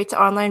go straight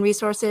to online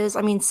resources.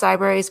 I mean,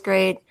 Cyber is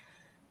great.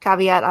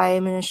 Caveat, I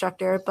am an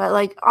instructor, but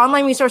like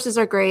online resources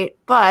are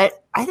great,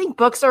 but I think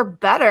books are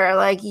better.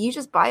 Like, you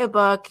just buy a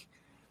book.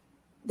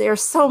 There are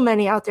so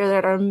many out there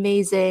that are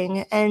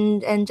amazing,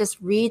 and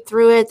just read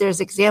through it. There's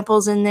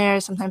examples in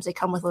there. Sometimes they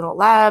come with little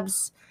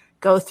labs.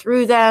 Go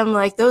through them.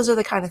 Like, those are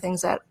the kind of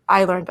things that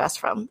I learn best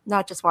from,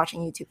 not just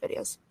watching YouTube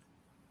videos.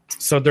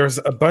 So there's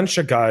a bunch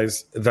of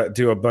guys that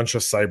do a bunch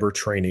of cyber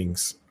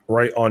trainings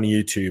right on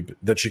YouTube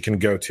that you can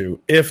go to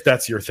if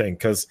that's your thing.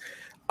 Because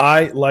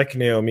I, like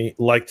Naomi,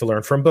 like to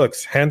learn from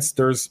books. Hence,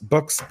 there's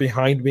books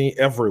behind me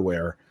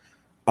everywhere.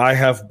 I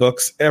have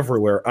books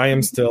everywhere. I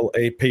am still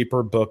a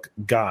paper book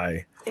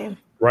guy,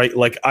 right?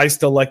 Like, I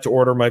still like to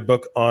order my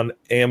book on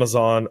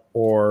Amazon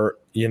or,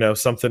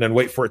 something and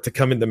wait for it to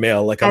come in the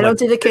mail. Like, I don't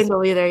do the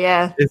Kindle either.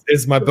 Yeah.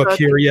 Is my book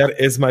here yet?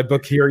 Is my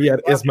book here yet?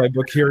 Is my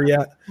book here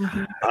yet?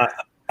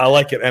 I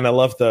like it, and I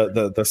love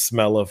the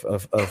smell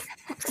of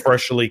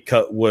freshly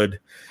cut wood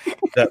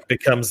that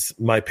becomes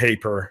my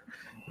paper.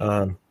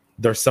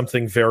 There's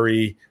something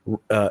very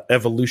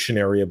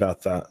evolutionary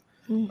about that.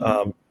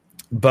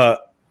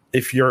 But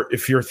if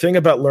your thing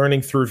about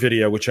learning through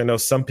video, which I know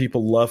some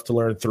people love to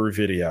learn through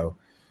video,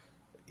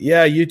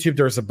 YouTube,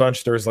 there's a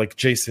bunch. There's like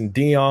Jason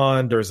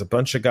Dion. There's a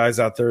bunch of guys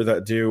out there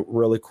that do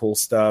really cool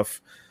stuff.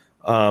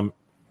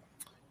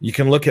 You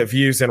can look at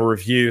views and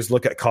reviews,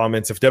 look at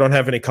comments. If they don't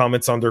have any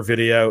comments on their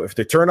video, if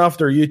they turn off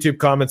their YouTube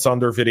comments on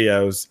their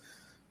videos,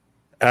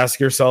 ask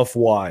yourself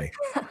why.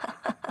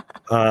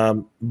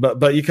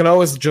 But you can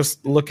always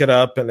just look it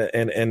up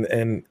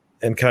and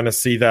kind of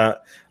see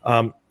that.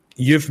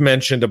 You've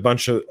mentioned a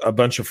bunch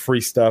of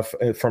free stuff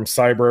from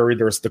Cybrary.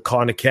 There's the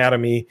Khan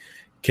Academy,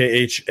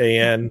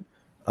 KHAN.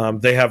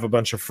 They have a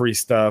bunch of free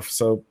stuff.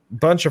 So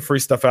bunch of free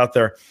stuff out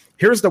there.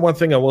 Here's the one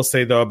thing I will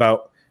say though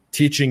about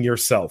teaching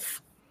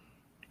yourself.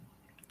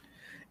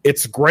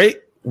 It's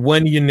great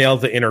when you nail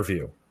the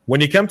interview.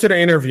 When you come to the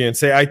interview and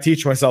say, I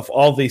teach myself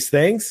all these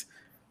things,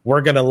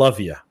 we're going to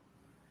love you.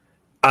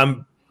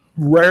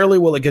 Rarely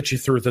will it get you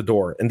through the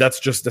door. And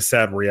that's just a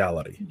sad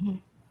reality.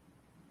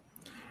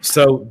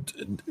 So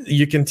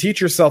you can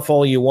teach yourself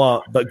all you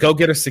want, but go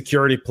get a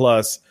Security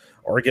Plus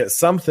or get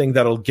something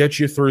that'll get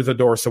you through the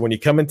door. So when you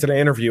come into the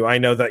interview, I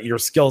know that your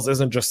skills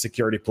isn't just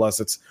Security Plus,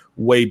 it's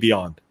way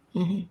beyond.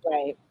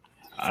 Right.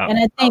 And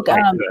I think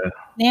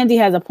Andy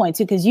has a point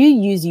too, because you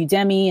use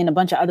Udemy and a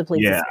bunch of other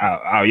places.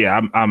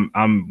 Yeah,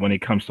 I'm when it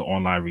comes to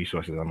online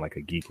resources, I'm like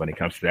a geek when it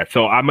comes to that.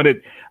 So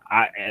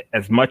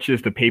as much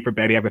as the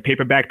paperback, they have a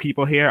paperback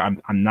people here.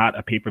 I'm not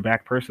a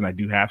paperback person. I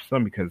do have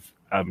some because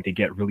they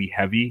get really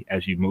heavy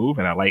as you move,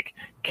 and I like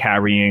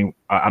carrying.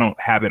 I don't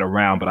have it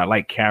around, but I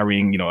like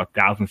carrying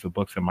thousands of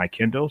books in my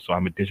Kindle. So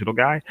I'm a digital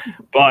guy.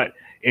 But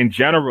in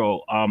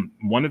general,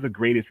 one of the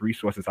greatest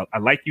resources. I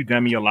like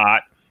Udemy a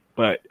lot.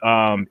 But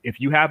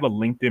if you have a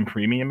LinkedIn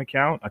premium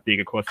account, I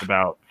think it costs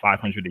about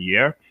 $500 a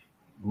year.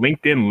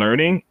 LinkedIn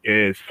Learning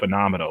is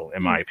phenomenal,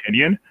 in my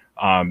opinion.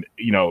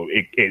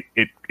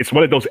 It's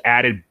one of those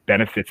added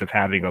benefits of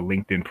having a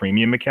LinkedIn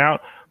Premium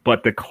account.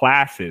 But the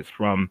classes,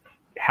 from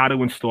how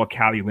to install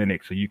Kali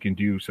Linux so you can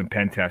do some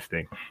pen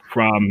testing,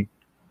 from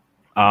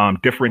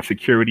different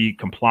security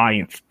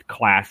compliance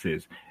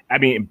classes,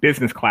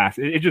 business class,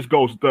 it just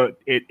goes, the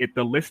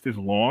list is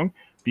long,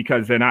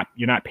 because you're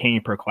not paying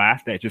per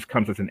class. That just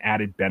comes as an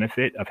added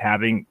benefit of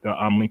having the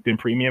LinkedIn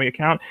Premium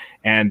account,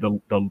 and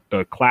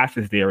the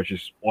classes there are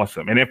just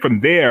awesome. And then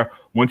from there,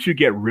 once you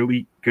get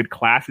really good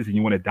classes and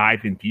you want to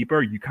dive in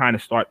deeper, you kind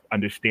of start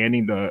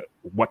understanding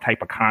what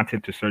type of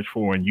content to search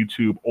for on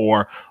YouTube,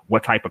 or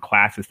what type of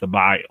classes to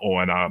buy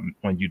on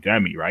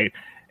Udemy, right?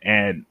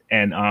 And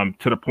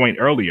to the point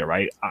earlier,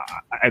 right?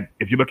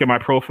 If you look at my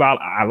profile,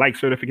 I like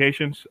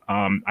certifications.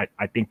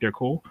 I think they're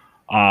cool.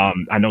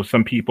 I know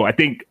some people, I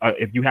think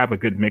if you have a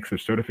good mix of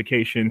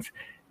certifications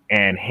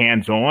and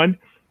hands-on,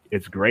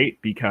 it's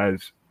great,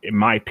 because in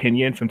my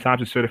opinion,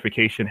 sometimes a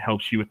certification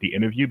helps you with the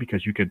interview,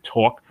 because you could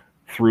talk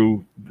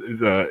through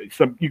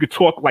you could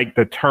talk like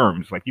the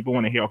terms, like people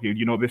want to hear, okay,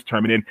 this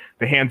term, and then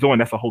the hands-on,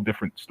 that's a whole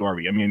different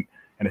story. And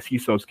the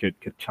CISOs could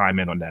chime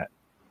in on that.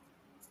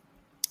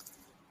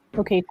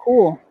 Okay,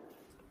 cool.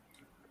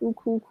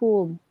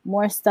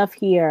 More stuff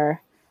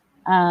here.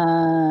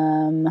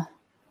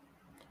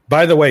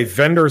 By the way,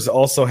 vendors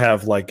also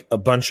have like a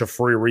bunch of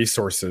free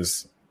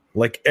resources.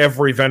 Like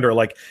every vendor,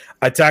 like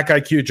Attack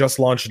IQ just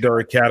launched their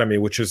academy,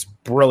 which is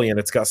brilliant.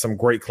 It's got some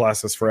great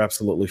classes for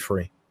absolutely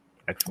free.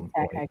 Excellent.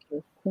 Attack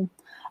IQ. Cool.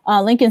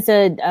 Lincoln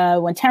said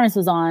when Terrence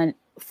was on,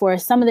 for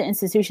some of the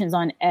institutions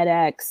on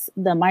edX,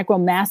 the Micro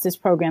Masters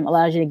program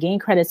allows you to gain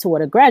credits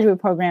toward a graduate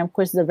program.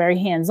 Courses are very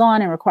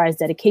hands-on and requires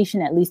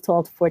dedication, at least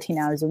 12 to 14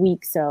 hours a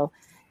week. So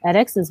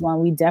edX is one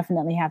we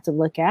definitely have to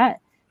look at.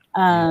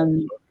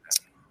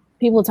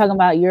 People talking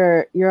about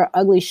your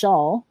ugly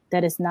shawl.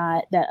 That is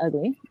not that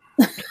ugly.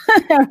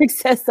 Eric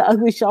says the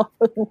ugly shawl.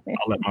 I'll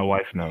let my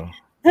wife know.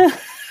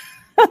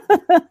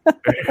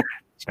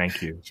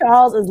 Thank you.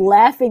 Charles is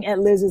laughing at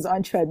lizards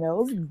on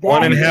treadmills.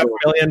 $1.5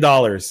 million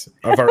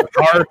of our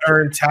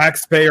hard-earned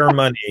taxpayer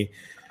money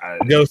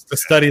goes to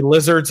study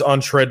lizards on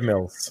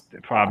treadmills.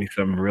 Probably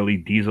some really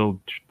diesel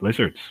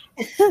lizards.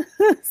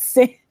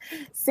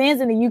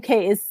 Sands in the UK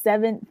is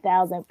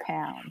 7,000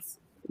 pounds.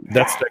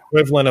 That's the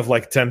equivalent of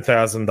like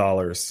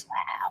 $10,000. Wow.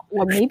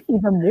 Or maybe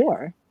even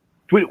more.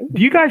 Do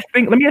you guys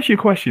think, let me ask you a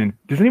question.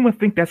 Does anyone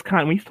think that's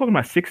when he's talking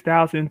about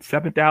 6,000,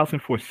 7,000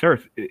 for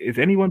certs, is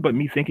anyone but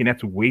me thinking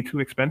that's way too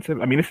expensive?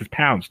 This is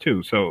pounds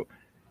too. So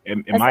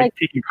am I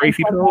taking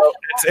crazy pills?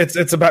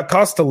 It's about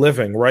cost of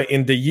living, right?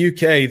 In the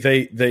UK,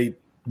 they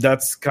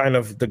that's kind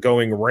of the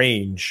going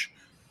range,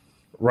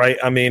 right?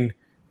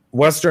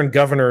 Western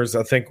governors,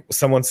 I think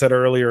someone said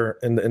earlier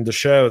in the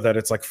show that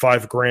it's like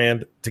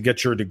 $5,000 to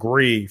get your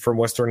degree from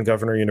Western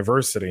Governor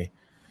University.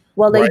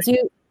 Well, they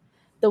do.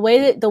 The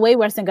way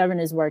Western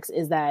Governors works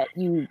is that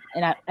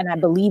I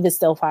believe it's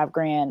still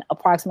 $5,000,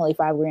 approximately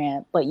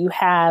 $5,000, but you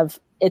have,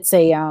 it's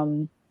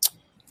almost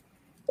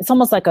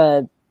like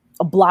a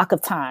block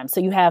of time. So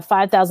you have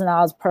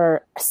 $5,000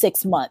 per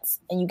 6 months,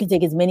 and you can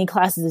take as many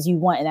classes as you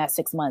want in that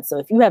 6 months. So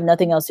if you have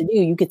nothing else to do,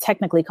 you could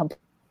technically complete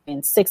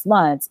in 6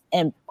 months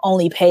and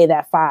only pay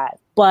that $5,000.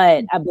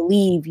 But I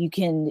believe you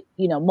can,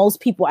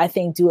 most people I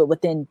think do it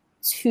within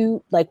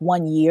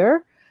 1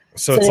 year.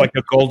 So it's like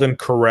a golden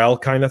corral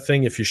kind of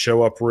thing. If you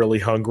show up really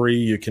hungry,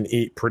 you can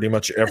eat pretty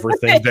much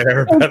everything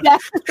there. But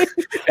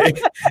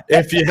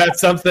if you had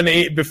something to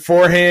eat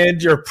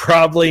beforehand, you're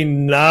probably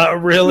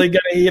not really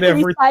going to eat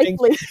everything.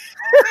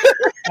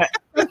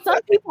 Some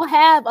people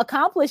have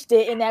accomplished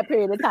it in that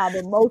period of time,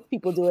 but most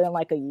people do it in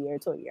like a year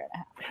to a year and a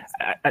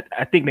half.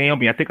 I think,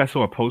 Naomi, I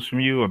saw a post from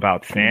you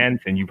about Sands,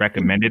 and you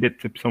recommended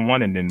it to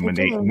someone, and then when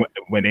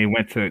they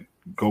went to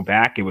go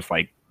back, it was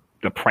like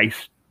the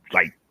price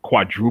like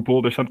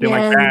quadrupled or something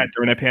like that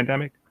during that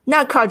pandemic.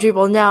 Not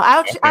quadrupled. No,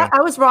 I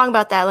was wrong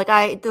about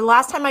that. The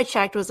last time I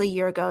checked was a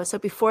year ago. So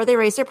before they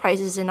raised their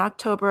prices in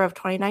October of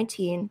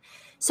 2019.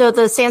 So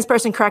the SANS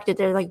person corrected.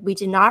 They're like, we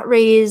did not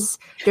raise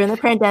during the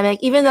pandemic,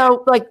 even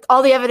though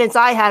all the evidence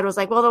I had was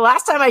well, the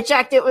last time I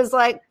checked, it was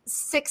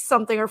 6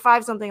 something or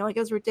 5 something. It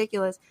was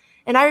ridiculous.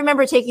 And I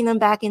remember taking them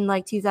back in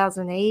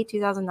 2008,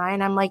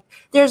 2009. I'm like,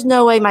 there's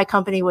no way my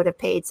company would have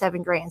paid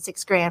 $7,000,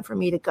 $6,000 for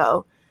me to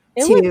go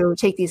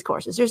take these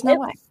courses. There's no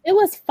way. It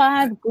was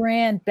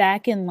 $5,000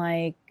 back in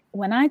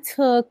when I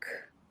took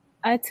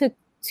 1 or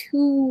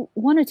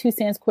 2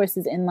 SANS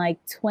courses in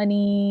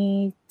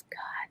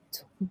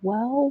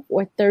 2012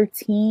 or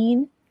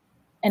 13.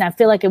 And I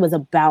feel like it was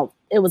like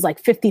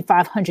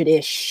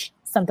 5,500-ish,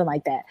 something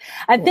like that.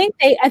 I think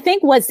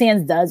what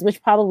SANS does,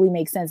 which probably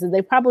makes sense, is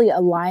they probably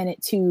align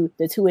it to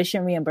the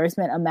tuition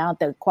reimbursement amount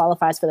that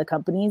qualifies for the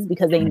companies,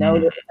 because they know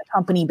that it's a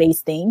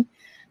company-based thing.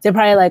 They're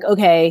probably like,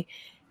 okay,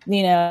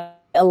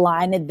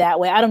 align it that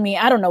way. I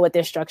don't know what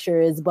their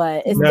structure is,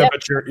 but it's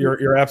but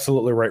you're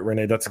absolutely right,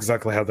 Renee. That's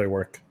exactly how they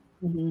work.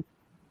 Mm-hmm.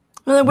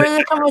 Well, then where do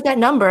they come with that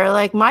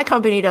number? My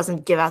company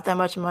doesn't give out that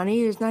much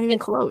money. It's not even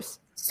close.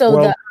 So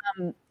the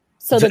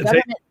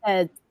government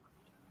said.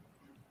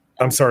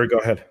 I'm sorry. Go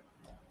ahead.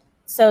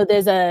 So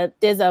there's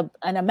an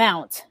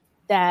amount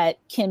that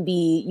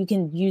you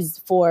can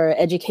use for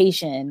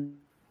education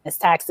as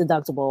tax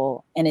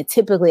deductible, and it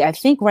typically, I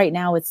think right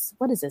now it's,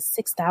 what is it,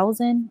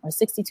 6,000 or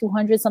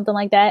 6,200, something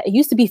like that. It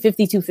used to be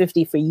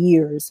 5,250 for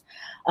years,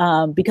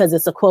 because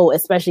it's a quote.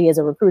 Especially as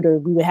a recruiter,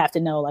 we would have to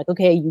know, like,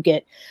 okay, you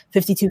get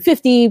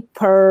 5,250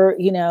 per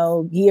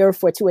year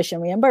for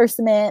tuition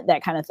reimbursement,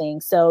 that kind of thing.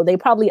 So they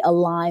probably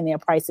align their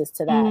prices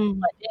to that.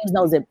 But James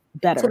knows it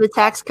better. To the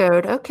tax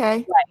code.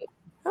 Okay. Right.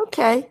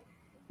 Okay.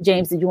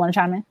 James, did you want to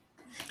chime in?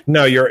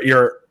 No,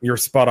 you're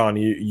spot on.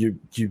 You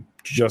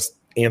just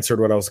answered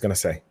what I was going to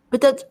say.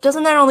 But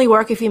doesn't that only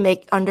work if you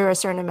make under a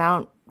certain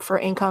amount for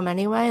income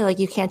anyway? Like,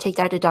 you can't take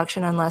that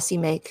deduction unless you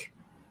make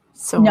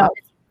much.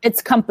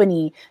 It's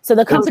company. So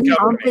the company.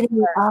 Company.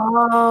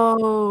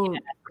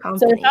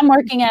 So if I'm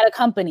working at a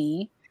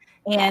company,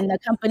 and the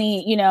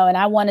company, and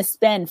I want to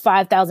spend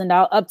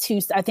 $5,000 up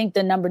to, I think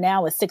the number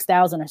now is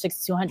 6,000 or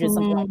 6,200,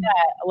 something like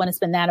that. I want to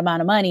spend that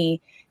amount of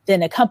money. Then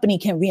the company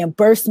can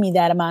reimburse me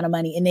that amount of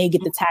money, and they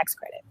get the tax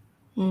credit.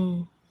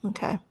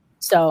 Okay.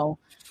 So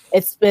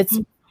it's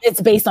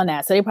based on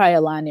that. So they probably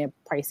align their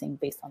pricing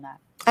based on that.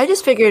 I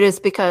just figured it's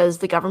because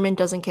the government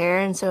doesn't care,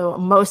 and so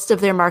most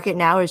of their market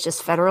now is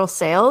just federal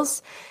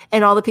sales,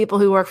 and all the people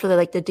who work for the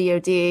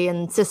DoD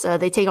and CISA,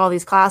 they take all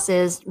these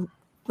classes,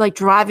 like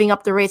driving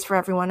up the rates for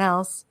everyone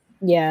else.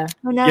 Yeah.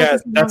 Yeah,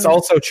 that's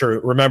also true.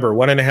 Remember,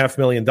 $1.5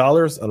 million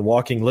on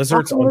walking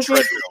lizards on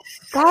treadmill.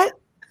 That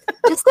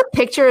just the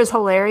picture is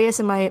hilarious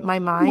in my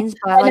mind,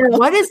 but like,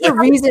 what is the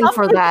reason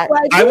for that?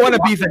 I want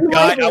to be the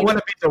guy. I want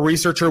to be the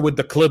researcher with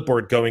the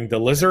clipboard going, the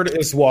lizard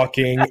is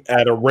walking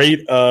at a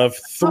rate of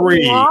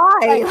 3.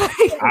 Why?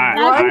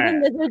 Not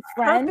lizard's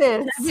friend.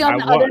 Be on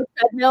the other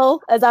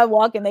treadmill as I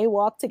walk, and they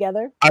walk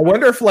together. I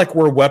wonder if we're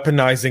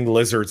weaponizing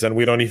lizards and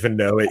we don't even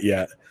know it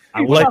yet.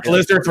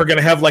 Lizards are going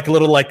to have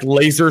little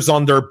lasers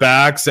on their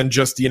backs, and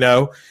just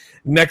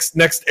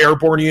next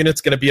airborne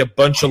unit's going to be a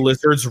bunch of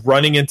lizards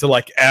running into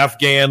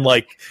Afghan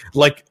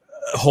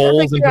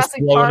holes and just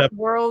blowing up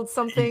world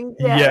something.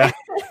 Yeah.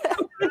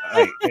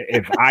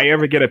 If I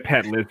ever get a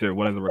pet lizard,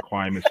 one of the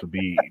requirements would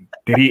be: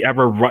 did he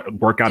ever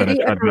work out in a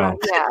treadmill?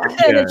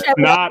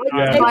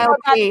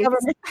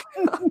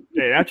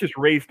 That just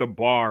raised the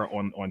bar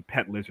on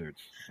pet lizards.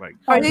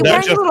 Are they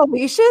wearing little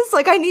leashes?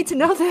 I need to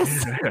know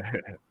this.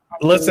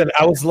 Listen,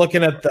 I was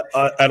looking at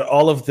at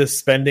all of this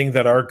spending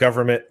that our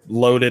government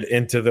loaded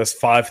into this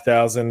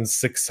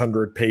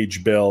 5,600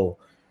 page bill.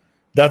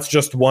 That's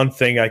just one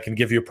thing. I can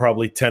give you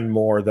probably 10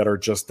 more that are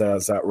just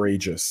as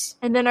outrageous.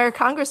 And then our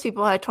Congress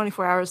people had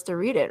 24 hours to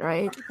read it,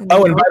 right? And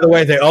by the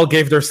way, they all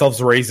gave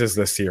themselves raises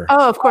this year.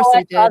 Oh, of course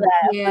they did.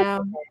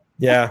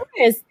 Yeah.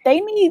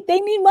 They need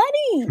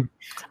money.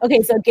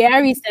 Okay, so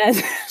Gary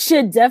says,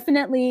 should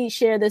definitely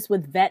share this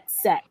with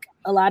VetSec.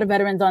 A lot of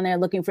veterans on there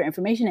looking for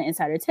information and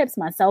insider tips.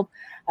 Myself,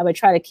 I would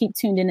try to keep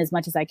tuned in as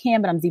much as I can,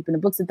 but I'm deep in the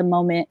books at the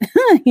moment.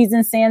 He's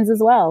in SANS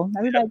as well.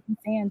 Everybody's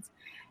in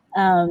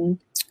SANS.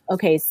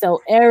 Okay,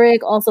 so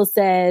Eric also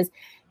says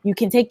you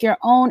can take your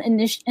own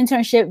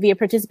internship via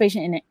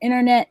participation in an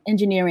Internet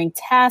Engineering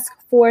Task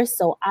Force.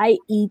 So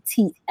IETF.org.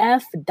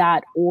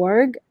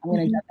 I'm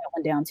going to jot that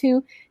one down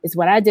too. It's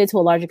what I did to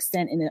a large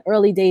extent in the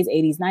early days,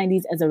 80s,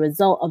 90s, as a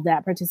result of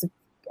that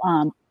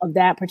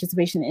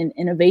participation in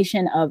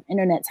innovation of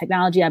internet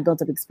technology. I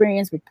built up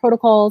experience with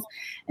protocols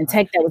and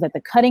tech that was at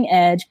the cutting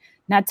edge,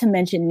 not to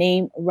mention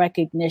name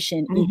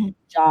recognition,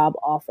 job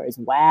offers.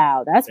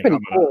 Wow, that's pretty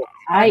cool.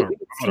 I'm going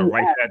to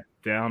write that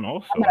down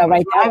also. I'm going to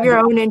write down. Have your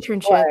own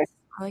internship.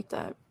 I like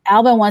that.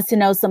 Alvin wants to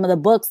know some of the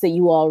books that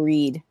you all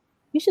read.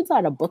 You should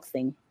start a book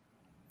thing.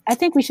 I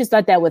think we should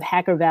start that with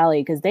Hacker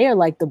Valley, because they are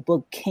like the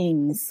book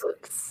kings.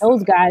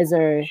 Those guys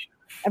are...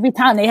 Every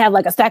time they have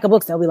a stack of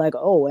books, they'll be like,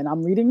 "Oh, and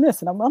I'm reading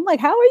this," and I'm like,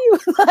 "How are you?"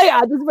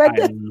 I just read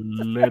this. I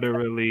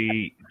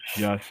literally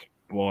just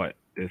bought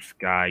this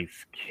guy's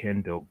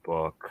Kindle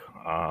book,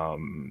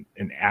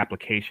 an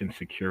application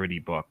security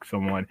book.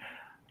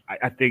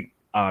 I think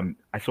I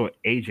saw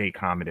AJ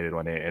commented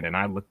on it, and then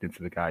I looked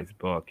into the guy's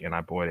book and I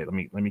bought it.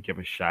 Let me give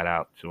a shout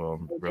out to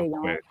him real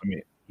quick.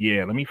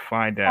 Let me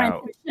find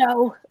out.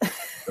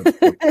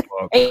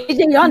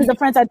 AJ Young is a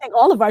friend. I think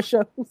all of our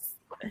shows.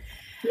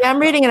 Yeah, I'm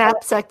reading an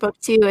AppSec book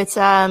too. It's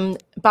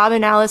Bob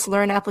and Alice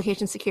Learn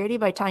Application Security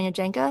by Tanya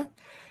Jenka.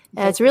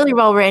 It's really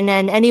well written,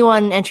 and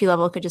anyone entry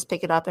level could just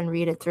pick it up and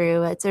read it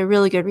through. It's a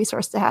really good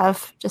resource to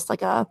have, just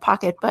like a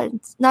pocket, but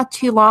it's not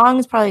too long.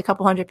 It's probably a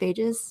couple hundred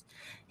pages.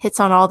 Hits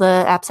on all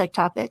the AppSec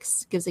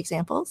topics, gives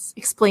examples,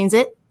 explains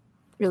it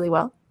really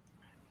well.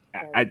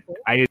 I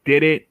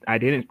did it. I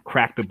didn't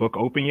crack the book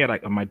open yet,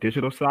 on my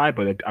digital side,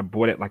 but I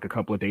bought it a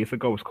couple of days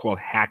ago. It's called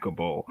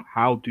Hackable: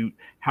 How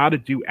to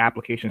Do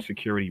Application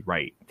Security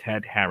Right.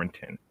 Ted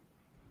Harrington.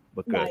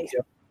 Look good. Nice.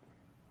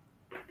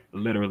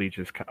 Literally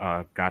just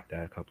got that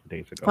a couple of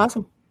days ago.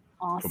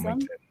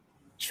 Awesome.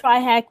 Try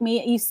Hack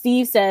Me.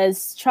 Steve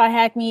says Try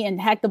Hack Me and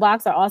Hack the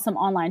Box are awesome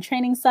online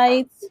training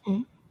sites.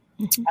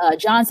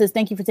 John says,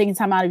 thank you for taking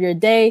time out of your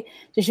day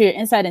to share your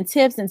insight and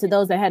tips. And to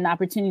those that had an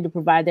opportunity to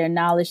provide their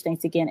knowledge,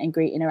 thanks again and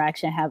great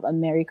interaction. Have a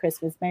Merry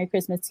Christmas. Merry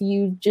Christmas to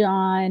you,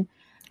 John.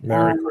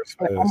 Merry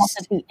Christmas. We're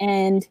almost at the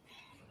end.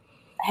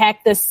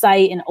 Hack the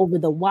site and over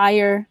the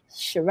wire.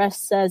 Sharesh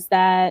says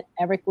that.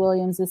 Eric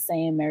Williams is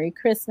saying Merry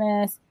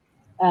Christmas.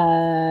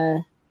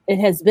 It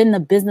has been the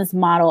business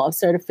model of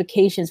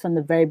certifications from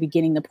the very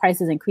beginning. The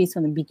prices increase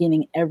from the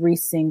beginning every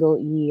single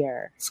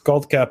year. It's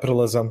called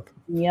capitalism.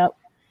 Yep.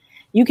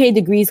 UK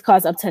degrees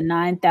cost up to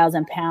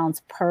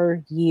 £9,000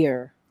 per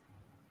year.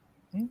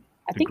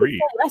 I think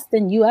it's less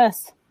than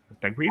US.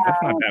 Degree? That's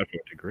not bad for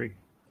a degree.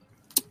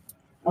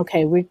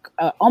 Okay, we're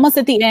almost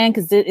at the end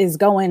because it is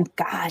going,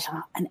 gosh,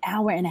 an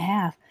hour and a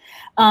half.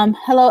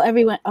 Hello,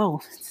 everyone.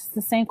 Oh, it's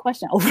the same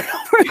question over and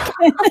over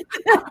again.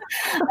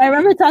 I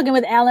remember talking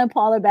with Alan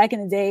Paller back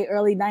in the day,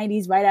 early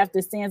 90s, right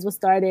after SANS was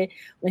started,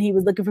 when he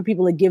was looking for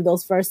people to give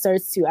those first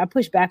certs to. I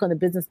pushed back on the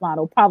business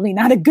model. Probably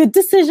not a good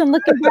decision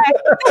looking back.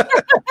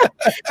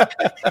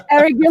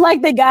 Eric, you're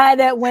like the guy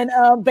that when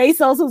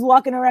Bezos was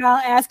walking around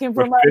asking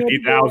for money.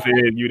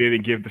 50,000, you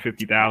didn't give the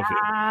 50,000.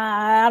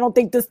 I don't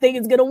think this thing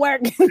is going to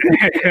work.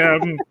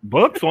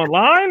 Books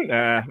online?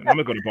 I'm going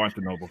to go to Barnes &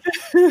 Noble.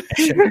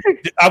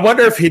 I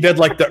wonder if he did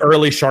like the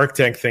early Shark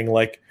Tank thing,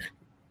 like,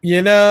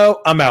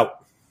 I'm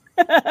out.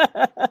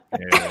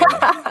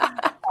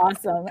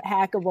 Awesome.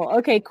 Hackable.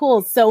 Okay,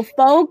 cool. So,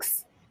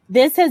 folks,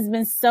 this has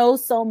been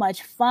so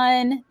much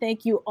fun.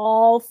 Thank you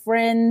all,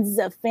 friends,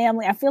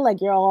 family. I feel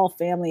like you're all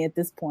family at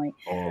this point.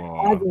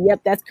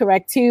 Yep, that's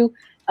correct, too.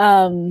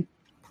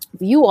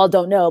 You all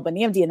don't know, but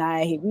Namdi and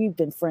I, we've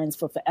been friends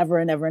for forever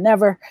and ever and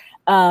ever.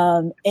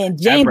 And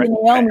James and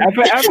Naomi,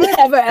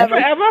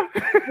 ever.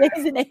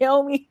 James and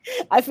Naomi,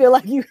 I feel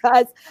like you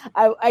guys,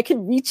 I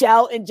can reach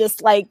out and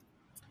just like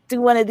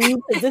do one of these.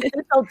 This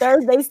So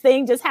Thursday's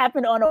thing just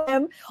happened on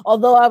him.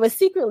 Although I was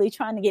secretly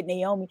trying to get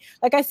Naomi,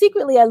 like I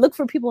look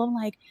for people. I'm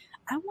like,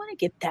 I want to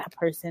get that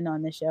person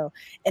on the show.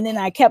 And then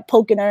I kept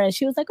poking her, and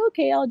she was like,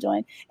 "Okay, I'll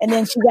join." And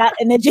then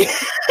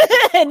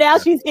and now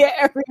she's here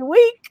every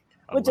week,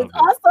 which is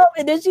awesome.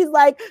 And then she's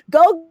like,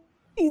 "Go."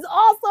 He's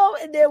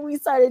awesome. And then we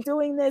started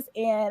doing this,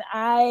 and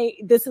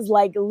this is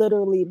like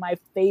literally my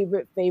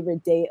favorite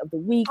day of the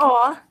week.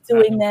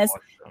 Doing this.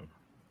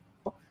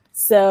 Awesome.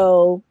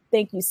 So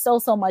thank you so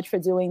much for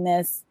doing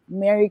this.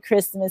 Merry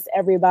Christmas,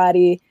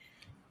 everybody.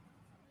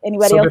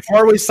 Anybody else?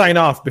 Before we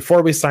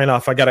sign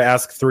off, I got to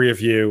ask three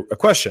of you a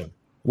question.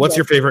 What's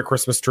your favorite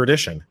Christmas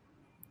tradition?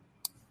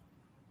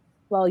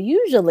 Well,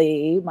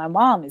 usually my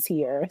mom is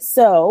here,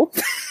 so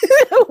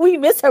we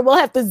miss her. We'll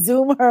have to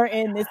Zoom her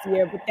in this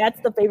year, but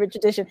that's the favorite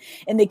tradition.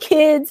 And the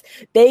kids,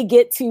 they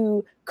get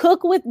to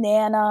cook with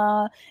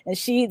Nana, and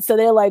so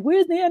they're like,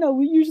 "Where's Nana?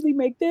 We usually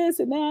make this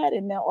and that,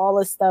 and all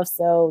this stuff."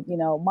 So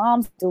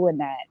mom's doing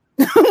that.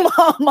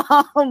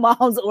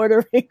 Mom's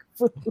ordering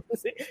food.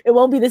 It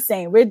won't be the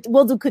same.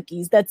 We'll do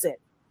cookies. That's it.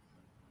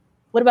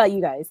 What about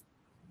you guys?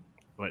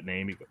 Let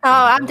Naomi go.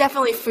 I'm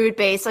definitely food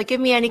based. Like,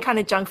 give me any kind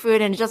of junk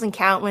food, and it doesn't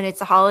count when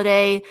it's a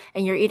holiday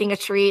and you're eating a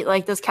treat.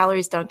 Like, those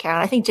calories don't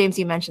count. I think James,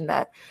 you mentioned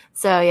that.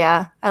 So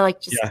yeah, I like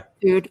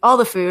food, all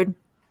the food.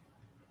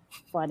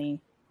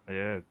 Funny.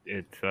 Yeah,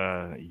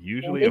 it's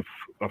usually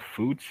a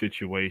food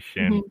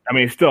situation.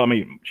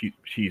 Mm-hmm.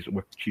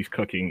 She's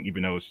cooking,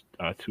 even though it's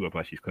two of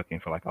us. She's cooking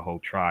for like a whole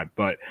tribe.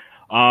 But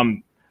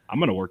I'm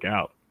gonna work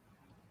out.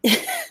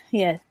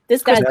 Yeah,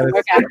 this guy's a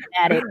workout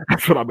fanatic.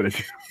 That's what I'm gonna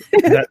do.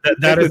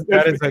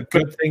 That is a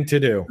good thing to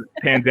do.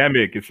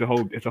 Pandemic, it's a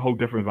whole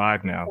different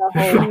vibe now.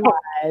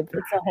 It's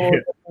a whole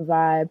different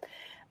vibe.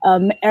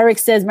 Eric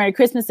says, "Merry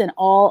Christmas and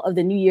all of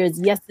the New Year's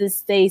yeses.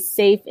 Stay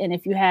safe, and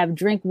if you have,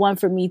 drink one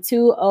for me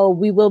too. Oh,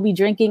 we will be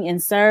drinking,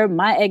 and sir,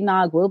 my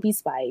eggnog will be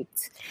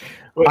spiked."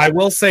 I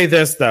will say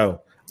this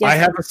though. Yes, I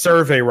have a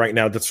survey right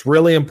now that's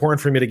really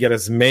important for me to get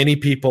as many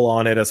people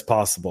on it as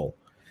possible.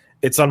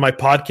 It's on my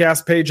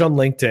podcast page on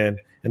LinkedIn,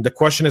 and the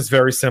question is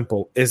very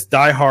simple. Is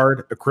Die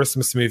Hard a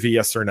Christmas movie,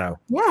 yes or no?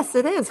 Yes,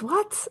 it is.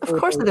 What? Of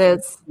course it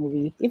is.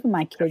 Even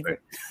my kids.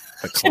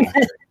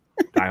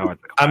 Die Hard.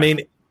 I mean,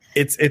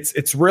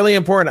 it's really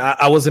important.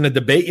 I was in a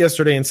debate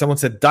yesterday, and someone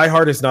said Die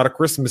Hard is not a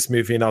Christmas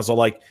movie, and I was all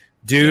like,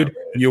 dude,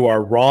 you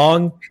are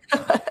wrong.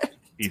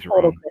 He's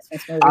wrong.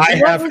 I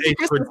have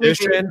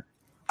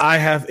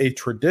a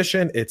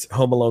tradition. It's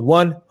Home Alone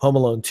 1, Home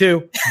Alone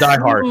 2, Die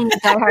Hard.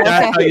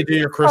 That's how you do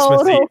your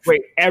Christmas Eve.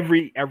 Wait,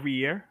 every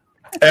year?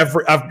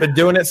 I've been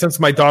doing it since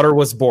my daughter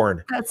was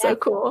born. That's so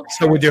cool.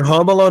 So we do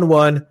Home Alone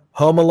 1,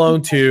 Home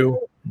Alone 2,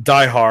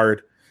 Die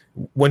Hard.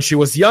 When she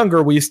was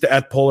younger, we used to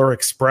add Polar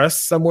Express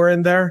somewhere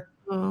in there.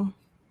 Oh.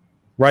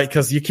 Right?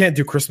 Because you can't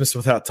do Christmas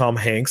without Tom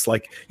Hanks.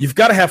 Like, you've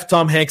got to have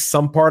Tom Hanks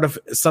some part of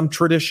some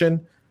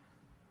tradition.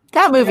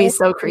 That movie's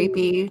so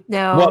creepy.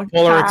 No. What,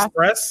 Polar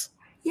Express?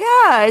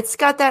 Yeah, it's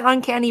got that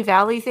uncanny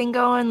valley thing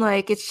going.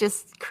 Like, it's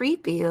just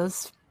creepy.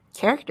 Those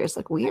characters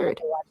look weird.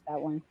 I watch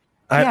that one.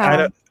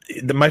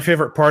 My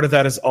favorite part of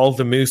that is all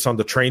the moose on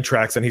the train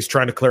tracks, and he's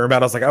trying to clear them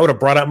out. I was like, I would have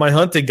brought out my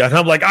hunting gun.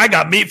 I'm like, I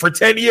got meat for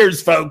 10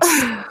 years, folks.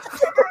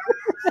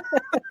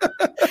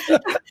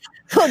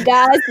 So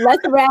guys,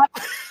 let's wrap.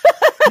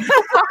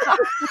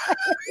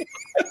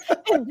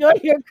 Enjoy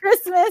your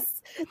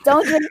Christmas.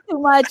 Don't drink too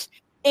much.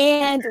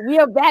 And we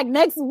are back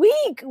next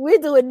week. We're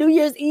doing New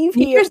Year's Eve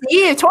New here. Year's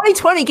Eve,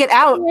 2020, get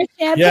out.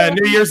 Yeah,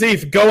 New Year's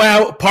Eve. Go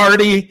out,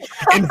 party,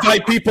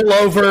 invite people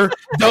over.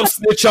 Don't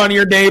snitch on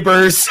your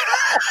neighbors.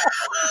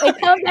 I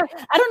don't know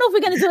if we're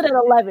going to do it at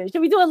 11.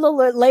 Should we do it a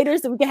little later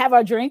so we can have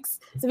our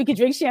drinks, so we can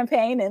drink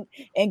champagne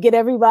and get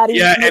everybody?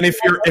 Yeah, and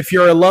if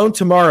you're alone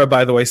tomorrow,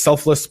 by the way,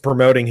 selfless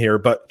promoting here,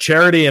 but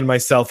Charity and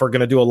myself are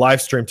going to do a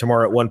live stream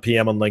tomorrow at 1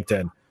 p.m. on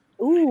LinkedIn.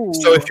 Ooh.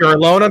 So if you're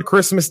alone on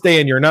Christmas Day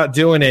and you're not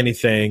doing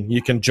anything,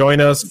 you can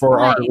join us for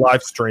our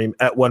live stream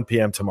at 1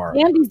 p.m. tomorrow.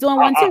 Andy's doing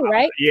one too,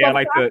 right? Yeah,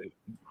 like the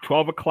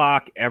 12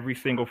 o'clock every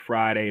single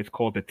Friday. It's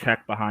called The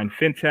Tech Behind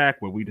FinTech,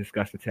 where we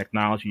discuss the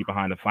technology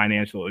behind the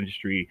financial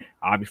industry.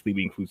 Obviously,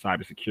 we include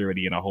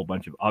cybersecurity and a whole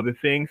bunch of other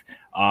things.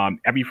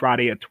 Every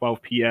Friday at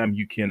 12 p.m.,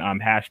 you can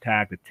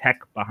hashtag The Tech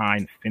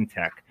Behind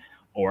FinTech,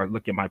 or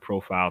look at my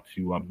profile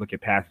to look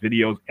at past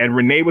videos. And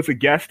Renee was a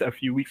guest a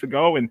few weeks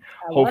ago, and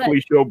hopefully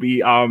she'll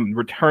be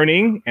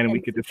returning, and we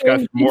could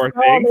discuss more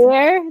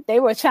things. They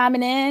were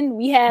chiming in.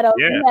 We had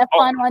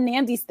fun on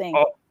Namdi's thing.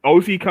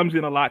 Ozzy comes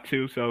in a lot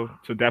too, so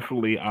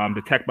definitely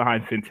The Tech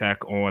Behind FinTech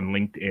on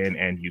LinkedIn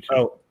and YouTube.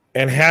 Oh,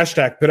 and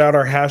put out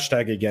our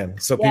hashtag again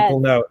so people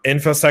know.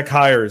 InfoSec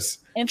hires.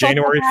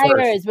 January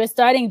 1st. We're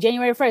starting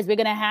January 1st. We're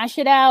going to hash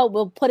it out.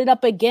 We'll put it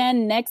up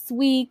again next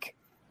week.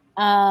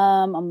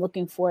 I'm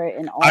looking for it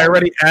in all. I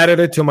already added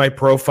it to my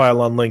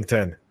profile on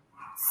LinkedIn.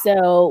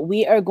 So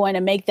we are going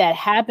to make that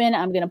happen.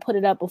 I'm going to put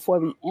it up before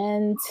we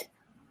end.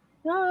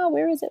 Oh,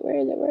 where is it?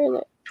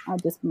 I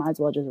just might as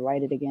well just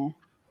write it again.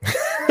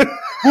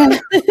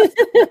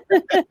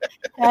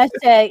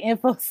 Hashtag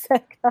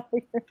InfoSec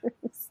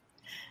hires.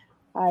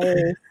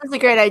 That's a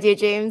great idea,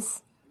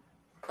 James.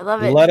 I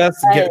love it. Let us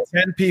get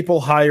 10 people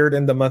hired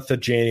in the month of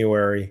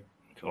January.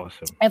 It's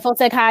awesome.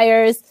 InfoSec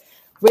hires.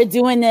 We're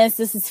doing this.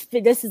 This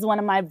is one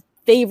of my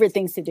favorite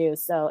things to do.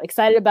 So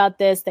excited about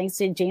this. Thanks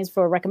to James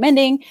for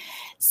recommending.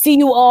 See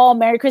you all.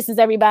 Merry Christmas,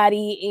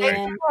 everybody.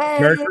 And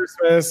Merry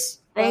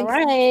Christmas. Thanks.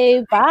 All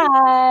right.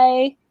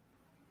 Bye.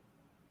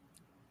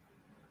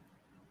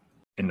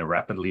 In the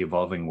rapidly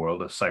evolving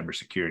world of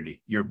cybersecurity,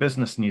 your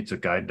business needs a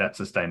guide that's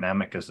as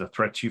dynamic as the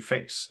threats you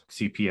face.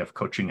 CPF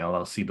Coaching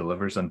LLC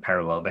delivers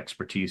unparalleled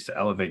expertise to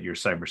elevate your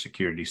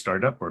cybersecurity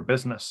startup or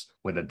business.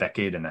 With a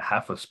decade and a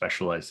half of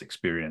specialized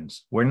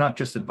experience, we're not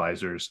just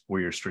advisors, we're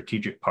your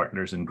strategic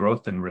partners in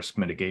growth and risk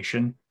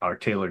mitigation. Our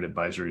tailored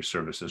advisory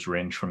services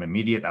range from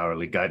immediate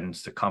hourly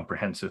guidance to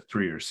comprehensive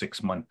 3 or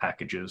 6 month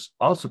packages,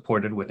 all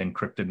supported with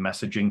encrypted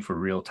messaging for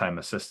real-time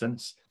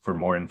assistance. For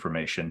more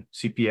information,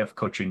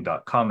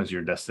 cpfcoaching.com is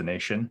your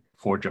destination.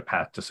 Forge a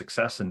path to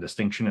success and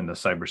distinction in the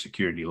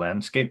cybersecurity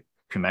landscape.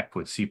 Connect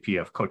with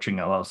CPF Coaching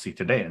LLC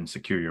today and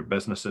secure your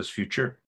business's future.